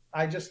saying.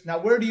 Now,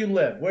 where do you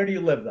live? Where do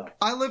you live, though?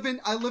 I live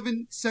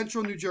in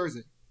central New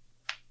Jersey.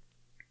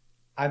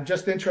 I'm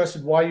just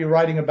interested why you're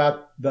writing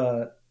about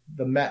the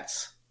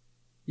Mets.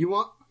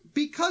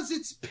 Because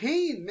it's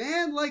pain,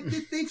 man. Like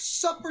they've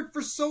suffered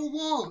for so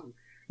long.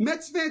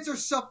 Mets fans are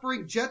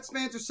suffering, Jets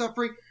fans are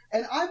suffering,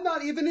 and I'm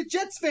not even a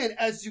Jets fan,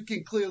 as you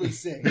can clearly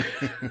see.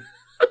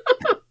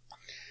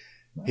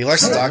 He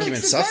likes to That document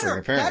makes it suffering, better.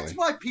 apparently. That's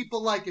why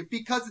people like it,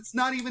 because it's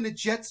not even a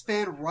Jets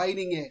fan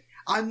writing it.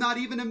 I'm not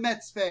even a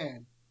Mets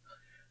fan.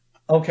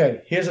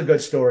 Okay, here's a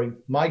good story.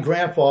 My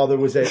grandfather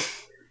was at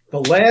the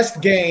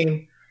last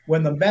game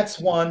when the Mets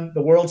won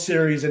the World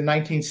Series in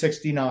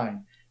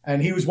 1969.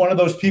 And he was one of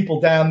those people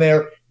down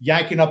there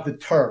yanking up the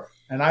turf.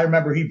 And I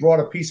remember he brought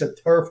a piece of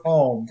turf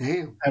home.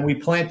 Damn. And we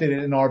planted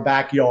it in our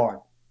backyard.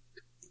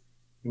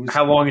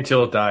 How long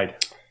until it died?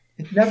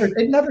 It never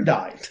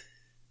died.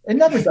 It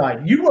never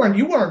died. You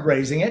weren't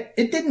raising it.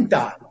 It didn't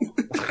die.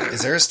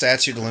 Is there a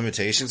statute of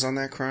limitations on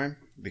that crime?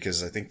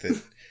 Because I think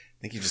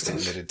you just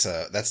admitted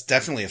to that's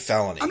definitely a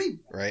felony. I mean,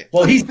 right?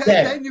 Well, he's Then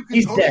dead. you can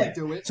He's totally dead.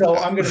 do it. So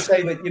I'm going to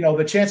say that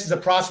the chances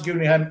of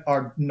prosecuting him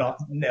are not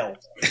nil.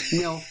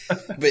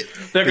 But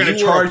They're going to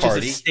you were a charge his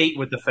party. estate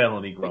with the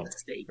felony, Grump.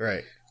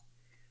 Right.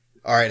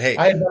 All right. Hey,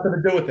 I had nothing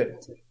to do with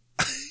it.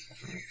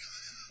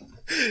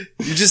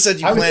 you just said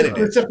you I was planted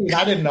the it. recipient.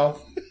 I didn't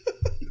know.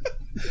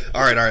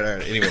 All right.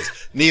 Anyways,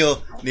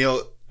 Neil,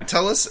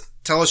 tell us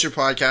your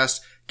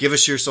podcast. Give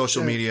us your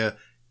social media.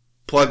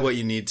 Plug what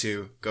you need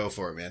to. Go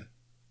for it, man.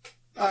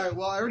 All right,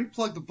 well, I already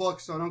plugged the book,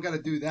 so I don't got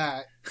to do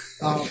that,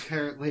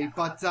 apparently.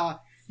 But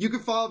you can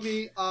follow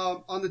me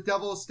on the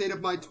Devil's State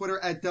of Mind Twitter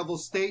at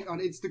Devil's State, on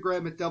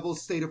Instagram at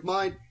Devil's State of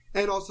Mind,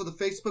 and also the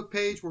Facebook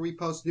page where we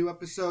post new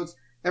episodes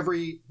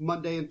every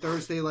Monday and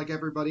Thursday like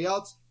everybody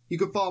else. You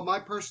can follow my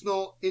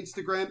personal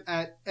Instagram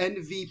at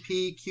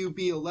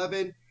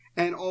NVPQB11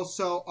 and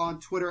also on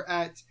Twitter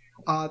at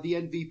The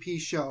NVP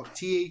Show,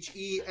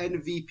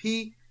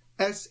 THENVPSHOW.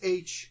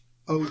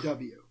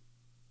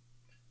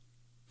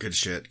 Good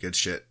shit.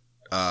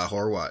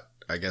 Horwat,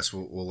 I guess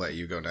we'll let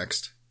you go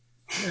next.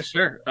 Yeah,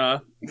 sure.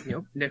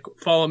 Nick,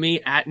 follow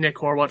me at Nick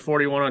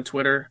Horwat41 on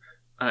Twitter,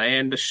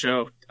 and the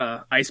show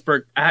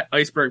Iceberg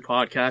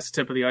Podcast,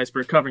 Tip of the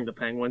Iceberg, covering the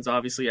Penguins,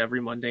 obviously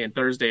every Monday and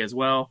Thursday as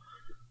well.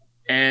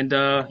 And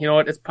you know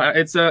what?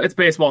 It's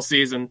baseball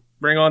season.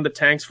 Bring on the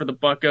tanks for the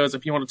Buccos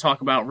if you want to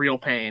talk about real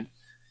pain.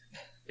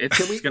 It's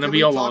going to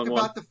be a long one. Can we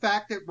talk about the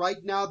fact that right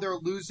now they're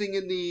losing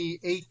in the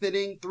 8th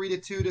inning,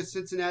 3-2 to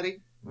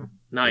Cincinnati?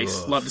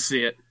 Nice. Ugh. Love to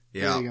see it.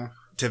 Yeah. There you go.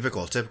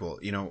 Typical.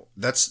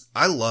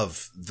 I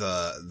love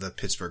the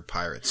Pittsburgh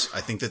Pirates.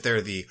 I think that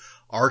they're the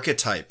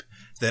archetype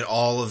that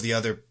all of the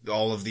other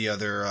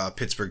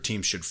Pittsburgh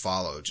teams should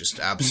follow.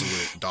 Just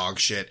absolute dog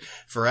shit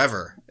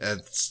forever.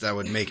 That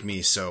would make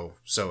me so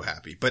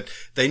happy. But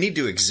they need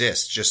to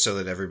exist just so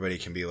that everybody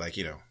can be like,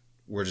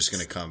 we're just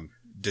going to come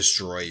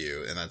destroy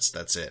you, and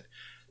that's it.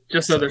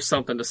 Just so there's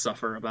something to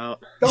suffer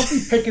about. Don't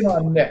be picking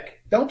on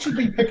Nick. Don't you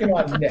be picking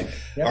on Nick.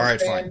 You All right,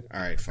 understand?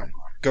 fine.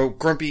 Go,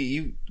 Grumpy.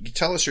 You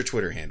tell us your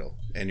Twitter handle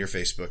and your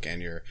Facebook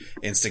and your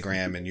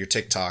Instagram and your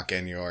TikTok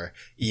and your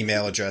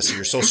email address and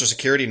your social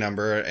security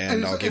number,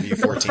 and I'll give you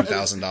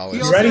 $14,000.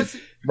 You ready?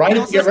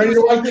 Get ready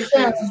to write this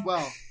down. As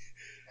well.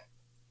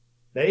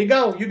 There you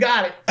go. You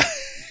got it.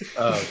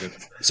 Oh, good.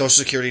 Social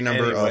security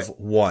number Anyway. of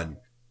 1.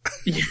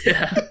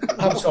 Yeah.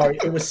 I'm sorry.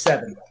 It was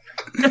 7.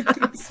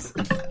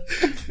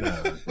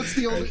 What's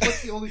the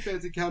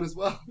OnlyFans account as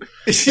well?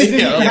 They didn't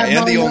even have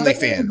and the nine- They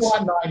didn't even OnlyFans. go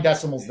out 9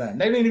 decimals then.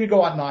 They didn't even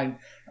go out 9.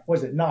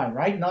 Was it 9,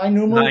 right? 9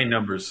 numerals? 9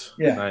 numbers.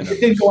 Yeah. 9 It numbers.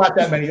 didn't go out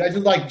that many. I just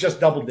like just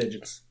double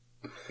digits.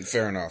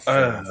 Fair enough.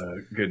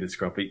 Goodness,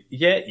 Grumpy.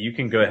 Yeah, you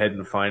can go ahead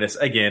and find us.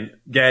 Again,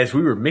 guys,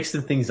 we were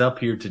mixing things up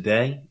here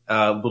today.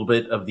 A little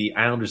bit of the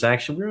Islanders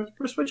action.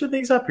 We're switching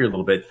things up here a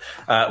little bit.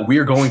 We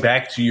are going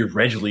back to your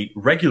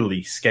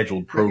regularly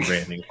scheduled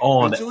programming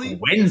on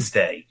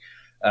Wednesday.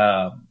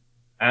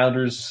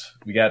 Islanders,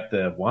 we got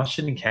the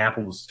Washington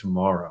Capitals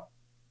tomorrow.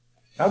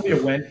 That'll be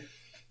a win.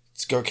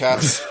 Let's go,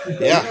 Caps. We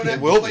don't Yeah, have it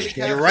to will play be. the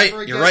Caps You're right.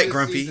 ever You're again right, this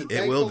Grumpy. season. It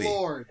Thank will the be.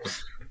 Lord.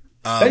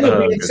 Then you'll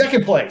be in good.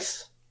 second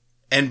place.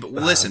 And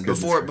listen,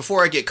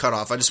 before I get cut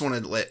off, I just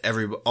want to let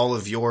all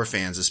of your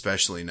fans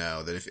especially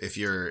know that if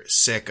you're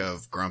sick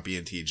of Grumpy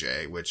and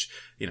TJ, which,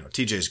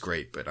 TJ's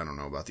great, but I don't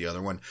know about the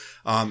other one,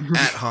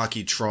 at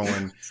Hockey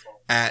Trolling,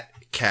 at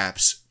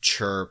Caps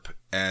Chirp,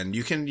 and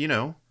you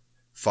can,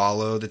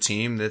 follow the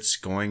team that's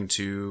going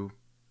to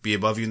be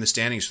above you in the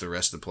standings for the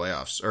rest of the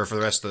playoffs, or for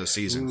the rest of the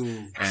season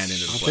and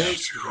into the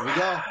playoffs.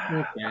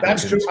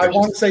 That's true. I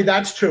want to say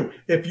that's true.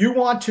 If you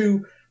want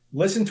to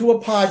listen to a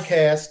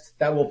podcast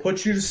that will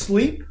put you to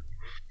sleep,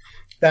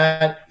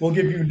 that will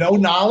give you no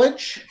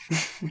knowledge,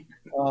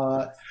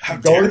 go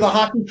to the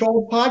Hockey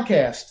Troll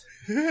podcast.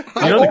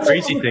 The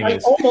crazy thing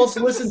is, I almost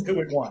listened to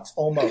it once.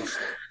 Almost.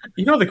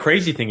 The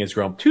crazy thing is,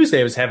 Grump, Tuesday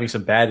I was having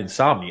some bad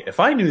insomnia. If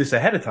I knew this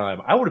ahead of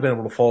time, I would have been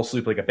able to fall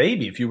asleep like a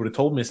baby. If you would have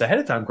told me this ahead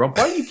of time, Grump,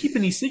 why are you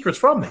keeping these secrets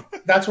from me?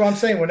 That's what I'm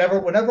saying.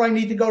 Whenever I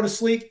need to go to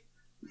sleep,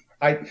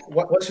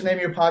 what's the name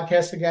of your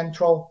podcast again,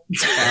 Troll?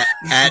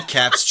 At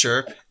Caps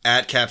Chirp.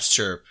 At Caps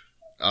Chirp.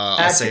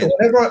 I'll say it.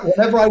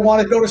 Whenever I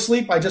want to go to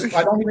sleep, I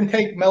don't even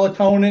take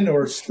melatonin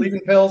or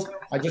sleeping pills.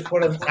 I just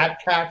put them at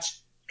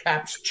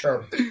Caps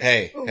Chirp.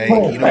 Hey,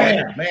 what?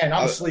 Man,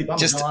 I'm asleep. I'm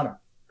a goner.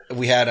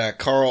 We had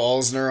Carl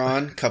Alsner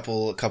on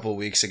a couple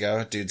weeks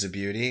ago. Dude's a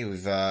beauty.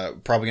 We've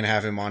probably gonna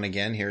have him on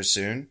again here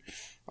soon.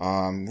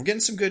 We're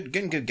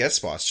getting good guest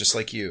spots, just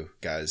like you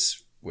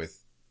guys.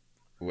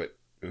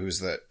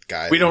 Who's that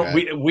guy? We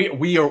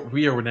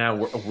are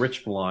now a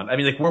Rich Blonde. I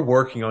mean, we're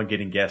working on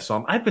getting guests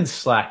on. I've been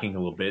slacking a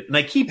little bit, and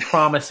I keep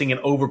promising and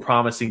over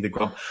promising the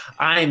Grump.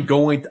 I'm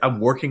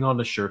working on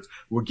the shirts.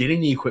 We're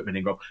getting the equipment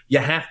in, Grump. You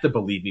have to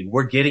believe me.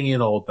 We're getting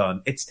it all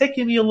done. It's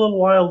taking me a little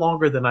while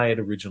longer than I had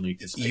originally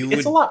anticipated.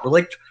 It's a lot.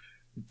 We're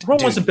Rome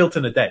wasn't built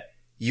in a day.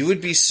 You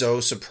would be so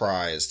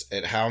surprised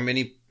at how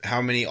many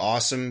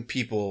awesome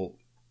people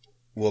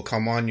will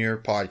come on your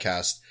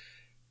podcast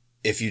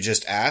if you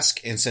just ask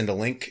and send a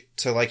link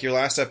to your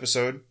last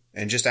episode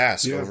and just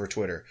ask over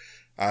Twitter.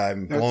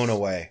 I'm blown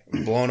away.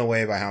 I'm blown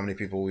away by how many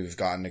people we've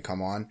gotten to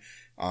come on.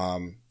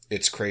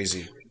 It's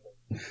crazy.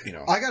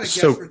 I got a guess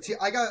for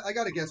I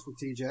got a guess for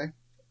TJ.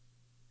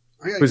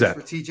 Who's that?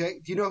 For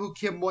TJ. Do you know who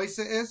Kim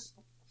Moisa is?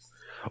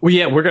 Well,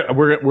 yeah,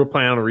 we're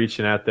planning on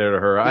reaching out there to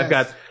her. Yes. I've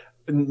got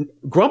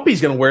Grumpy's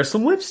going to wear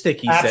some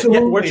lipstick. He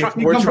Absolutely. said,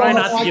 "Yeah, we're trying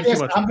not to give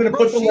too much." I'm going to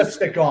put the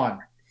lipstick on.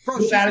 Bro,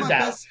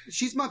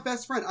 she's my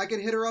best friend. I can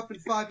hit her up in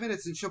 5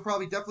 minutes, and she'll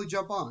probably definitely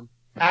jump on.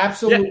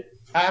 Absolutely,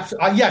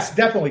 absolutely. Yes,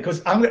 definitely.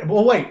 Because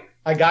wait.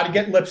 I got to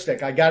get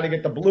lipstick. I got to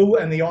get the blue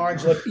and the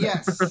orange lipstick.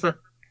 Yes.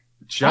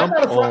 I'm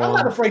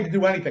not afraid to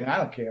do anything. I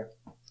don't care.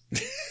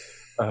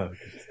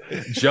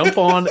 Jump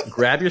on,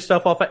 grab your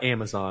stuff off of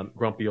Amazon,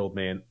 grumpy old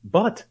man.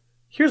 But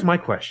here's my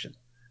question: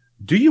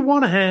 do you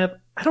want to have?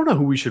 I don't know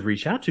who we should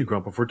reach out to,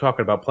 Grump, if we're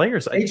talking about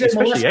players,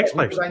 especially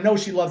ex-players. I know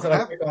she loves that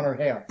I pick on her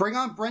hair. Bring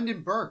on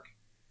Brendan Burke.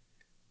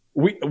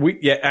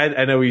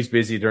 I know he's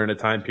busy during the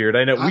time period.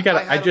 I know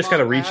I just got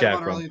to reach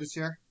out, Grump.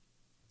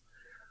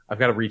 I've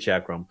got to reach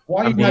out, Grump.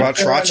 What about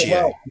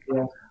Trottier?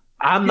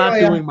 I'm not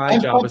doing my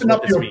job. As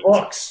what this means.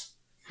 Books,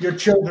 your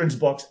children's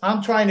books.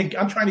 I'm trying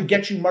to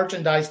get you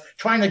merchandise,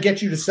 trying to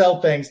get you to sell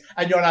things,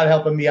 and you're not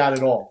helping me out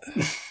at all.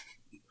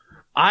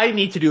 I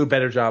need to do a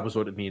better job, is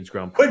what it means,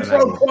 Grump. Quid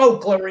pro quo,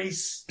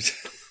 Clarice.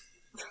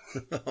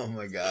 Oh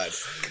my God!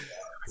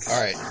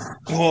 All right.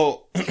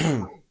 Well.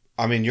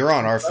 I mean, you're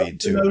on our feed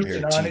too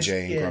here,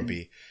 TJ and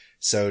Grumpy.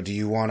 So do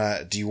you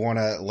wanna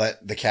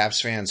let the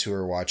Caps fans who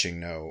are watching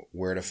know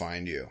where to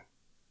find you?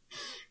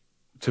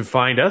 To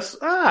find us?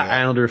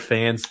 Islander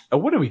fans.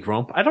 What are we,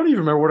 Grump? I don't even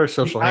remember what our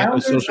social media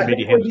handles.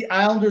 We're the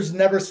Islanders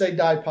Never Say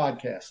Die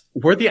podcast.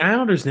 We're the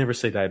Islanders Never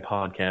Say Die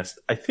podcast.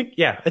 I think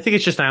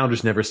it's just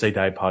Islanders Never Say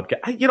Die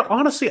podcast.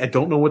 Honestly, I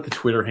don't know what the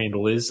Twitter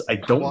handle is. I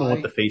don't know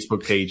what the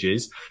Facebook page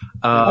is.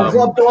 I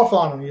rubbed off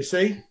on them, you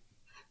see?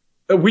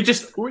 We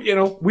just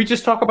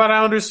talk about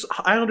Islanders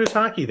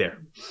hockey there.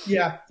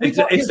 Yeah.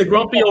 It's the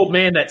grumpy old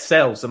man that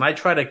sells, and I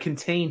try to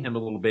contain him a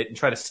little bit and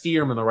try to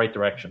steer him in the right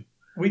direction.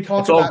 We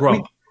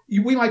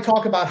might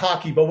talk about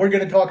hockey, but we're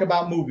going to talk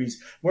about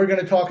movies. We're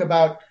going to talk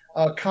about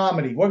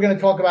comedy. We're going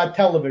to talk about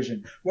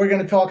television. We're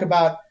going to talk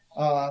about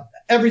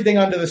everything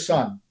under the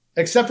sun,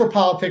 except for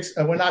politics.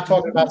 And we're not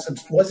talking about some,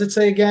 what does it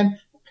say again?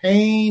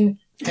 Pain.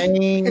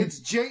 It's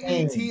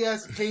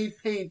Jets.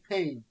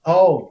 Pain.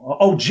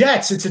 Oh,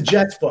 Jets. It's a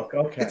Jets book.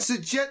 Okay. It's a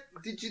Jet.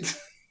 Did you?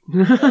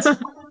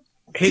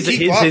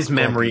 his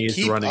memory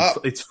is running.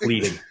 It's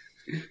fleeting.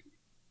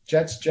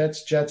 Jets.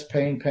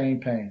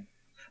 Pain.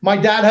 My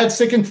dad had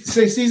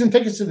season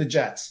tickets to the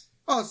Jets.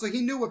 Oh, so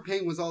he knew what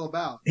pain was all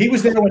about. He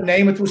was there when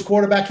Namath was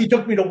quarterback. He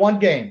took me to one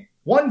game.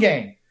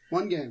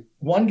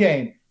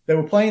 They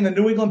were playing the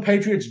New England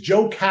Patriots.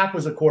 Joe Cap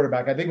was a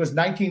quarterback. I think it was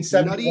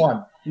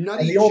 1971.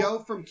 Nutty Joe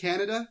from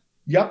Canada?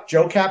 Yep,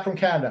 Joe Cap from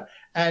Canada.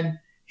 And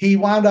he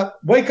wound up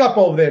 – wake up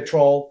over there,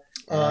 Troll.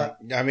 I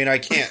mean, I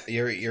can't.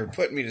 You're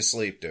putting me to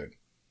sleep, dude.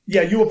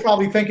 Yeah, you were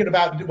probably thinking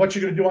about what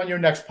you're going to do on your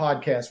next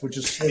podcast, which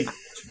is sleep.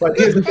 But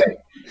here's the thing: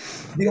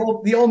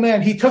 the old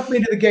man, he took me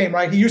to the game.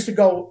 Right? He used to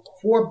go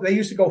four. They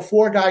used to go.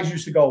 Four guys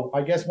used to go.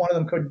 I guess one of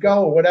them couldn't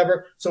go or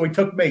whatever, so he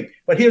took me.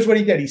 But here's what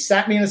he did: he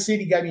sat me in a seat.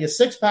 He gave me a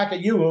 6-pack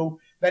of Yoo-Hoo.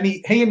 Then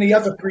he and the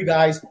other 3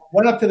 guys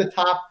went up to the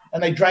top,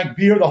 and they drank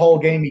beer the whole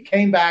game. He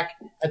came back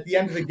at the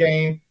end of the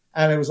game,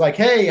 and it was like,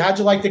 "Hey, how'd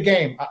you like the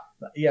game?"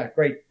 Yeah,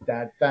 great,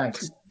 Dad.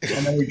 Thanks.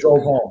 And then we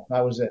drove home.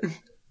 That was it.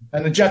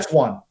 And the Jets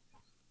won.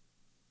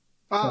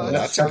 Oh, So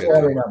that's that's a all good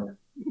I one. remember.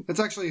 That's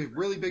actually a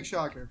really big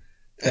shocker.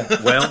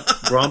 Well,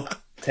 Grump,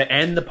 to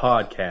end the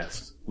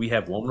podcast, we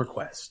have one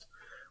request.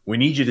 We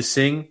need you to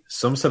sing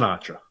some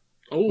Sinatra.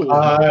 Oh,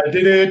 I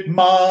did it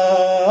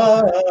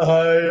my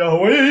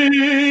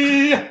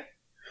way.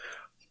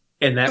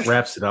 And that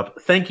wraps it up.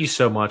 Thank you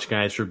so much,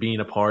 guys, for being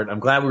a part. I'm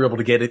glad we were able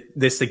to get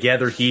this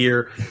together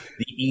here,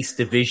 the East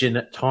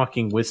Division,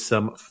 talking with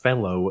some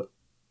fellow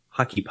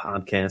Hockey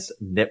Podcast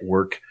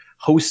Network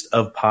host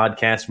of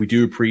podcasts. We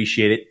do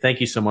appreciate it. Thank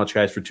you so much,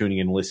 guys, for tuning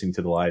in and listening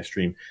to the live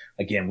stream.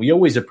 Again, we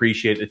always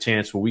appreciate the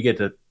chance where we get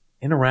to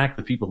interact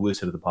with people who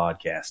listen to the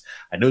podcast.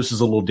 I know this is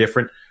a little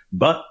different,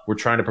 but we're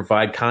trying to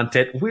provide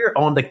content. We're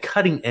on the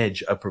cutting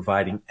edge of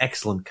providing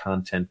excellent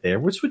content there.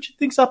 We're switching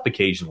things up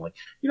occasionally.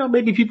 You know,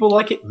 maybe people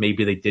like it.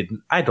 Maybe they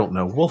didn't. I don't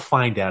know. We'll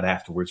find out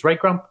afterwards. Right,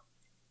 Grump?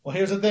 Well,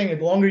 here's the thing: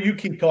 the longer you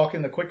keep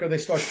talking, the quicker they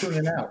start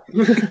tuning out.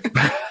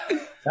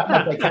 That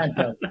much I can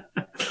tell you.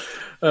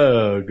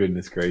 Oh,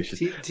 goodness gracious.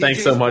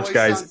 Thanks so much, voice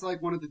guys. Sounds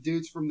like one of the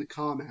dudes from the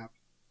Com app.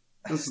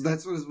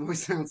 That's what his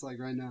voice sounds like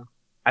right now.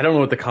 I don't know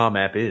what the Com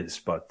app is,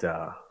 but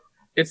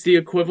it's the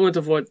equivalent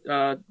of what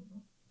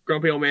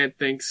Grumpy Old Man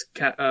thinks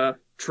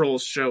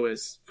Troll's show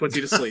is. Puts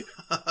you to sleep.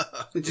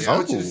 It just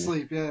puts you to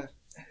sleep, yeah.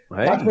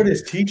 hey, That's what it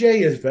is.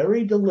 TJ is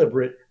very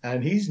deliberate,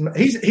 and he's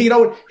you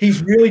know,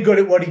 he's really good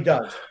at what he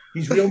does.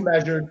 He's real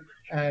measured,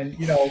 and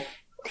you know,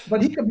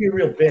 but he can be a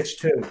real bitch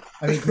too.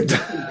 I mean,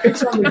 he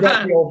picks on the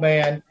Grumpy Old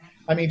Man.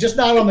 I mean, just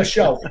not on the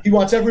show. He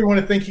wants everyone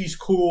to think he's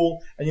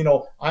cool, and you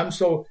know, I'm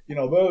so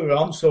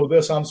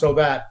this, I'm so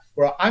that.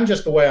 Where I'm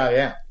just the way I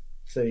am.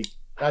 See,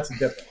 that's the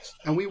difference.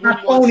 And we Not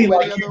wouldn't want phony you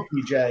like any you, other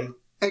TJ.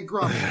 Hey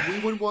Grump, we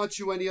wouldn't want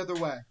you any other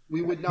way.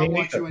 We would not Me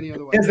want neither. you any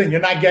other way. Here's the thing,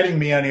 you're not getting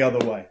me any other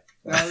way.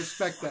 I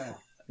respect that.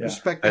 Yeah,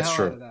 Respect the that's hell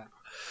true. out of that.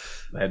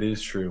 that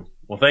is true.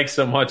 Well, thanks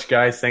so much,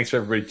 guys. Thanks for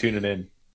everybody tuning in.